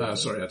 Really?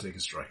 sorry, I take a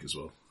strike as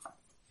well.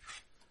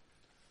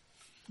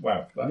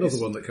 Wow, Another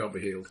one that can't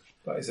be healed.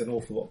 that is an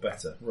awful lot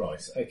better.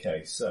 Right,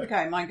 okay, so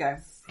Okay, my go.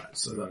 Right,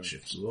 so that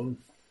shifts along.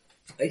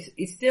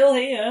 It's still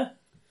here.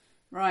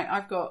 Right,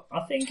 I've got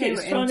I think 2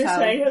 it's trying to intel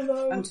say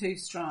hello. and 2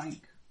 strike.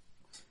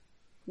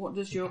 What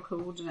does your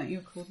coordinate?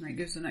 Your coordinate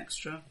gives an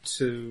extra.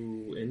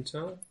 2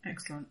 intel?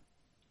 Excellent.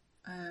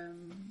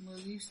 Will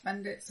you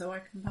spend it so I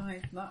can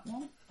buy that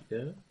one?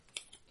 Yeah.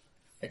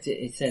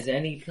 It says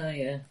any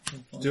player.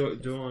 Do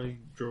I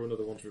draw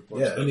another one to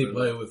replace Yeah, that? any then?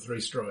 player with 3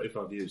 strike. If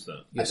I've used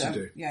that. Yes, I you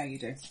don't. do. Yeah, you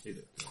do. You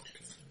do.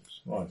 Okay.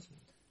 right.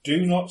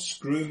 Do not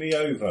screw me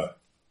over.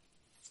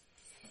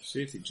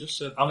 See if he just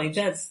said I mean,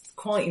 that's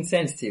quite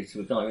insensitive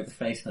to a guy with a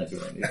face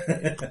hugger on his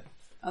face.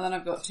 And then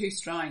I've got 2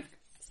 strike.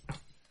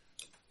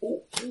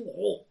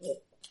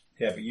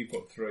 Yeah, but you've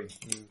got 3.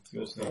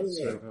 Yours not.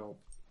 so help.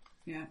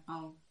 Yeah,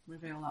 I'll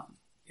reveal that.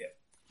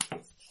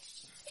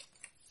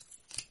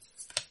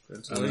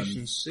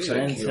 Ventilation seal.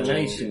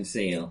 Ventilation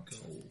seal.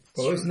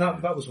 Well, isn't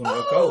that was one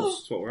of our goals?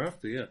 That's what we're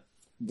after, yeah.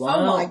 Well,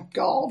 Oh my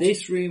god!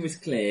 this room is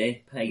clear.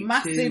 Pay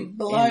Massive 2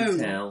 blow.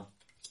 intel.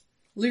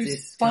 Lose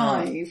this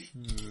 5.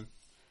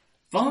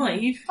 5?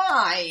 It's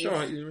 5?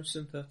 alright, you're a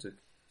synthetic.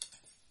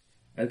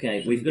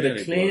 Okay, we've got be to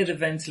any clear blood. the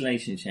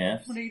ventilation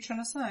shaft, What are you trying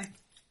to say?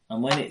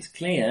 and when it's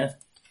clear,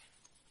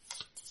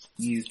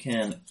 you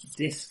can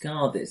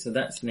discard it. So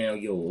that's now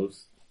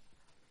yours.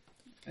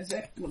 Is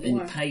it? What And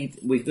do I? paid.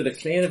 We've got to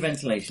clear the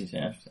ventilation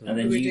shaft, and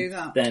then Do we you do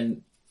that?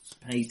 then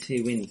pay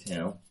 2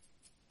 intel.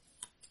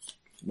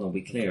 Well,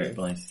 we clear it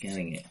by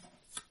scanning it.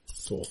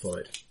 4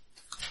 fight.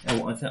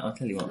 Oh, I'll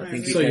tell you what. I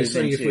think it So you're goes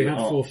saying if into we have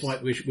 4 ops.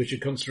 fight, we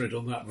should concentrate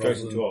on that rather Goes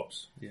than... into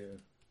ops. Yeah,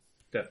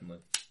 definitely.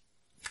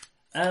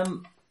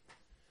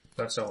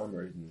 That's how I'm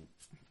reading.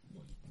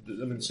 I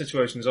mean, the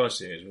situation as I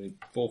see it is we need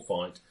 4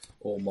 fight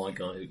or my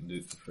guy who can do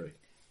it for free.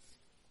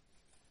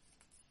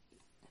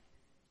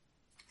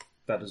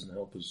 That doesn't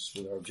help us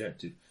with our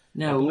objective. I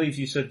No, believe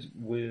you said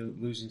we're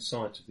losing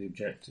sight of the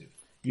objective.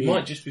 You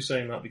might just be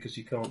saying that because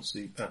you can't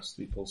see past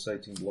the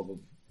pulsating blob of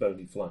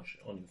bony flesh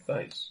on your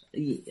face.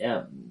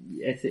 yeah,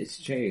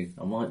 it's true.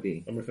 I might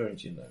be. I'm referring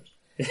to your nose.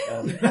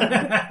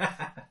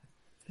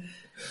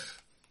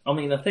 I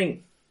mean, I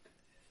think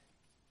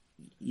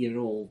you're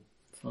all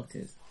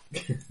fuckers.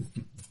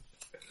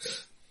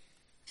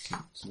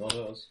 It's not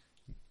us.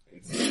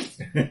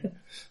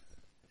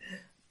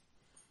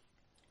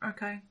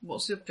 Okay,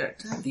 what's the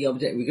objective? The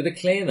object, we've got to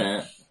clear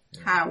that.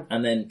 How?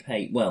 and then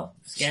pay. Well,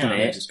 scan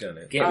it, Scan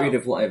it. get rid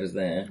of whatever's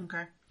there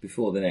Okay.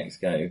 before the next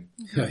go.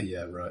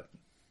 Yeah, right.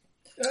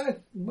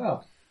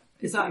 Well,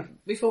 Is that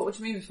before? What do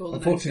you mean before the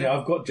unfortunately, next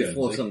I've got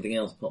Before Jonesy. something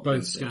else pops Both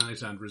into it. scan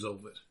it and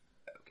resolve it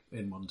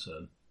in one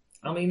turn.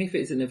 I mean, if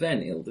it's an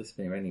event, it'll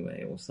disappear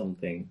anyway, or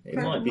something. It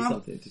Okay, might be well.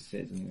 something that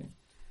disappears anyway.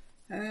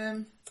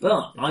 go?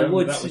 But I only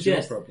would that was your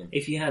suggest, problem.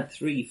 if you had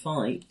 3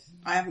 fights,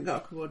 I haven't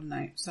got a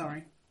coordinate.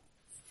 Sorry.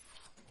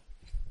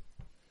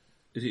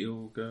 Is it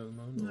your go at the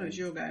moment? No, it's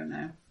your go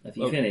now. have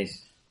you finished?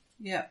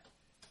 Yeah,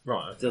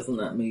 Right. Okay. Doesn't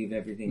that move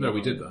everything? No, we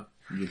on? did that.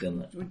 You've done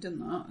that. we've done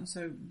that.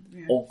 So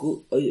yeah. Oh,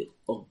 go.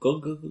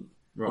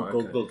 Right.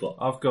 Okay.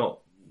 I've got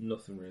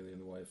nothing really in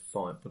the way of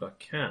fight, but I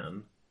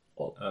can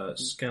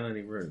scan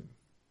any room,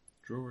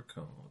 draw a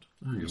card.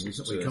 Oh, we can't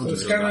So do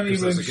scan that any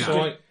because room there's a should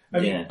gap.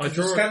 do, Yeah. I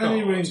draw a scan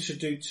any card. room should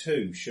do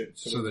 2.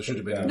 So there should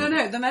have been No,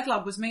 the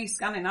medlab was me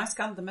scanning. I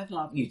scanned the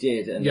medlab. You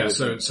did. And Yeah,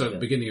 there was so a- at the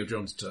beginning of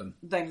John's turn.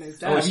 They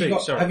moved Oh, out. I see.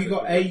 Sorry. Have you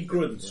got a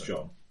grunts,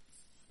 John?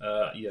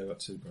 Yeah, I've got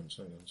 2 grunts.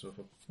 Hang on. So if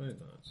I play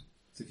that,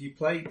 So if you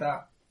played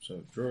that,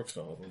 so draw a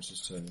card. Once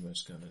this turn, you may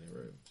scan any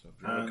room. So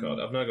draw a card.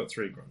 I've now got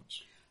 3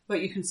 grunts.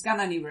 But you can scan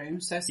any room,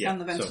 so scan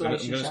the So I'm ventilation going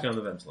to shaft, scan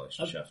the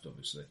ventilation shaft,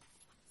 obviously.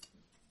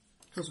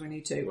 because we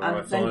need to. Where I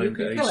And then you find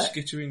can a kill it,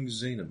 skittering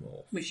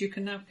xenomorph. which you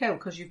can now kill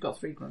because you've got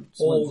 3 grunts.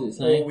 What does it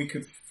say? or we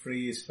could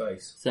free his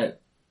face. So,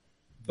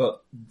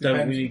 But don't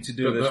Depends. we need to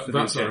do But this for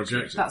that's the our objective?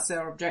 objective. That's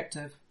their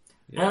objective.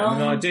 Yeah, I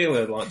mean,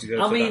 ideally, I'd like to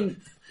go I for mean, that.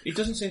 It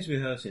doesn't seem to be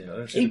hurting. I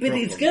don't see but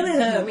the it's problem. going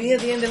to hurt me at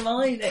the end of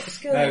my next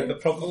go. No, the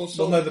problem.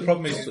 Also- Well, no, the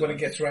problem is when it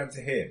gets around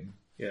to him,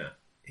 Yeah.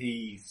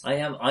 he's. I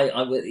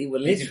will, it will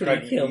He's literally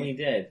impregnated. kill me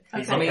dead.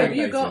 Okay, I mean, have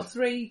you impregnated. got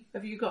 3?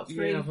 Have you got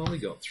 3? Yeah, I've only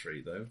got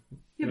 3 though.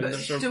 Yeah, I mean, but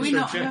that's our- do we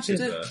that's our not have to?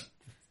 objective there.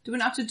 Do we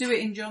not have to do it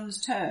in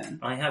John's turn?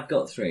 I have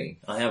got 3.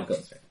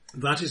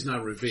 That is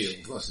now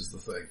revealed. That is the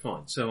thing.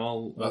 Fine. So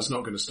I'll. That's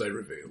not going to stay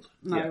revealed.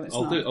 No, yeah, it's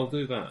I'll not. do. I'll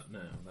do that now.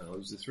 I'll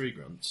use the 3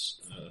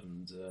 grunts,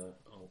 and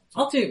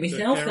I'll do it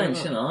myself care then, of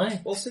that. shall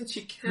I? Well, since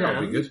you can,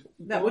 That'll be good.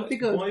 That would be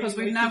good Why are you because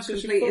we've making now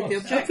such a completed the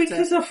fuss? objective.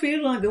 Because I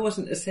feel like there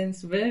wasn't a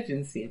sense of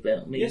urgency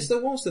about me. Yes,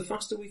 there was. The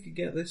faster we could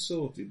get this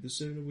sorted, the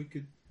sooner we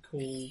could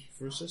call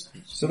for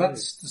assistance. So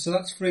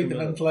that's freed the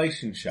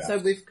ventilation shaft. So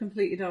we've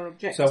completed our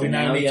objective. So we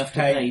now now need you to have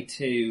pay. to pay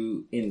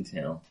 2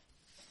 intel,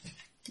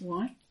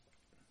 Why?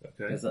 Okay.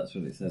 because that's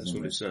what it says. That's on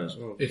what the it says.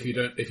 card. Well, If you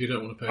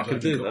don't want to pay I can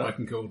attention, do that. I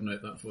can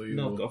coordinate that for you.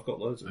 no, or- I've got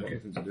loads of Okay.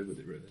 nothing to do with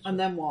it really. And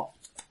then what?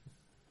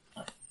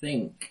 I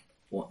think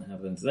what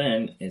happens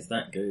then is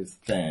that goes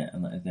there,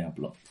 and that is now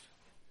blocked.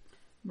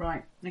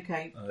 Right.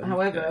 Okay. Okay.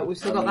 However, we've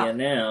still got And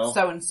we that are now,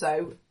 so and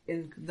so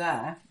in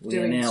there we are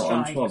doing now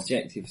on strikes. to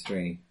objective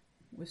 3,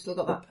 We've still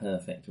got the that.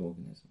 perfect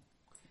organism.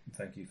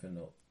 Thank you for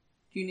not.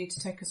 You need to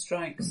take a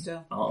strike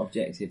still. Our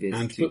objective is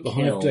And to put the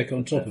kill hive deck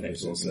on top of perfect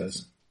it, it organism.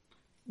 says.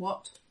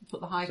 What?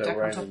 Put the hive So deck on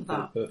round top of and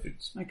that.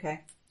 perfect.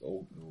 Okay.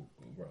 Oh,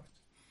 right.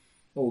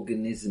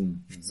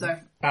 Organism. So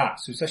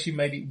So it's actually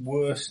made it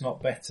worse,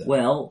 not better.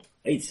 Well,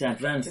 its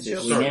advantage It's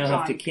is your we now have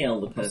to strike.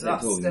 kill the perfect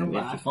that's still organism. We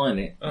have there. to find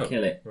it, Oh,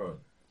 kill it. Right.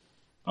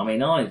 I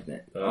mean, I've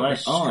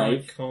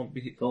Strike can't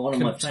be got one on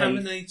my face.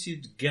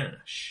 contaminated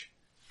gash.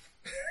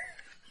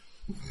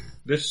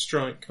 This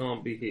strike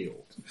can't be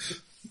healed.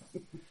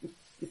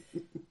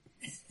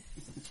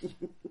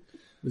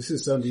 This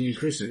is sounding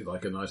increasingly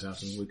like a night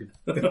out in Wigan.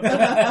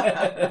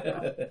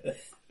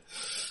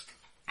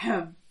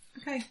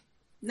 okay.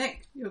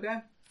 Nick, you'll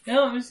go.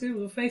 No, I'm just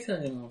with a face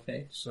on my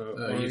face. So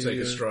You take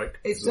a strike.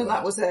 It's so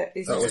that was it.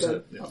 It's That just was done.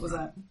 it, yeah. That was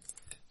it.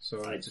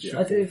 So I need to I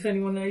don't shuffle. know if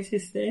anyone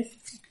noticed this.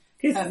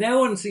 Because no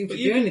one seemed to But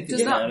do you- anything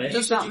does about that- it.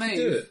 does that You can move?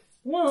 do it.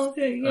 Well,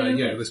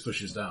 Yeah, this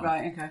pushes down.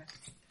 Right. Okay.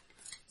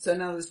 So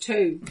now there's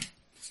 2.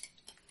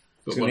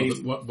 But So one we-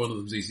 of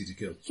them's easy to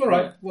kill. It's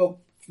alright. Well,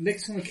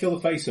 Nick's going to kill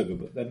the facehugger,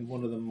 but then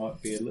one of them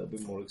might be a little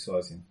bit more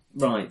exciting.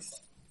 Right.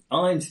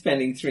 I'm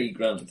spending 3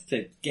 grunts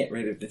to get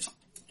rid of this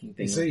fucking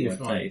thing see, you're off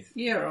my fine. face.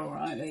 You're all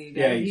right. There you go.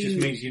 Yeah, it just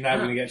means you're now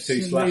going to get 2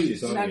 absolute-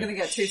 slashes, You're aren't now you? going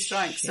to get 2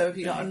 strikes. So have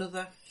you got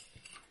another?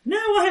 No,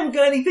 I haven't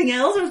got anything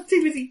else. I was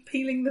too busy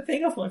peeling the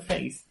thing off my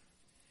face.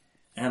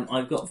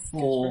 I've got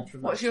 4.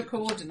 What's your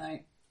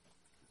coordinate?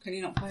 Can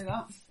you not play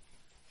that?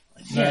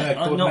 Yeah, I'm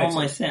not on coordinator.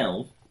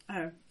 myself.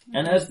 Oh.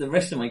 And as the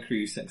rest of my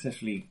crew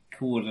successfully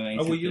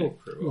coordinated. Oh, well, your it.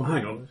 crew. Well,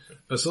 hang on.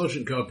 A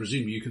sergeant card,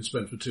 presumably you can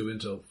spend for 2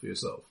 intel for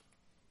yourself.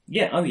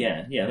 Yeah, oh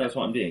yeah, that's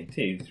what I'm doing.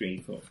 2, 3,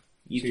 4.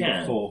 You So you've got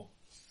can. 4.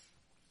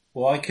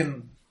 Well,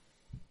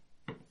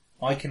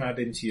 I can add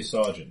into your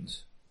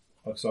sergeant,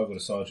 because I've got a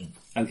sergeant.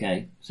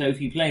 Okay, so if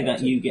you play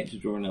that, you get to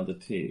draw another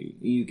 2.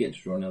 You get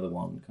to draw another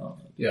 1 card.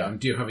 Yeah, and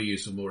do you have a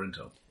use of more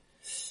intel?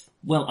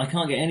 Well, I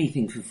can't get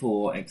anything for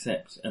 4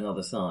 except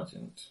another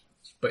sergeant.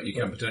 But you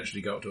can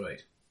potentially go up to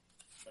 8.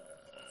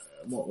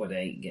 What would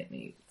 8 get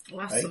me?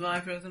 Last Hey.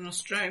 survivor of the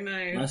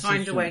Nostromo. Last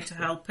Find a way to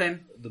survivor. help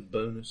him. The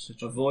bonus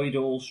situation. Avoid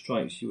all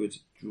strikes you would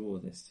draw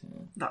this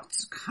turn.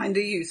 That's kind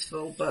of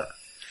useful, but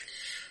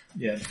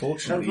Yeah,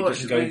 unfortunately, it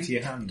doesn't go into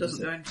your hand, does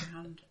doesn't it? go into your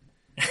hand.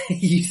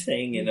 You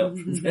saying it up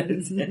from there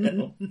to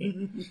tell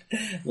me.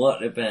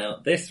 What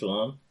about this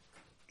one?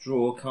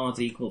 Draw cards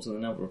equal to the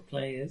number of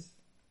players.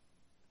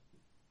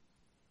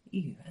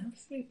 You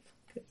absolute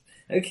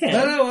fuckers. Okay.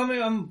 No, I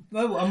mean,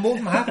 I'm more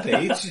than happy.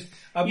 It's just,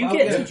 You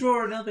get to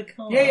draw another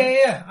card.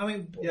 Yeah. I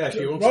mean, Yeah, if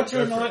you want Roger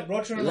to, and go for I, it.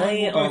 Roger and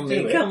Lay I it will on both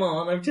do me. it. Come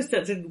on. I've just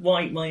had to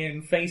wipe my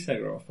own face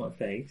hugger off my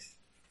face.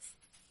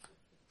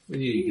 We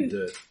knew you could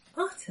do it.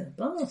 Utter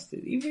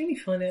bastard. You really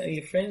find out who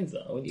your friends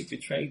are when you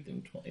betrayed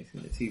them twice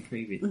in the 2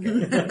 previous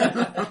games.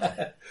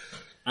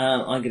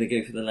 I'm going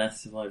to go for the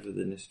last survivor of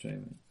the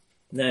Nostromo.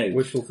 No,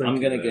 Wishful thinking I'm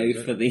going to there, go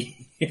is for the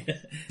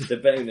the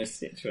bonus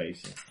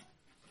situation.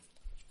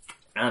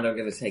 And I'm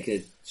going to take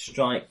a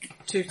strike.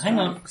 2 Hang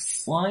on.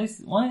 strikes.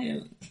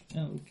 Why?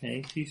 Oh,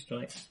 okay, 2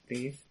 strikes,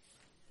 please.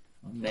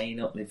 I may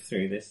not live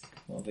through this.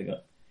 What have I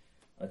got?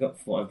 I've got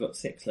 4. I've got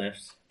 6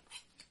 left.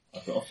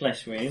 I've got a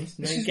flesh wound. No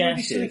This is a really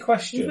gashes. silly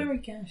question. You're very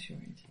gash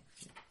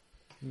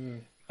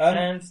oriented.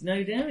 And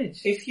no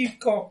damage. If you've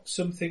got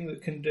something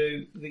that can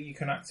do that, you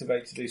can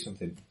activate to do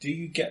something. Do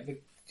you get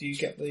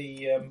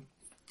the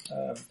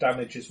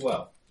damage as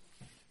well?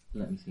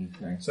 Let me see.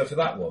 Sorry. So for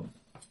that one,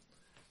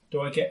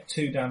 do I get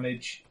 2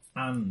 damage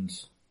and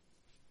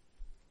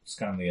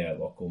scan the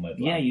airlock or med lab?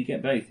 Yeah, you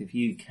get both if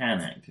you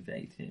can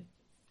activate it.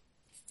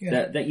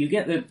 Yeah. That you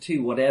get the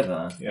 2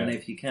 whatever, Yeah. and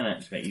if you can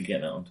activate, you get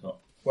that on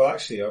top. Well,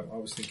 actually, I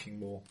was thinking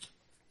more.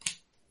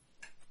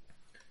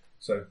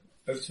 So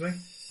over to me.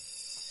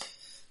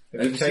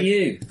 Over to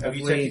you. Have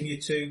you We- taken your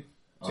two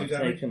I've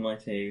damage? taken my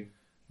 2.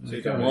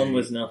 Two damage. One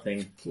was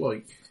nothing.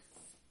 Like,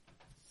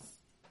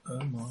 Oh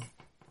my!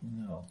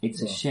 No.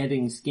 It's a Well,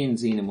 shedding skin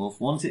xenomorph.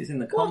 Once it's in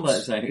the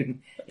combat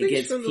zone, it These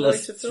gets from the plus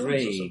later films or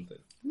 3. something.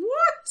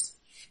 What?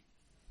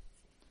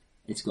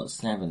 It's got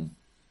 7.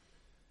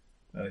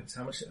 it's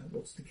how much?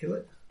 What's to kill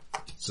it?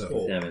 so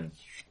 4. 7.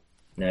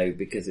 No,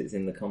 because it's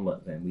in the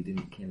combat zone. We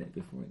didn't kill it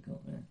before it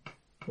got there.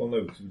 Well,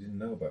 no, because we didn't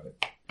know about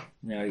it.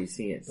 Now you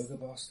see it's... Bugger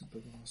bastard,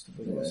 bugger bastard,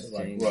 bugger Yeah, bastard.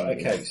 James, Right,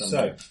 okay, it's so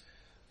somewhere.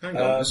 Hang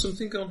on, has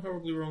something gone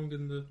horribly wrong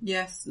in the...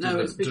 Yes, no,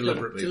 it's because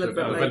deliberately.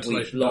 deliberately. The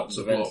ventilation We've blocked ducts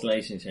the are blocked.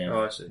 ventilation chamber.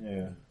 Oh, I see.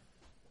 yeah.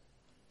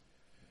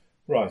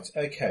 Right,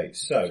 okay,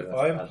 so that's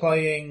I'm bad.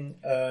 playing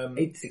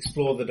It's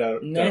Explore the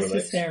Derelict,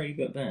 Necessary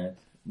but bad.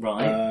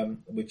 Right.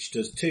 which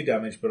does 2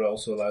 damage, but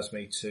also allows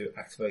me to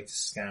activate a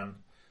scan.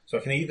 So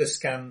I can either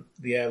scan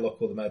the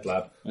airlock or the med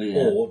lab, Oh, yeah.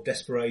 or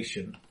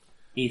Desperation.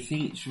 If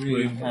each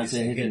room has is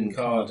a hidden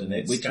card in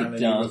it, which scan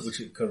it any room, does, which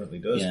it currently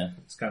does, Yeah.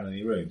 scan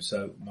any room.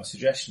 So my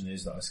suggestion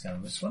is that I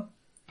scan this one.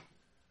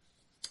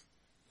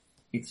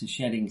 it's a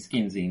shedding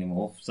skin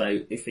xenomorph.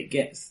 So if it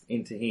gets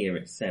into here,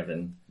 it's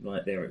 7.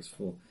 Right there, it's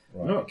 4.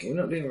 Right. We're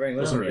not doing very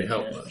well. doesn't really here,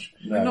 help Jess. much.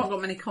 We've No. not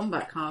got many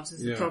combat cards,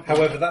 is the Yeah. problem.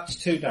 However, that's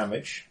 2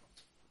 damage.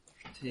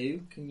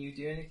 2. Can you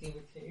do anything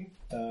with 2?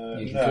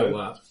 You can No, kill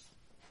that.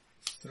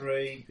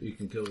 3, You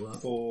can kill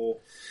that. 4,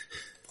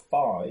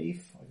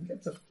 5. I can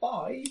get to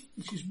 5,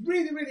 which is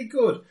really, really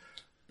good.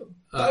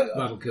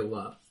 That'll kill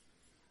that.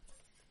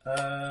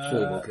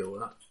 4 will kill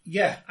that.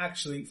 Yeah,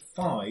 actually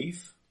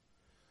 5,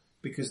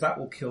 because that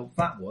will kill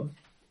that one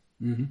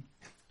Mm-hmm.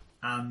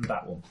 and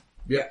that one.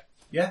 Yeah.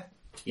 Yeah?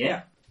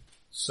 Yeah.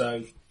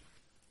 So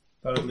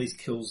that at least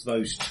kills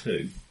those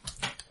 2.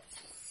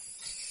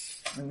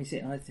 Let me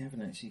see. I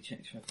haven't actually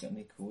checked if I've got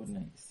any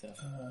coordinate stuff.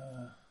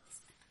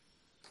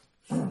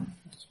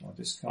 That's my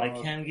discard.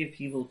 I can give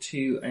people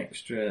 2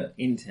 extra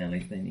intel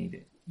if they need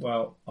it.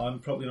 Well, I'm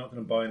probably not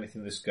going to buy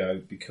anything this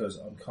go because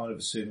I'm kind of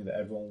assuming that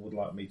everyone would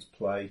like me to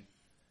play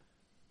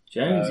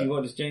Jonesy,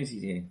 what does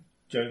Jonesy do?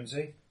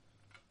 Jonesy.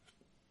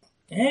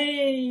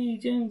 Hey,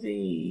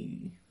 Jonesy!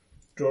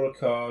 Draw a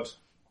card.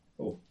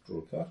 Oh, draw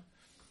a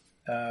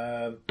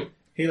card.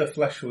 Heal a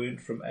flesh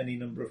wound from any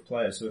number of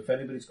players. So if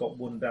anybody's got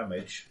 1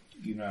 damage,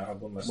 you now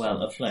have 1 less Well, a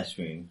damage. flesh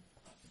wound.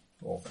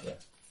 Oh, yeah.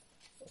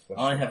 A flesh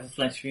I wound. have a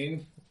flesh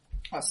wound.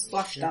 That's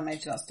splash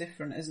damage, that's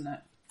different, isn't it?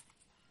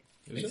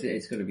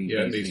 It's got to be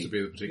Yeah, it easy. needs to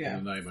be the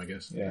particular name, I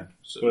guess. Yeah.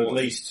 So But at what-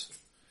 least...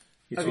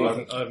 I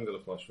haven't got a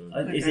flash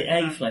wound. Is it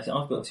a flesh?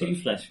 I've got 2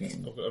 flesh wounds.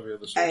 I've got every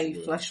other sort A of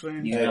wound. flesh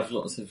wound. You Yeah. have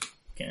lots of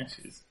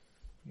gashes.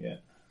 Yeah.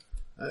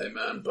 Hey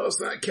man, pass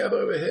that cab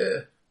over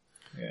here.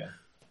 Yeah.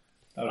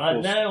 And of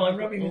course, No, I'm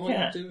rubbing the Why are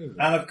cat. you doing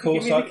that? and of Give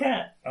course me the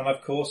cat. I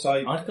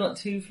I've got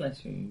 2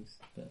 flesh wounds.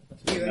 But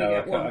that's You no, only I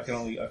get can, I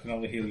once. can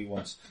only heal you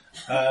once.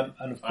 And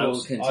of I will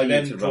course, continue I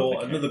then to rub draw the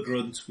cat. another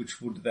grunt,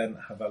 which would then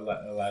have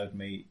allowed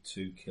me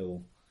to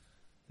kill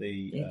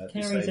the It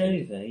carries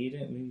disabled. over. You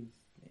don't lose.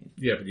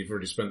 Yeah, but you've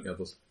already spent the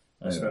others.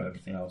 I spent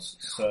everything else,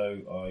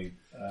 so I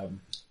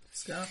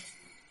Scar.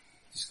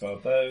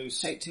 discard those.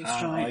 Take 2 and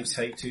strikes.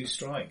 I take 2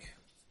 strike,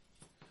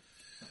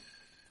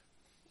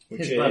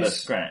 which It's but a is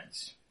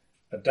scratch.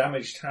 a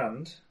damaged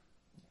hand.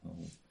 Oh.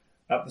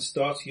 At the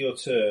start of your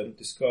turn,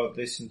 discard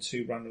this and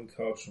 2 random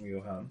cards from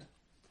your hand.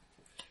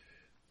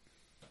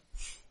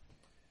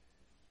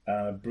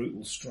 And a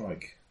brutal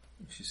strike,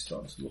 which is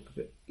starting to look a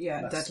bit...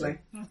 Yeah, That's deadly.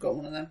 I've got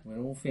one of them. We're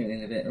all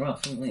feeling a bit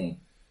rough, aren't we?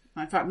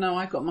 In fact, no,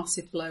 I've got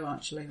massive blow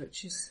actually,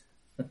 which is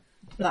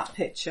that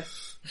picture.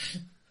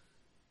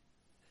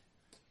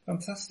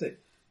 Fantastic.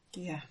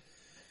 Yeah.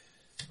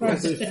 We'll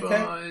Right, be okay.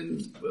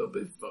 fine. We'll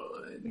be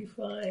fine. Be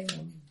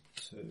fine.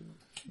 2,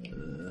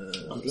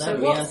 I'm glad So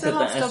we what's the answered that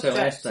last SOS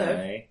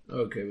objective? though.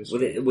 Okay,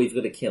 We've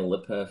got to kill the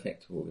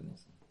perfect organism.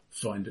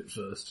 find it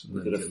first. And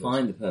We've then got to kill it.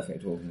 find the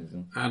perfect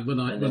organism. And when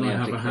I and then we have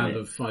have to a kill hand it.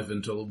 of 5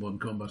 intel and 1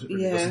 combat, it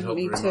really Yeah, doesn't help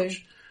me very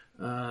too.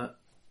 much.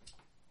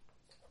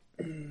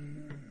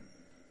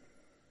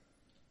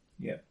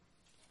 Yeah.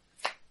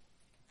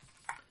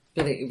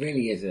 But it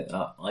really is.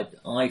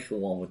 I for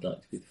one would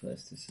like to be the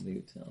first to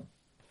salute our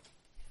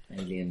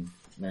alien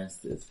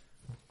masters.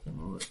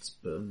 Well, let's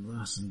burn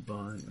that and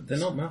buy. They're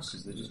not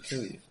masters, they just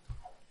kill you.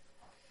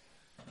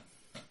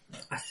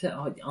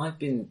 I've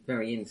been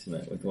very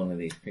intimate with one of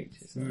these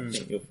creatures, and I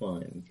think you'll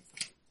find.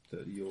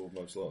 That you're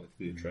most likely to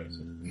be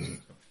attracted.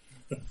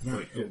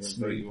 It's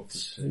me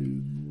 2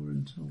 more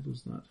intel.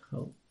 Does that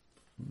help?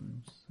 5,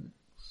 6.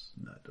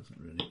 No, it doesn't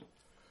really.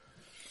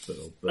 But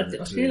I'll burn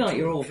I it feel like to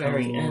you're a all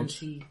very card.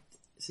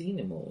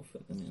 anti-xenomorph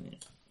at the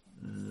minute.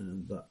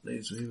 And that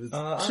leaves me with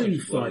I 2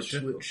 just wanted fight,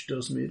 to- which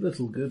does me a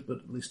little good, but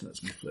at least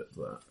lets me flip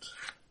that.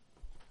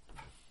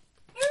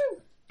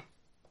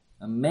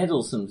 A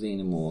meddlesome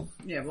xenomorph.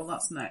 Yeah, well,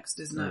 that's next,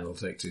 isn't And it? I'll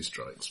take 2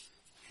 strikes.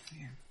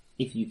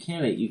 If you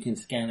kill it, you can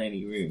scan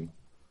any room.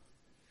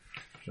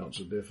 Chance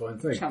would be a fine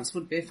thing. Chance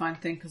would be a fine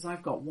thing because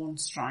I've got 1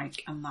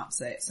 strike and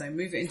that's it. So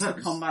move it into the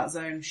Perhaps- combat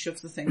zone, shove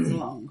the things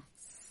along.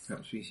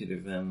 Perhaps we should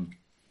have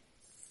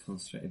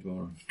concentrated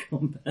more on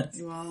combat.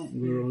 Well,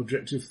 We're on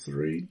objective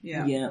 3.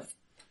 yeah.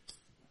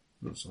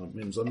 That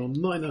means I'm on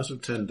 9 out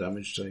of 10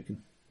 damage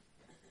taken.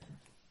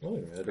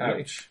 Oh, yeah,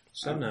 Ouch.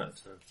 7 out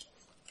of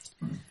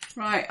 10.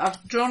 Right,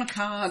 I've drawn a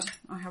card.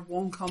 I have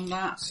 1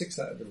 combat, 6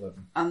 out of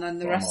 11. and then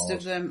the rest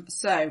of them.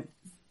 So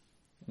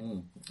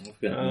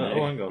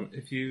Hang on.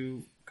 If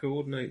you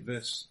coordinate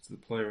this to the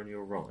player on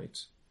your right,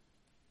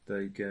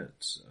 they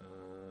get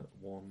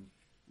 1.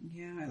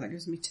 yeah, that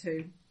gives me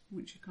 2,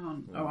 which you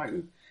can't.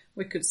 Oh,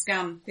 we could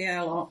scan the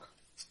airlock,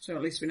 so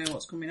at least we know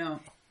what's coming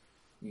up.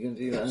 You can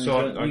do that.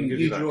 So I can give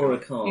you that draw a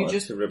card. card You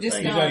just to replace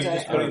discard You it. know, you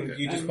just put in,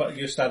 Okay.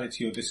 you just add it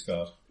to your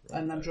discard.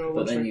 And then draw But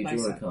one to then you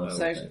replace draw a it. card.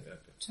 So Okay.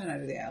 turn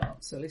over the airlock,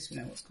 so at least we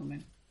know what's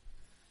coming.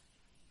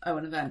 Oh,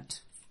 an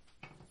event.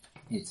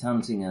 It's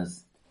hunting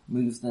us.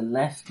 Move the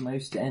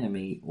leftmost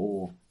enemy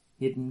or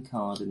hidden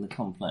card in the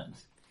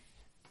complex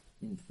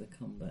into the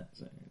combat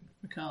zone.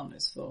 We can't,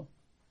 it's full.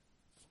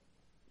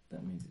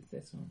 That means it's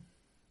this one.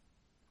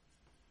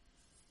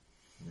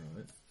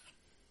 Right.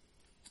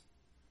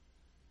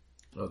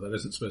 Oh, that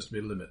isn't supposed to be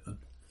a limit then.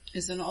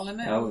 Is there not a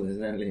limit? Oh, there's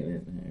no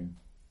limit now.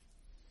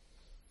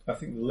 I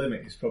think the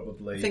limit is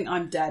probably... I think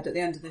I'm dead at the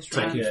end of this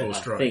round. Taking 4 I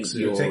strikes. think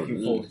You're you're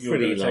taking four- you're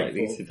pretty gonna take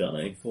likely four- to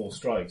die. 4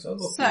 strikes. I'll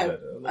look So, at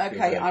it. I'll look at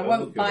okay, it. I I'll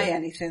won't look at buy it.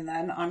 anything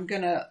then. I'm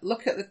going to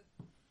look at the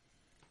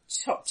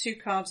top 2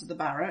 cards of the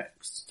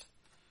barracks.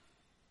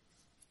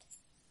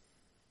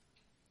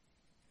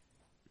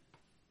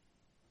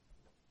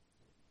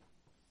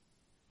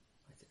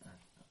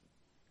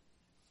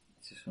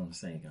 I just want to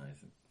say, guys,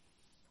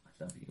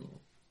 I love you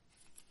all.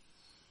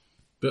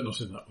 But not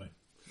in that way.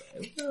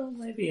 Well,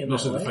 maybe in Not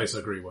that in the way. face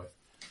agree way.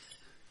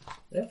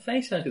 That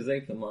face hackers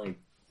open my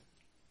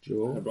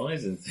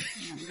horizons.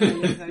 I'm going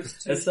to leave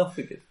those 2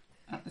 Esophagus.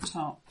 at the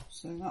top.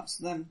 So that's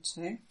them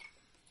 2.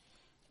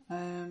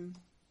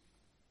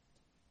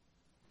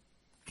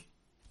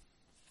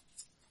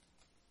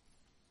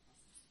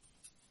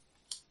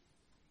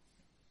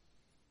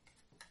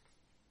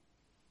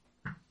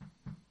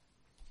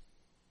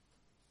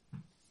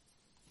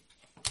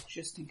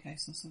 Just in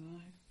case I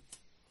survive.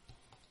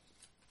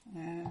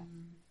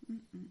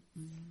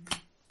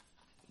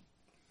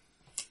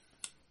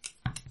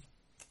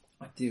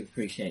 I do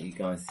appreciate you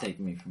guys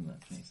saving me from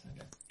that face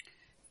hacker.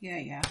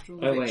 Yeah, after all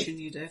the Oh, wait. fiction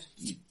you did.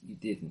 You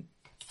didn't.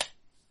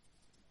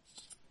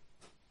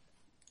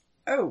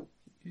 Oh,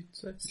 You'd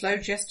say slow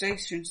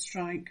gestation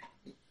strike.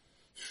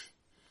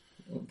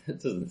 Well,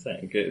 that doesn't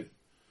sound good.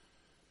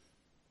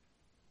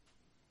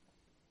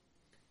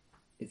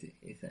 Is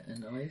it a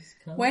nice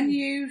card? When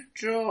you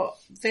draw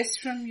this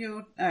from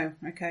your... Oh,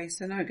 okay,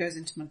 so now it goes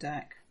into my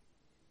deck.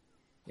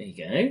 There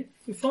you go.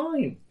 We're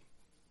fine.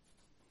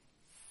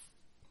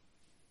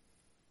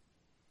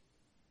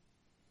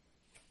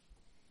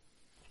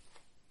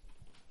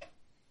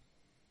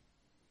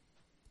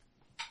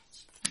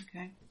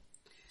 Okay.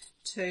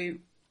 2,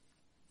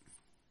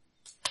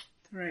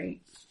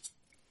 3.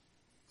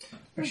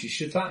 Actually,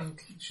 should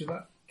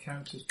that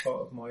count as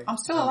part of my... I'm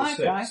still number alive,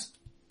 6? guys.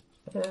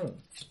 Oh,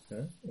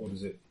 okay. Or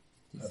does it...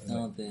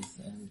 Discard this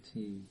and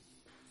 2.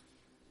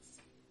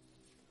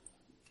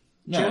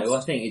 No, I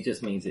think it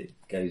just means it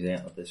goes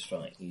out of the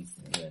strike. You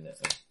end up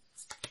with.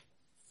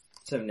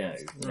 So no.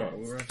 Right,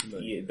 we're out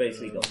of You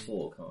basically got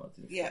 4 cards.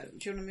 instead Yeah, of-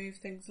 do you want to move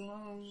things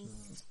along?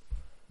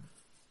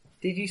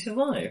 Did you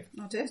survive?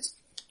 I did.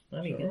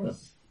 There you go.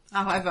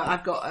 However,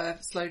 I've got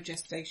a slow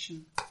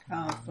gestation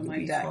card for my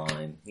You'll be deck.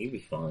 fine. You'll be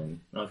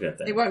fine. I've got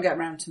that. It won't get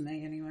round to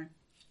me anyway.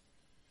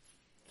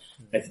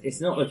 It's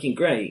not looking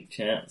great,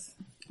 chaps.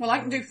 Well, I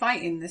can do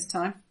fighting this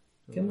time.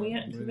 Can we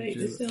activate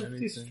the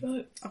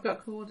self-destruct? I've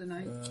got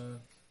coordinate.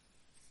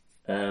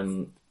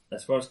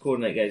 As far as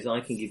coordinate goes, I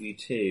can give you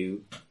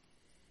 2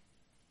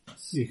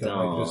 You can't make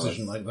a stars.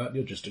 decision like that.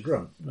 You're just a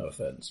grunt. No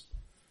offence.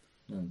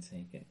 I'll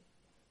take it.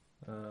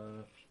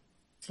 Oh,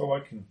 I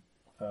can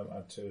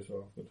add 2 as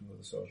well. Put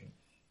another sergeant.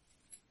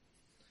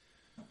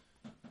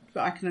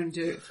 But I can only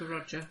do it for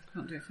Roger.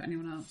 Can't do it for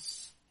anyone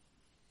else.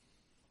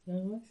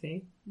 Oh, I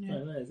see. Yeah. I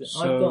know, is it? So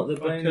I've got the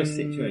I bonus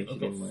can- situation I've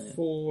got in my head.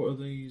 4 of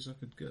these. I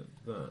could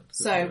get that.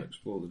 So-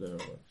 Explore the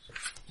derelict.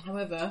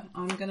 However,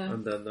 I'm gonna.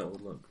 And then that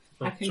would look.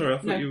 Oh, I can, sorry, I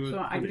thought no, you were. it's all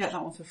right, I can finished. get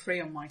that one for free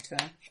on my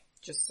turn,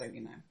 just so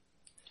you know.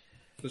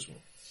 This one.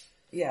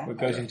 Yeah. It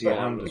goes into your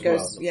hand as It goes,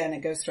 well. yeah, and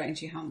it goes straight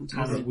into your hand.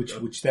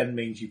 Which then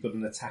means you've got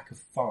an attack of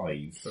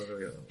 5 So I get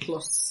that one.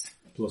 Plus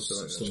plus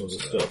So that's some other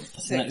just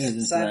stuff. So that goes 6,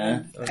 into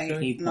 7, there.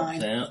 8, He pops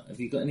 9. out. Have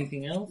you got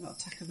anything else? Got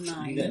attack of Have you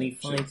 9. got any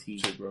Two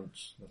fighty?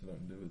 grunts. Nothing I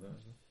can do with that,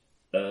 is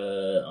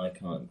there? I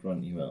can't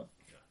grunt you up.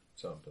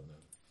 So I've done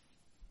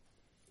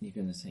that. You're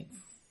going to take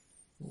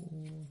 4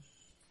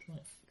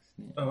 strikes.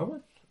 Yeah. Oh, am I?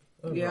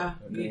 Oh, Yeah, right.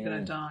 Okay. you're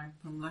gonna die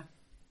probably.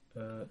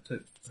 How do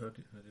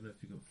you know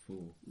if you got 4?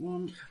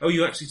 1, Oh,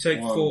 you actually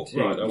take 1, 4. 2,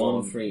 Right, I 1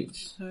 want. for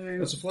each. 2,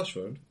 That's a flash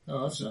wound.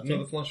 Oh, that's That's nothing.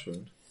 another flash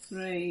wound.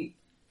 3,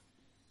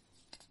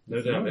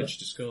 No damage.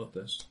 Discard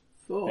this.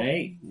 4.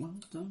 Hey. Well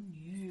done,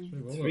 you.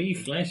 Very well 3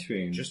 done. flesh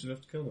wounds. Just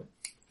enough to kill me.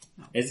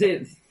 Is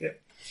it?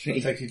 Yep. 3,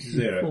 That takes you to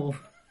 0. 4.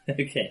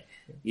 Okay,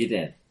 you're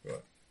dead. Right.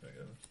 There you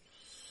go.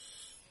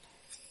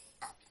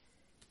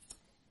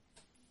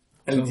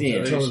 Oh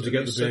dear. Tell them to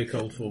get the beer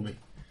cold for me.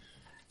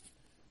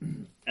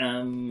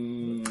 I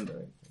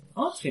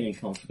was feeling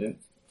confident.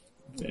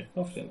 Yeah,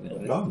 confident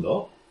with it. I'm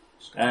not.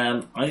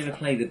 I'm going to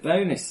play the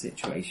bonus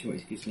situation,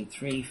 which gives me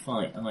 3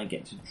 fight, and I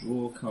get to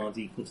draw cards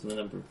equal to the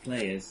number of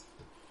players.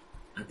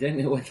 I don't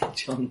know whether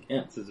John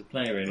counts as a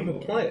player I'm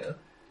anymore. a player.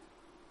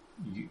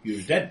 You're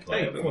a dead Hey,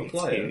 player. I'm a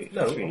player.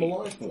 No, I'm a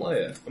live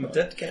player. I'm a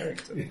dead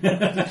character. Having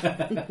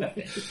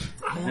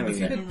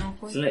that.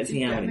 So let's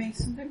see how Get many. me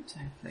some Vimto,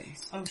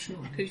 please. Oh, sure.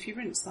 Because if you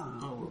rinse that,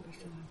 we'll be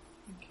fine.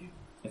 Thank you.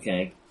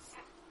 Okay.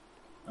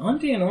 I'm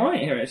doing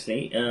alright here,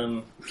 actually.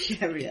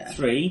 Yeah.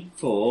 3,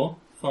 4,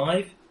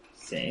 5,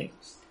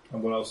 6.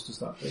 And what else does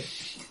that do?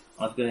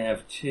 I've got to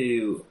have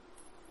 2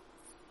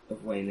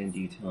 of Wayland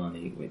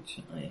Yutani, which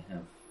I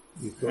have.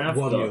 You've got I've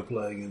one got- you're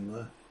playing in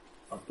there.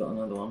 I've got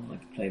another one. I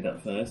can play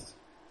that first.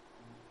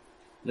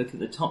 Look at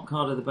the top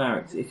card of the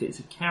barracks. If it's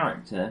a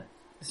character,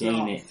 gain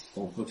not. it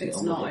or put it It's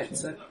on not, the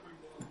it's bottom.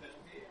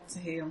 a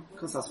heal,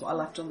 because that's what I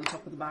left on the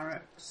top of the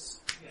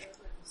barracks.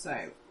 So,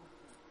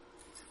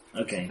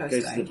 Okay, First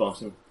goes to aid. the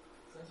bottom.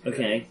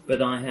 Okay,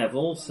 but I have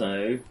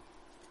also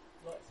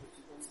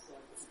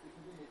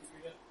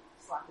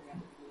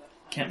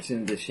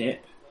captained the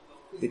ship.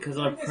 Because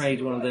I've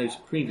played one of those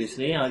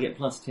previously, I get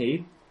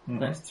 +2.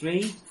 That's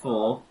 3,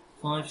 4,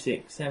 5,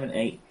 6, 7,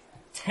 8,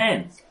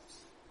 10.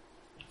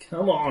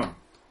 Come on.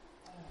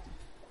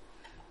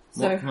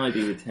 So- What can I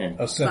do with 10? A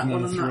that 7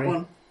 one and a and that 3.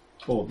 one.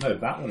 Oh, no,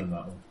 that one and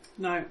that one.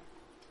 No.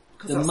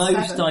 'Cause The that's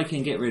most 7. I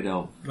can get rid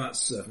of. That's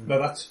 7. No,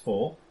 that's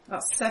 4.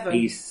 That's 7.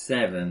 He's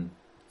 7.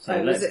 So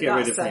Oh, let's is it get that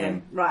rid of 7?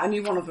 him. Right, I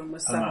knew one of them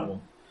was And 7. that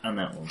one. And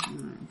that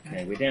one. Okay.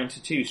 Okay, we're down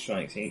to 2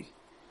 strikes each.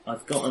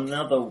 I've got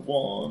another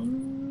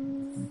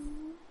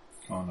one.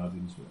 Can't add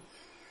into it.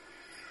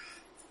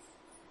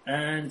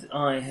 And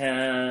I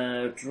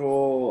have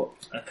draw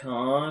a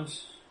card.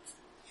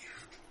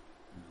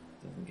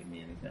 Doesn't give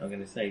me anything. I'm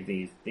going to say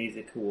these. These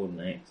are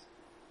coordinates.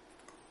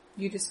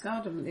 You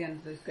discard them at the end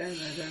of the go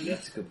though, don't you?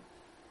 That's a good.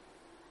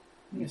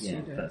 Yes, Yeah,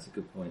 you do. that's a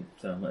good point.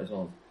 So I might as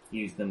well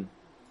use them.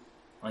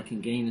 I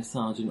can gain a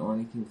sergeant or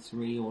anything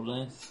 3 or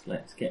less.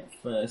 Let's get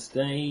first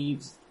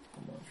aid.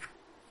 Come on.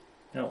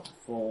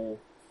 Helpful.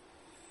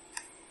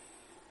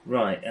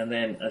 Right, and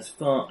then as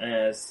far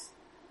as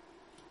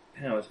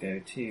powers go,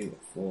 2,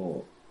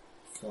 4,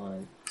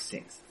 5,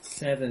 6,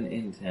 7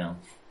 intel.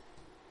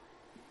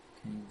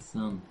 King's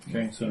Son.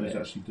 King's Son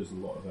actually does a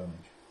lot of damage.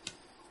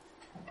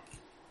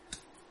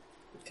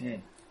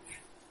 Okay.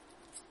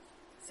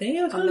 See,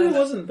 I told And you it then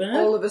wasn't bad.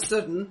 All of a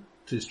sudden,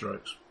 2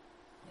 strikes.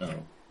 Oh.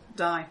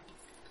 die.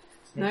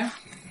 No?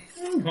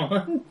 Hang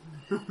on.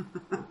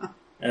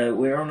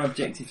 We're on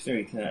objective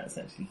 3, so that's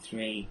actually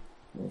 3,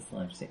 4,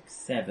 5, 6,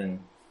 7,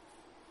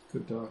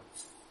 Good die.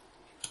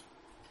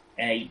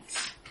 8.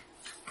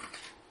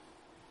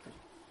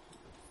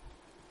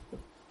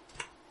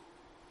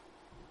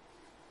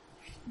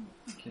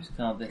 Just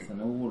card this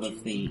and all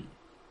of the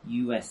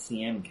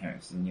USCM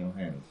characters in your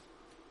hand.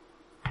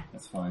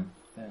 That's fine.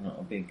 They're not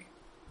a big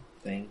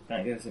thing.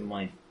 That goes in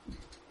my...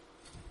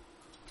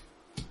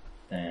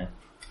 there.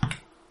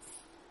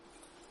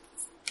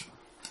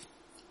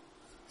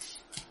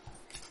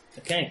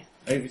 Okay,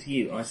 over to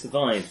you. I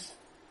survived.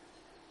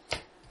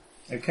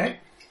 Okay.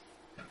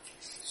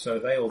 So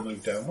they all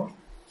move down one.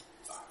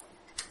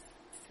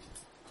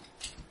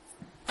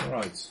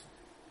 Right.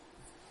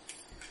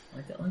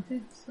 I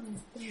did some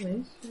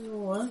damage. You're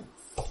alright.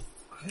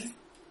 Okay.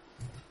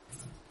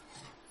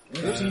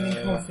 You're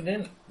feeling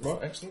confident. Right,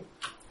 excellent.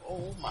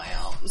 Oh, my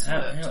arms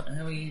hurt.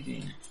 How are you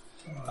doing?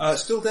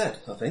 Still dead,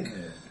 I think.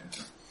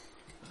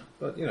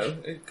 But, you know,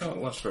 it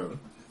can't last forever.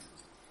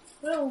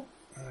 Well,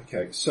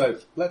 Okay, so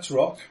let's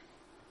rock.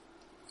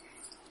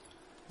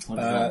 What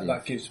does that do?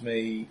 That gives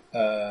me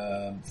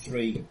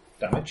 3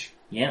 damage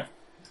Yeah.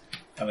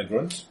 and a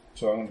grunt.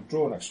 So I'm going to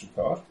draw an extra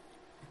card.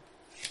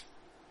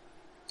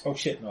 Oh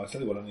shit, no, I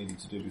tell you what I needed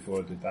to do before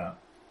I did that.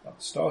 At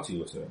the start of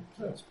your turn.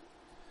 So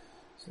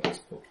let's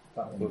put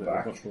that one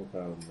back. Much more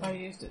power than that. I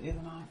used it the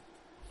other night.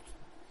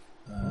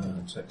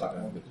 Take that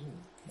one.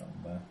 That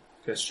one there.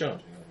 Gets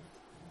charging.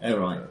 Oh,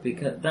 right.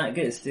 Because that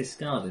gets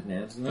discarded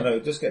now, doesn't it? No,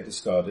 it does get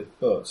discarded,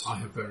 but I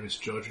have various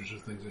charges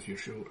of things if you're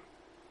short.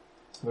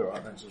 We're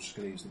right then, so I'm just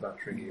going to use the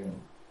battery.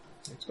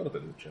 It's got a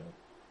bit of a charge.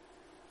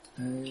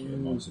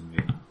 mine's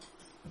immune.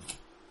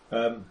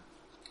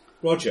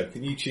 Roger,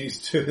 can you choose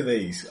 2 of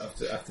these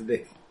after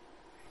Nick?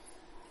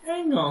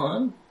 Hang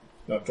on.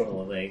 No, I've dropped Oh,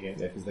 them. there you go.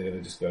 Yeah, because they're going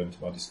to just go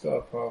into my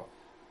discard pile.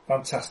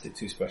 Fantastic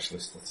 2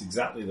 specialists. That's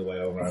exactly the way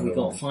I'll round We've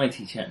them got off.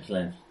 fighty chaps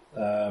left.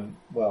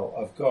 Well,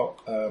 I've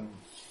got...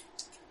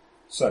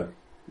 so,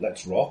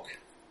 let's rock.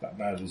 That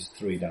now does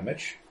 3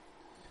 damage.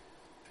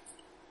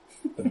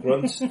 The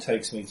grunt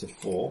takes me to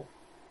 4.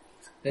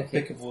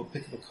 Pick up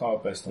a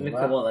card based on Look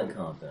that. at what that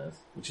card does.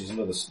 Which is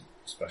another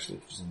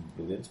specialist, which is in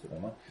brilliant, but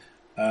never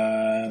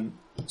mind.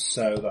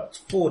 So that's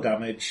 4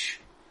 damage.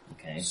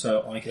 Okay.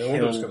 So I Yeah,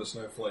 Ordo's got kill a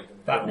snowflake in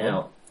the that corner.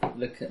 Now,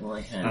 look at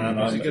my hand.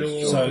 and Is it gonna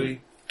all so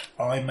be-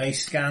 I may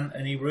scan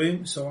any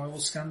room, so I will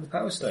scan the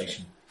power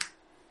station.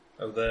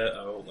 Oh, there.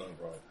 Oh, no,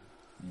 right.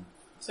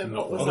 So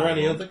what was Are there that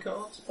any one? other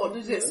cards? What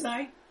does it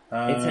say?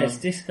 It says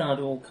discard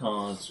all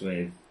cards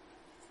with...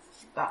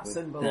 That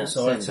symbol. that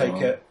so I symbol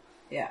take on. it.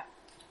 Yeah.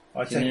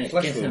 I Can you take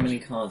flesh guess how wounds. many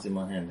cards in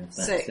my hand have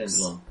that 6.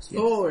 symbol on? Yes.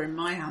 4 in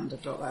my hand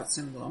have got that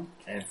symbol on.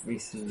 Every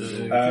single...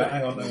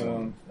 Hang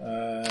on.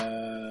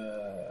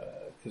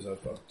 Because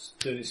I've got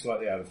doing it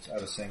slightly out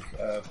of sync.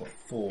 I've got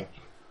 4.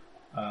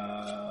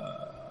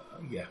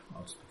 Yeah,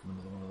 I'll just pick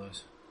another one of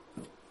those.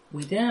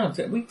 We're down.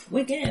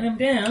 We're getting them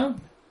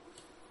down.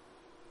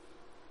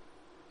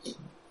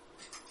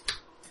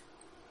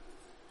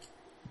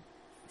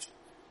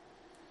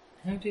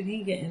 How did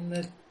he get in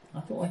the...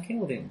 I thought I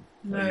killed him.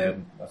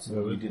 No. That's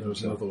There what you was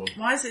did. another one.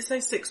 Why does it say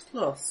 6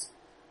 plus?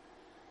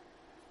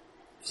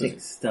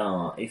 6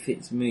 star. If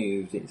it's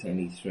moved, it's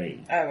only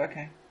 3. Oh,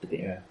 okay.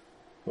 Yeah,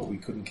 but we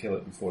couldn't kill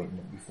it before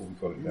we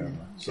got it down.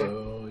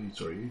 So,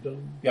 sorry, you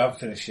done? Yeah, I've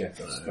finished yet.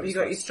 Have you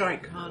got your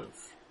strike card?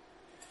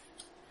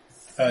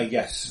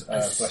 Yes,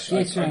 flesh.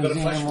 I've got a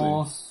flesh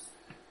wound.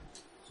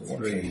 So 1,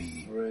 2,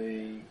 3.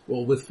 3.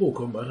 Well, with 4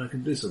 combat, I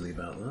can do something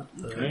about that.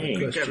 Okay. The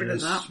Get question rid of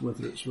is that.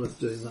 whether it's worth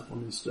doing that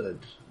one instead.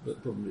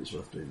 But probably it's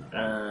worth doing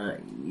that.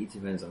 It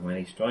depends on how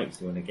many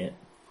strikes you want to get.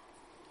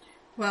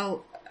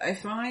 Well,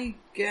 if I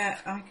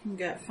can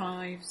get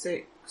 5,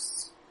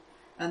 6,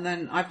 and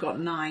then I've got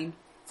 9.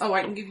 Oh,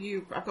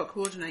 I've got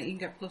coordinate, you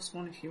can get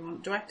 +1 if you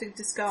want. Do I have to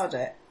discard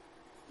it?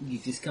 You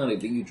discard it,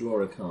 but you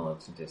draw a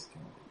card to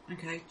discard it.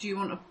 Okay, do you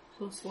want a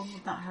 +1?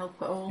 Would that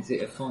help at all? Is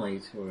it a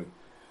fight or a...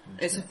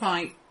 It's a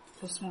fight.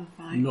 +1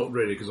 fight. Not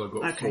really, because I've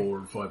got Okay. 4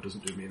 and 5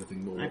 doesn't do me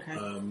anything more. Okay.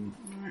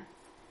 Alright.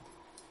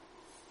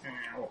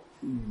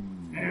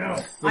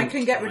 I I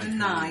can get rid of I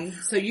 9,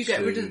 so you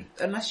get rid of... 2.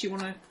 Unless you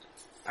want to...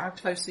 How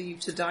close are you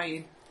to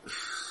dying?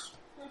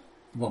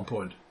 1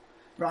 point.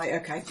 Right,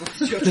 okay,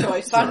 that's your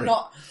choice. I'm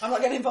not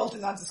getting involved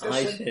in that I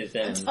discussion. should,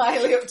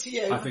 Entirely up to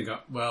you. I think,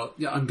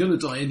 I'm going to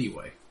die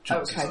anyway.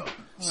 Chances Okay. are.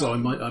 So I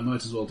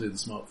might as well do the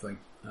smart thing,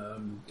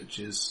 which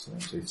is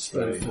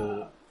spend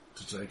 4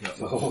 to take out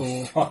the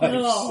 4,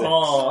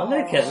 Oh,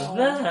 look at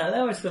that.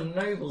 That was some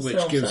noble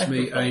which gives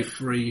me a self-sacrifice.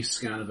 free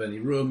scan of any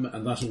room,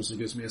 and that also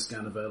gives me a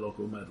scan of airlock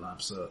or med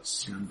lab, so let's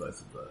scan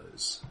both of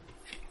those.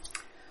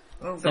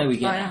 So we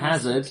get a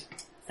hazard.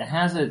 The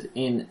hazard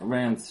in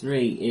round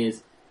 3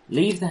 is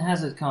leave the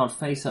hazard card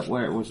face up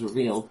where it was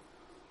revealed.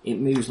 It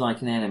moves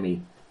like an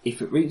enemy.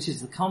 If it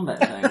reaches the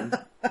combat zone,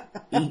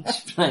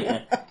 each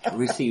player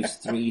receives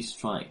 3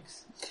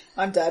 strikes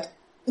I'm dead.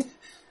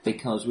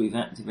 because we've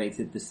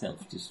activated the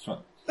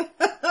self-destruct.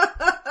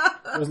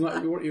 Wasn't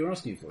that what you were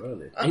asking for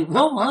earlier? It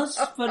was,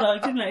 but I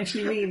didn't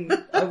actually mean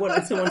I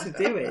wanted someone to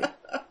do it.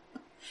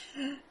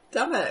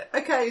 Damn it.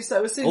 Okay,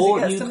 so as soon as Or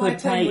it gets you to my could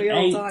turn, pay we all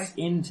 8 die.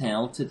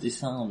 intel to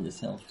disarm the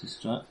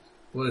self-destruct.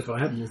 Well, if I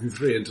had more than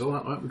 3 until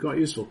that might be quite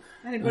useful.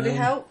 Anybody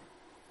help?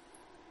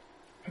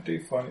 I do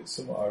find it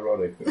somewhat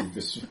ironic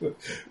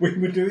that we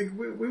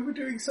were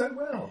doing so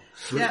well.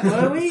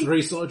 Yeah. Were we?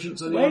 3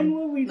 sergeants, anyone? When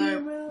were we No.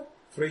 doing well?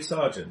 3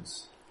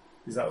 sergeants.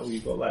 Is that all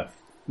you've got left?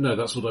 No,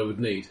 that's what I would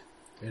need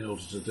in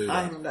order to do I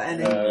that. haven't got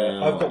any.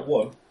 I've got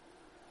 1.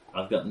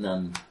 I've got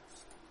none.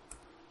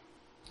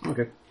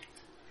 Okay.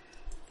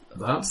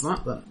 That's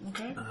that then.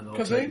 Okay. And I'll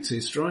Kaboom. take 2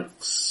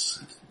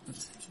 strikes.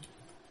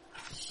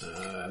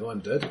 I'm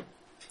dead.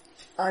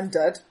 I'm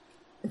dead.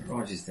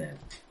 Roger's dead.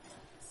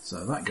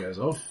 So that goes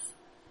off.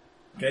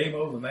 Game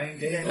over, man.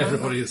 Game over.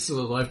 Everybody that's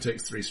still alive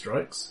takes 3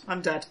 strikes.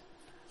 I'm dead.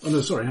 Oh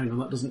no, sorry, hang on,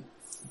 that doesn't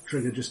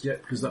trigger just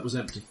yet because that was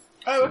empty.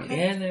 Oh, okay.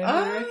 Yeah, no,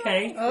 we're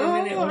okay. For a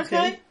minute or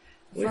okay. two.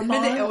 We're For a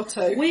minute fine. or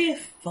two. We're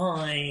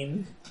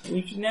fine.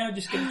 We've now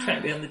just got to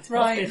track down the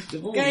Right. toughest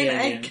of all Gain the a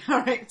aliens.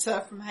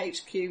 character from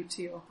HQ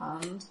to your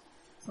hand.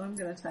 So I'm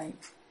going to take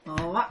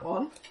that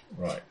one.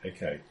 Right,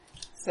 okay.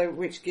 So,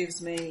 which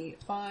gives me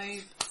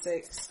 5,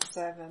 6,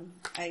 7,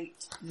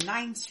 8,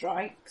 9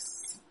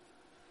 strikes.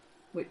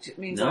 Which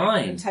means I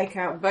 9? can take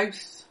out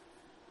both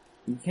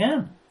You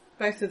can.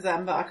 of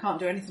them, but I can't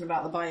do anything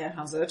about the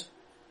biohazard.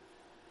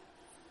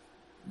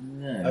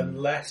 No.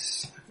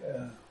 Unless...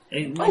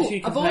 Unless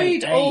you can avoid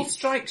make all 8.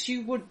 strikes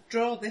you would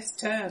draw this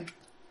turn.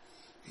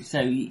 So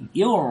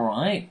you're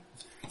alright.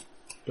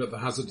 But the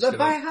hazard's The going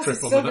to biohazard's trip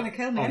still on gonna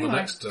kill me the anyway.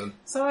 next turn.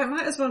 So I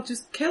might as well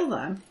just kill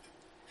them.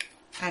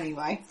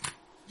 Anyway.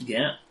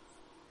 Yeah.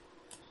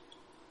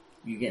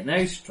 You get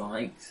no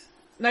strikes.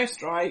 No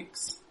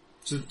strikes.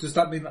 So does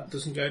that mean that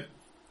doesn't go...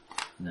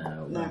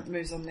 No. No, it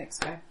moves on next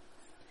go.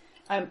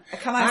 Can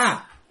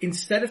I...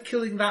 Instead of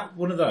killing that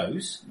one of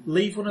those,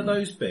 leave one of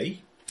those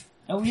be.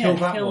 Oh yeah, Kill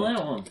that kill one.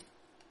 that one.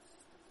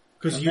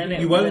 Because And you,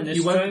 then you won't then the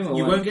Stroma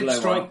you won't get blow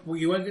strike up. well,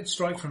 you won't get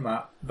strike from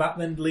that. That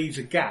then leaves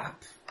a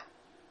gap.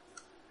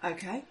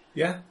 Okay.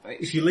 Yeah.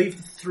 Right. If you leave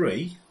the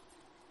 3,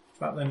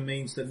 that then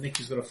means that Nick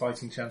has got a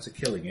fighting chance of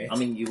killing it. I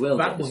mean, you will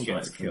that get a one strike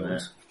gets from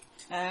killed.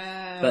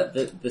 that.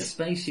 But the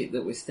spaceship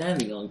that we're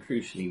standing on,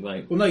 crucially,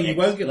 won't. Well, no, you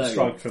won't get the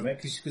explode. strike from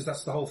it because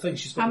that's the whole thing.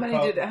 She's got how the many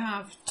part- did it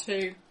have?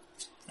 2.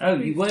 Oh,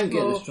 you won't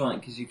get the 4. strike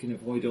because you can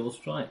avoid all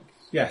strikes.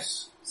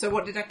 Yes, So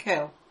what did I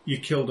kill? you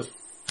killed a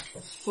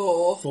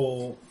 4.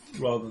 4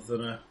 rather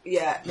than a.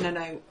 Yeah,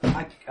 no.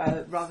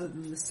 Rather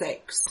than the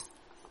 6.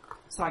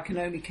 So I can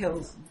only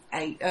kill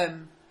 8.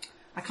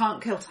 I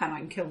can't kill 10, I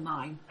can kill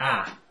 9.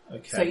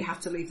 Okay. So you have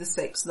to leave the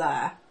 6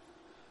 there.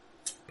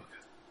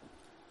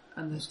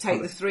 And then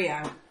take the 3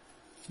 out.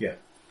 Yeah.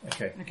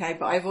 Okay. Okay,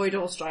 but I avoid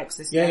all strikes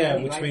this Yeah, turn yeah.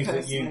 anyway, Which means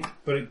that you.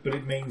 personally. But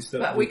it means that.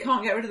 But we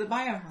can't get rid of the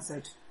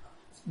biohazard.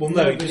 Well,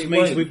 no, No, it but just it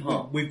means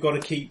won't. we've got to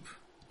keep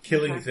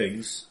killing Okay.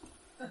 things.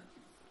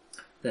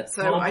 The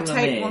So I problem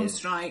take is, 1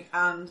 strike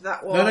and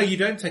that one... No, you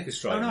don't take a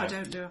strike. Oh no, now. I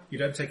don't do it. You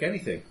don't take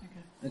anything.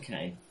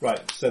 Okay,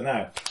 Right. So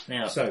now.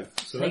 now So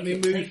let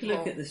me take move. a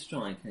look at the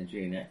strike I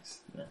drew next.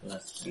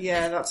 Last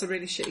Yeah, that's a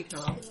really shitty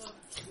card.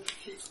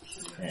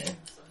 okay.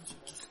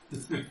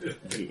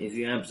 If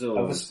you absorb,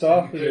 Have a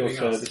staff with your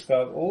sword.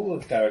 Discard all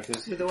the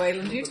characters. With the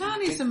Wayland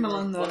Yutani symbol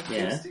on them.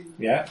 yeah.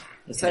 Yeah.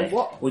 So Okay.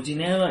 what- Would you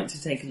now like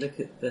to take a look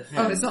at the?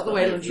 Oh, it's not the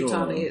Wayland draw?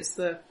 Yutani, it's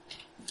the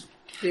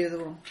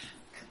other one.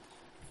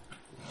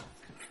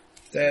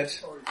 Dead.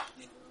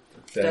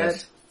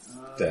 Dead.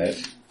 Dead.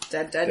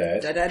 Dead, dead,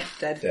 Dead. dead, dead,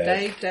 dead, Dead.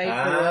 Dave, we're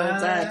all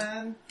dead.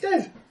 And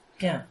dead.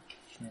 Yeah.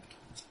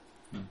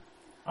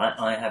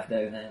 I have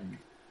no hand.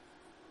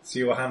 So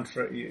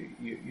you're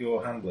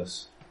you're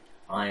handless.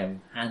 I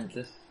am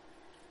handless.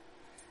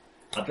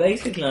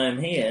 Basically, I'm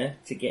here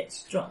to get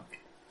struck.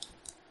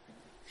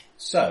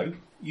 So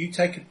you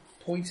take a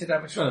point of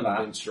damage from And that.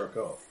 been struck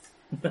off.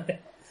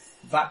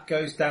 That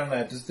goes down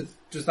there.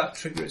 Does that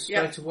trigger it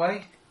straight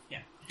away?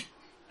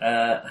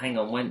 Hang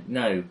on,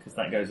 no, because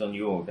that goes on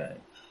your go.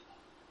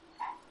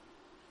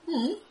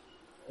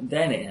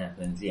 Then it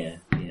happens, yeah.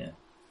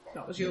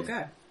 That was your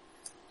go.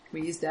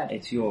 We he's dead.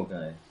 It's your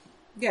go.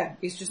 Yeah,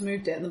 he's just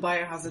moved it and the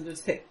biohazard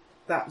has hit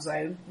that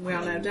zone and we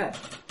are now dead.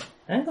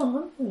 Hang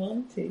on,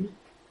 1, 2,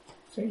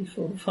 3,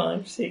 4,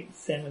 5, 6,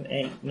 7,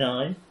 8,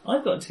 9.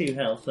 I've got 2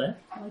 health left.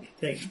 I can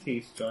take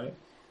 2 strikes.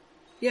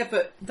 Yeah,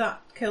 but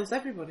that kills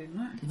everybody,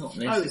 doesn't it? Not Oh,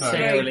 No, it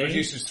necessarily.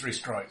 produces 3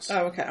 strikes.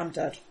 Oh, okay, I'm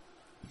dead.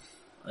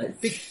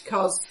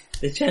 Because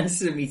The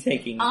chances of me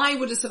taking... I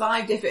would have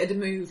survived if it had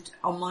moved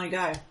on my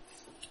go.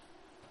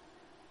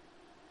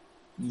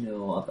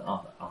 No,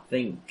 I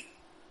think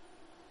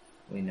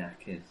we're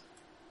knackered.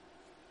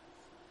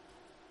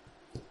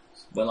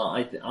 Well,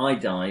 I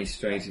die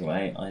straight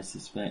away, I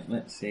suspect.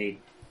 Let's see.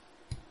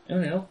 Oh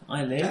no,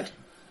 I live.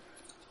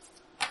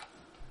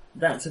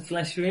 That's a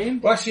flesh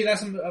wound. Well, actually, it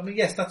hasn't. I mean,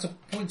 yes, that's a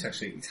point.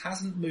 Actually, it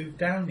hasn't moved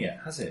down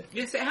yet, has it?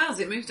 Yes, it has.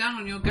 It moves down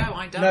on your go.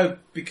 I don't. No,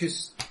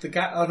 because the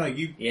gap. Oh no,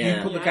 you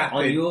put the gap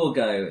On in. your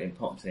go, it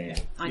pops in.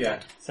 I yeah.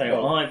 don't. So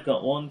Well- I've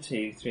got 1,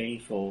 2, 3,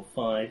 4,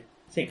 5,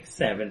 6,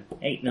 7,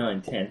 8,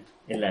 9, 10,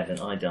 11.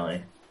 I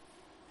die.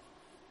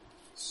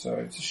 So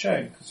it's a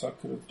shame because I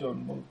could have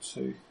done 1,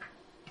 2.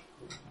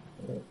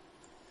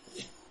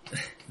 I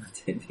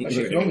don't think Actually,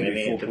 we're it's only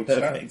really 4 at the points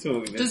perfect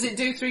order. Does it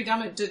do 3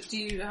 damage?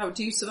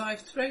 Do you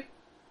survive 3?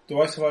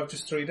 Do I survive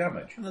just 3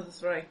 damage? Another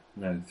 3.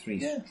 No, 3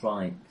 Yeah.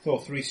 strikes.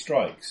 Or 3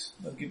 strikes?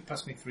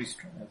 Pass me 3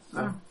 strikes.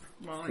 Oh,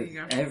 well, there you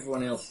go.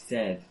 Everyone else is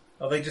dead.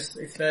 Are they just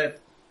if they're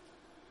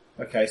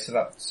okay? So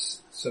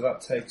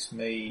that takes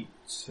me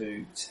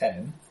to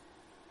 10.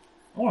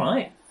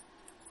 Alright.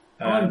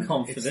 I'm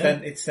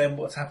confident. It's then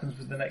what happens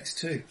with the next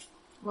 2.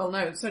 Well, no,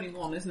 it's only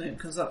 1, isn't it?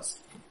 Because that's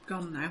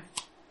gone now.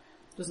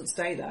 Doesn't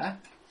stay there.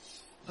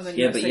 And then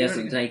Yeah, you but say he you're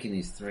hasn't only- taken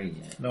his 3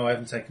 yet. No, I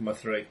haven't taken my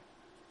 3.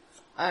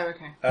 Oh,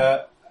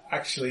 okay.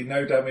 Actually,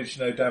 no damage,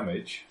 no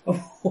damage.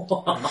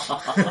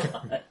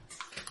 What?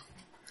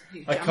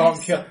 You I damn can't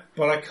it. kill,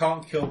 but I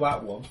can't kill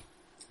that one.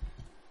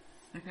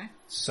 Okay.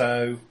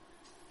 So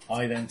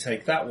I then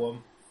take that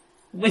one.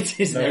 Which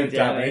is No no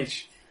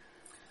damage.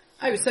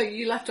 Oh, so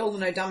you left all the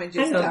no damages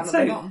Hang down on, at so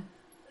the bottom.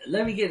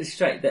 let me get this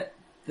straight. That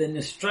the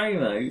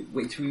Nostromo,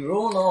 which we were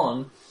all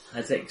on,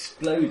 has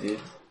exploded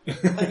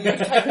And you've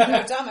taken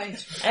no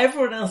damage.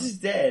 Everyone else is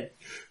dead,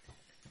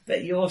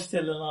 but you're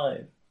still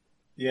alive.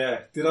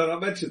 Yeah, did I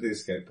not mention the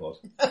escape pod?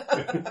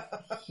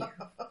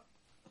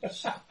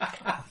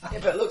 Yeah,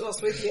 but look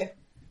what's with you.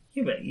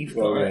 Yeah, but you've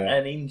Well, got yeah.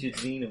 an injured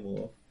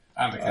xenomorph.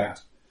 And a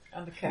cat.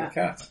 And a The cat.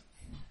 cat.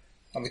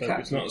 And the So if cat.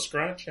 it's not a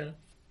scratch, yeah.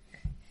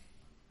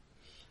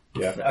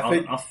 Yeah,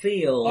 I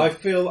feel I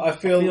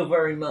feel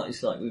very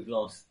much like we've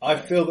lost. I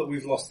feel that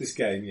we've lost this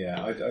game.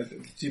 Yeah, do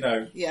you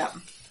know? Yeah.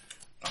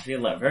 I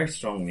feel that very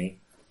strongly.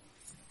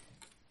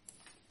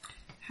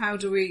 How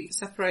do we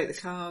separate the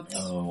cards?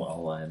 Oh,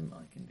 well, I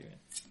can do it.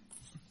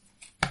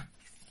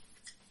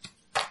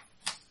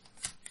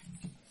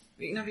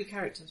 You can have your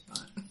characters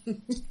back.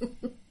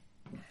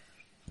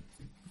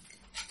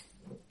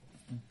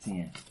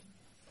 Yeah.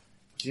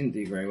 Didn't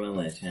do very well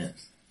there,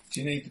 chaps. Do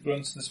you need the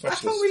grunts and the I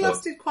specialists? thought we for-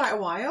 lasted quite a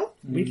while.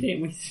 We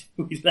did.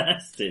 We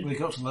lasted. We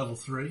got to level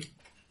 3.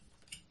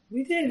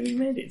 We did. We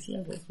made it to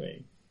level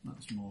 3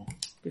 That's more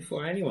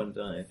before anyone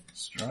died.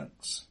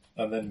 strikes.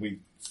 and then we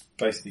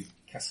basically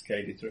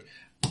cascaded through.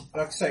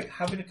 Like I say,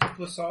 having a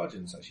couple of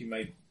sergeants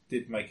actually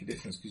did make a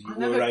difference because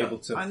you were able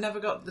to. I never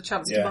got the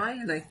chance Yeah. to buy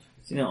any.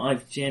 You know,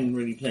 I've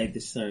generally played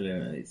this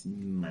solo, and it's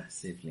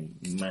massively,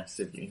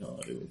 massively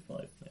harder with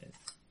 5 players.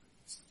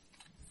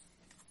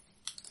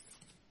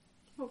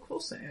 Oh, of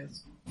course it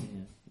is. Yeah,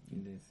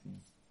 it is.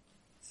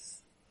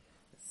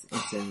 Yeah.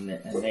 It's a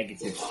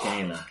negative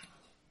scalar.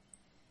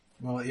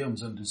 Well,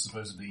 Eon's End is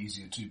supposedly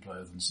easier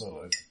 2-player than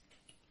solo.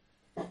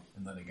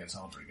 And then it gets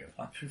harder again.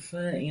 I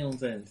prefer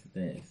Eon's End to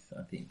this,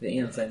 I think. But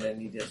Eon's End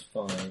only does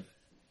 5.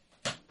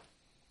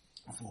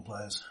 4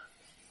 players.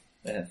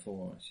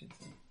 4, I should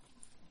say.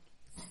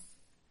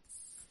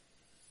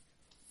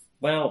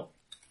 Well,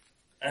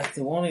 as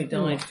the one who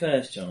died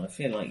first, John, I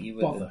feel like you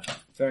were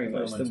very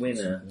much the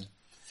winner.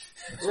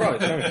 Right,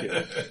 thank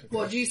you.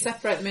 What do you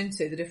separate them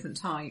into, the different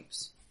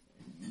types?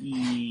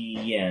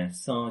 Yeah,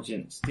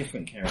 sergeants,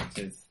 different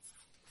characters.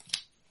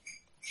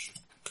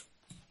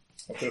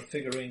 I've got a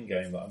figurine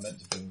game that I meant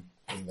to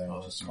bring down.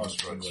 Oh, Just that's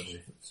can't nice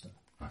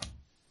remember.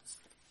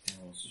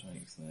 All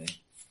strikes though.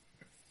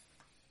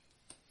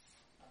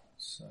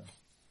 So,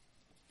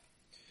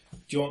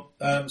 do you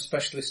want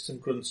specialists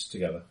and grunts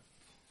together?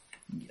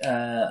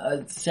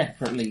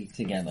 Separately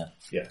together.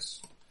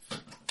 Yes.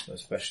 So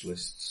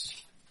specialists.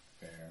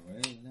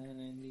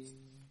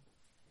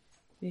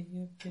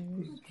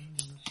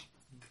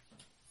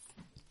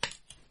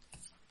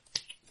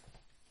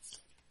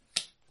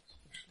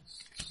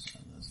 So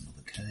there's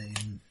another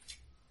Kane.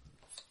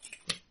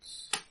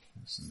 There's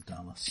some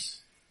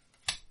Dallas.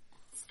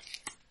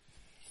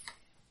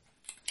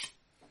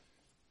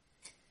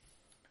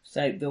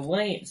 So the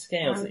way it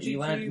scales, How that did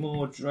you add you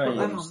more put them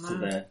drones on to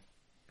there?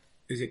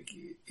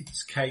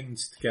 It's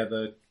Canes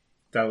together,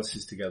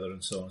 Dallases together,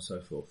 and so on and so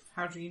forth.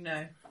 How do you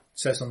know? It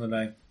says on the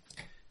name.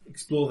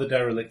 Explore the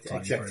derelict, Fine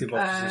executive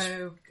print.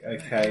 officers. Oh,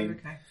 Kane.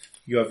 okay.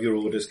 You have your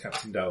orders,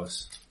 Captain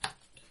Dallas.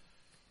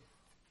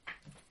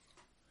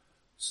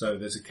 So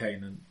there's a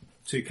Kane and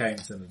 2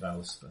 Canes and a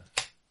Dallas there.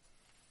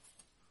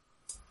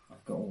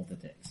 I've got all the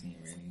decks here,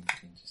 really. You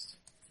can just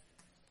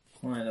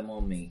fire them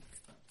on me.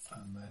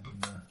 And then,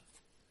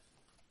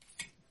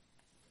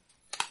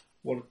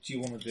 what do you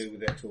want to do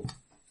with the actual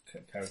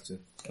character?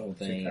 Oh,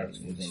 Two they characters.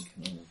 can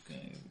all go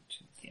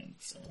to the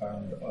inside.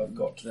 And I've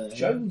got There.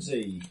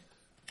 Jonesy.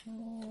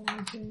 Oh,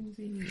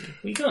 Jonesy.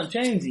 We got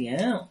Jonesy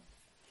out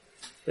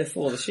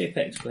before the ship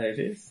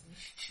exploded.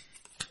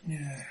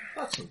 Yeah,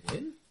 that's a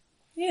win.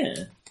 Yeah.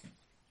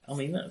 I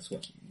mean, that's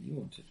what you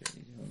wanted to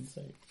do, John,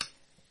 so...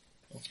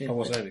 I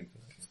was aiming.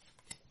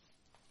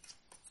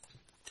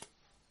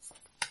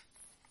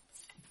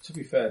 To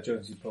be fair,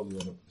 Jonesy probably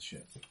went up with the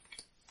ship.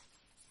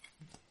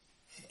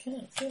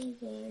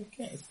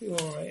 Cats do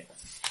alright.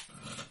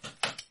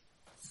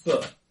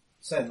 But,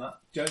 saying that,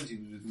 Jonesy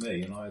was with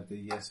me and I had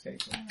the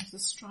escape one. There's a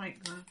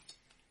strike there.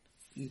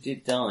 You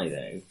did die,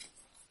 though.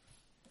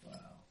 Wow.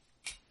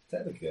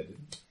 Technically I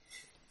didn't.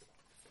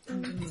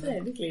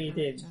 Technically you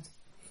did.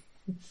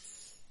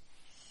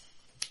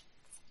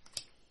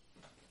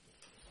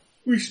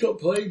 We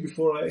stopped playing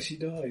before I actually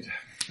died.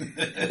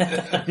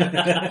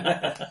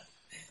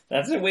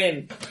 That's a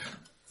win.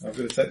 I'm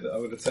going to take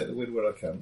the win where I can.